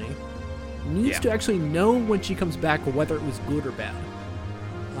company, needs to actually know when she comes back whether it was good or bad.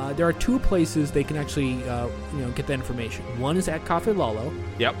 There are two places they can actually get that information. One is at Cafe Lalo.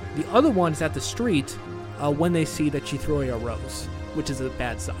 Yep. The other one is at the street when they see that she threw away a rose, which is a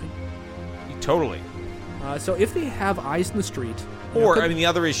bad sign. Totally. So if they have eyes in the street... the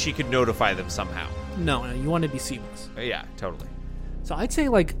other is she could notify them somehow. No, you want to be seamless. Yeah, totally. So I'd say,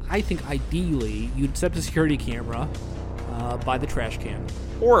 I think ideally you'd set a security camera by the trash can.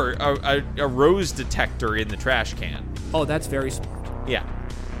 Or a rose detector in the trash can. Oh, that's very smart. Yeah.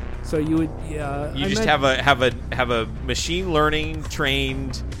 So you would, have a machine learning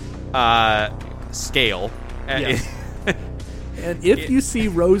trained scale. Yes. And if you see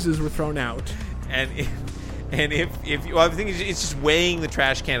roses were thrown out, I think it's just weighing the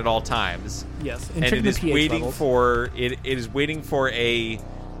trash can at all times. Yes, and it is waiting for it is waiting for a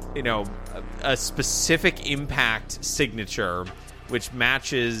specific impact signature, which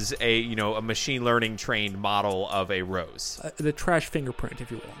matches a machine learning trained model of a rose. The trash fingerprint, if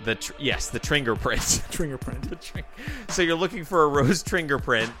you will. The tringerprint. Tringerprint. So you're looking for a rose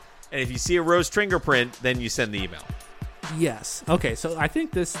tringerprint, and if you see a rose tringerprint, then you send the email. Yes. Okay. So I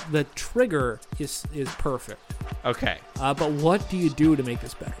think the trigger is perfect. Okay. But what do you do to make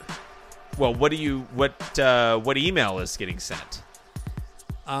this better? Well, what email is getting sent?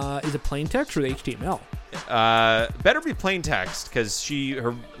 Is it plain text or HTML? Better be plain text, because we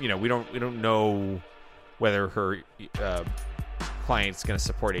don't know whether her client's going to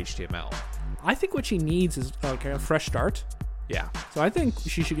support HTML. I think what she needs is a fresh start. Yeah. So I think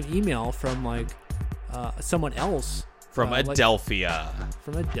she should get an email from someone else. From Adelphia.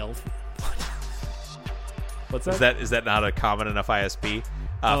 From Adelphia. What's that? Is that not a common enough ISP?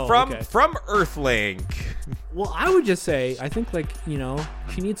 Okay. From Earthlink. Well, I would just say, I think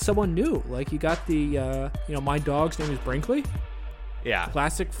she needs someone new. Like you got the my dog's name is Brinkley. Yeah.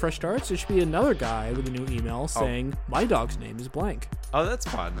 Classic fresh starts. There should be another guy with a new email saying my dog's name is blank. Oh, that's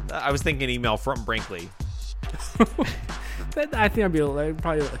fun. I was thinking email from Brinkley. I think I'd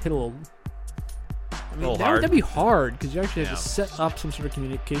probably hit a little. That'd be hard because you actually have to set up some sort of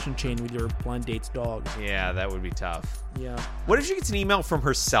communication chain with your blind date's dog. Yeah, that would be tough. Yeah. What if she gets an email from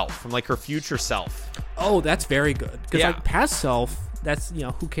herself, from her future self? Oh, that's very good. Because past self, that's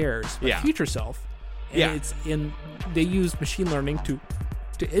who cares? But future self, and they use machine learning to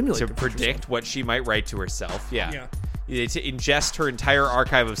emulate to predict what she might write to herself. Yeah. To ingest her entire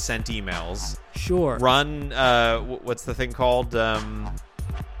archive of sent emails. Sure. Run what's the thing called? AlphaGo.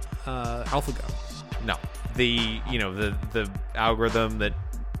 No, the algorithm that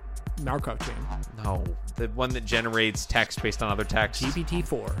Markov chain. No, the one that generates text based on other text.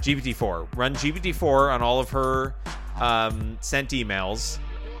 GPT-4. Run GPT-4 on all of her sent emails,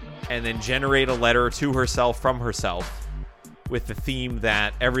 and then generate a letter to herself from herself with the theme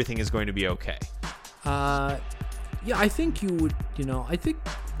that everything is going to be okay. Yeah, I think you would, I think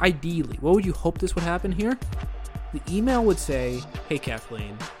ideally, what would you hope this would happen here? The email would say, "Hey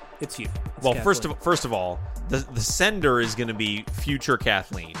Kathleen, it's you." It's Well, Kathleen. first of all, the sender is going to be future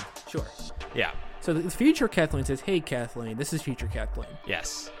Kathleen. Sure. Yeah. So the future Kathleen says, "Hey Kathleen, this is future Kathleen.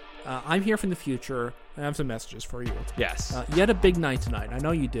 Yes. I'm here from the future. I have some messages for you. Yes. You had a big night tonight. I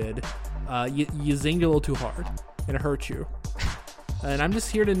know you did. You zinged a little too hard, and it hurt you. And I'm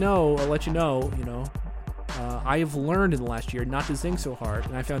just here to let you know, I have learned in the last year not to zing so hard,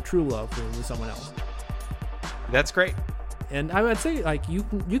 and I found true love with someone else." That's great. And I would say, like, you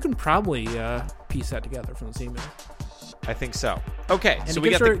can probably piece that together from this email. I think so. Okay, And so it we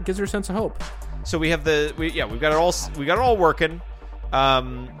gives her a sense of hope. So we have we've got it all working.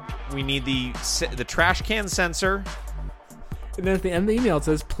 We need the trash can sensor. And then at the end of the email, it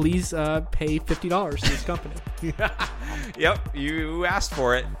says, "Please pay $50 to this company." Yep, you asked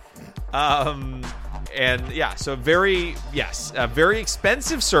for it. And yeah, so a very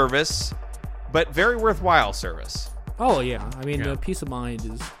expensive service, but very worthwhile service. Oh, yeah. I mean, the peace of mind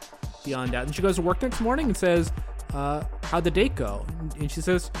is beyond that. And she goes to work next morning and says, "How'd the date go?" And she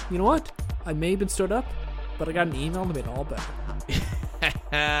says, "You know what? I may have been stood up, but I got an email that made it all better."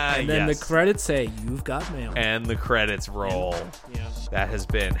 And then the credits say, "You've got mail." And the credits roll. Yeah. That has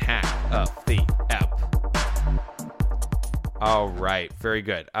been Hack of the Ep. All right. Very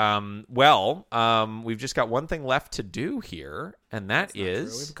good. We've just got one thing left to do here, and that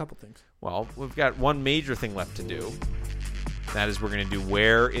is... We have a couple things. Well, we've got one major thing left to do. That is we're going to do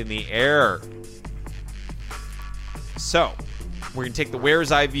Where in the Air. So, we're going to take the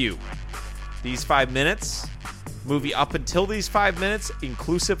Where's Eye view. These 5 minutes, movie up until these 5 minutes,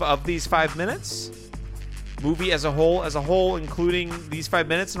 inclusive of these 5 minutes, movie as a whole, including these 5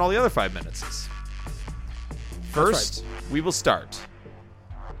 minutes and all the other 5 minutes. First, we will start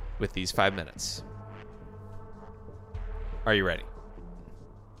with these 5 minutes. Are you ready?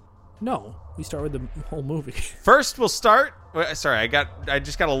 No, we start with the whole movie. First, we'll start. Sorry, I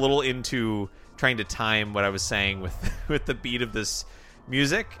just got a little into trying to time what I was saying with the beat of this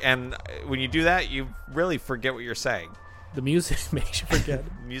music, and when you do that, you really forget what you're saying. The music makes you forget.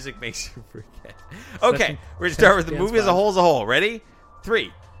 Music makes you forget. Okay, we're gonna start with the movie as a whole. Ready?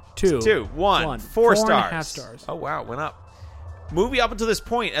 3, 2, 1. 4 stars. 4.5 stars. Oh wow, went up. Movie up until this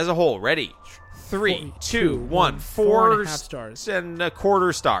point as a whole. Ready? 3, 2, 1. 4.5 stars and a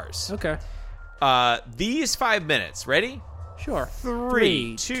quarter stars. Okay. These 5 minutes. Ready? Sure.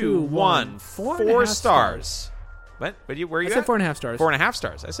 3, 2, 1. 4 stars. What? Where are you I said 4.5 stars. 4.5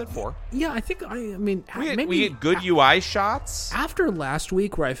 stars. I said 4. Yeah, I think maybe we get good UI shots after last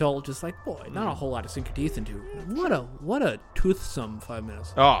week where I felt just like, boy, not a whole lot to sink your teeth into. What a toothsome 5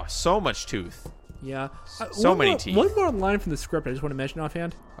 minutes. Oh, so much tooth. Yeah, so many teeth. One more line from the script I just want to mention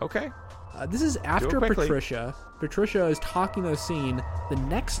offhand. Okay. This is after Patricia. Patricia is talking to a scene. The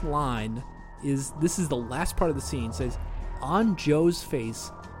next line is the last part of the scene. Says, "On Joe's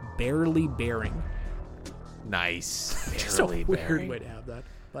face, barely bearing." Nice. Just a weird way to have that.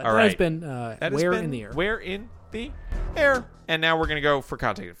 But all that right. has been Where in the Air. Where in the Air. And now we're going to go for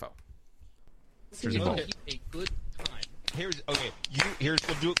contact info. Okay, a good time.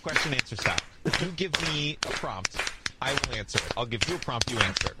 We'll do a question answer style. You give me a prompt, I will answer it. I'll give you a prompt, you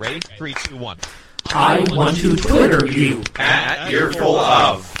answer it. Ready? 3, 2, 1. I want to Twitter you. At Earful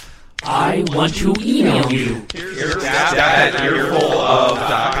of. I want to email you. At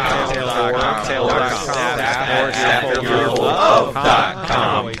earfulof.com or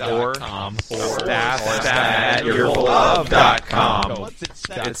staff@earfulof.com.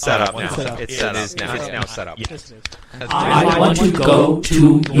 It's set up now. It's now set up. Yes. I want to go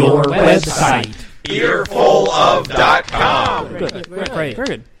to your website. Earfulof.com. Good. Very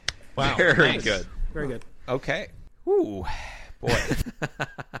good. Wow. Very Nice. good. Very good. Okay. Ooh, boy.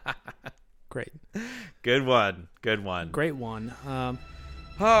 Great. Good one. Good one. Great one.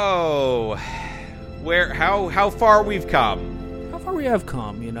 How far we've come. How far we have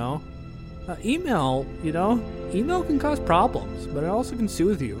come, email can cause problems, but it also can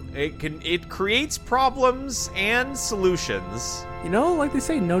soothe you. It creates problems and solutions. Like they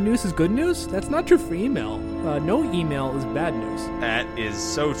say, no news is good news. That's not true for email. No email is bad news. That is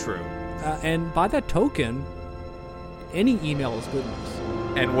so true. And by that token, any email is good news.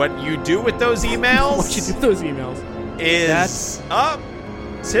 And what you do with those emails? What you do with those emails is up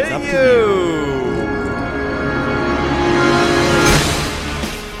to you.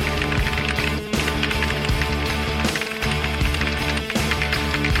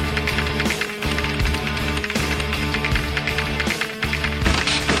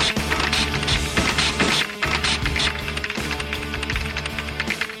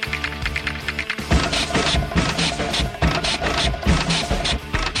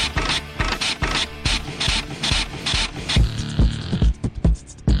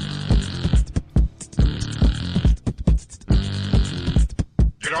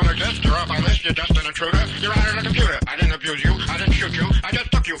 intruder. You're out of the computer. I didn't abuse you. I didn't shoot you. I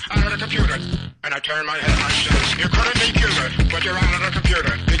just took you out of the computer. And I turned my head and I said, you couldn't be cuter, but you're out of the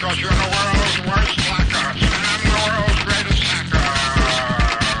computer. Because you're the world's worst slacker. And I'm the world's greatest hacker.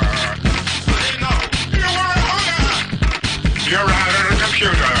 I know. You were a hooker. You're out of the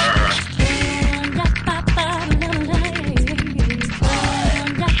computer.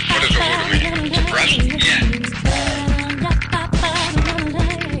 What does a hooker mean? Suppressed? Yeah.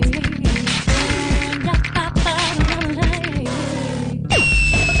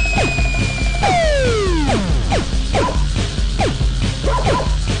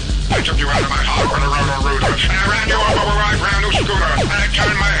 I took you out of my heart with a roto-rooter, and I ran you over with my brand new scooter, and I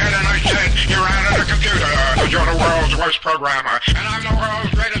turned my head and I said, you're out of the computer, because you're the world's worst programmer, and I'm the world's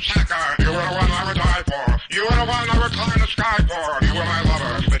greatest hacker. You were the one I would die for. You were the one I would climb the sky for. You were my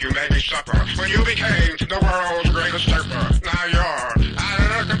lover, but you made me suffer when you became the world's greatest surfer.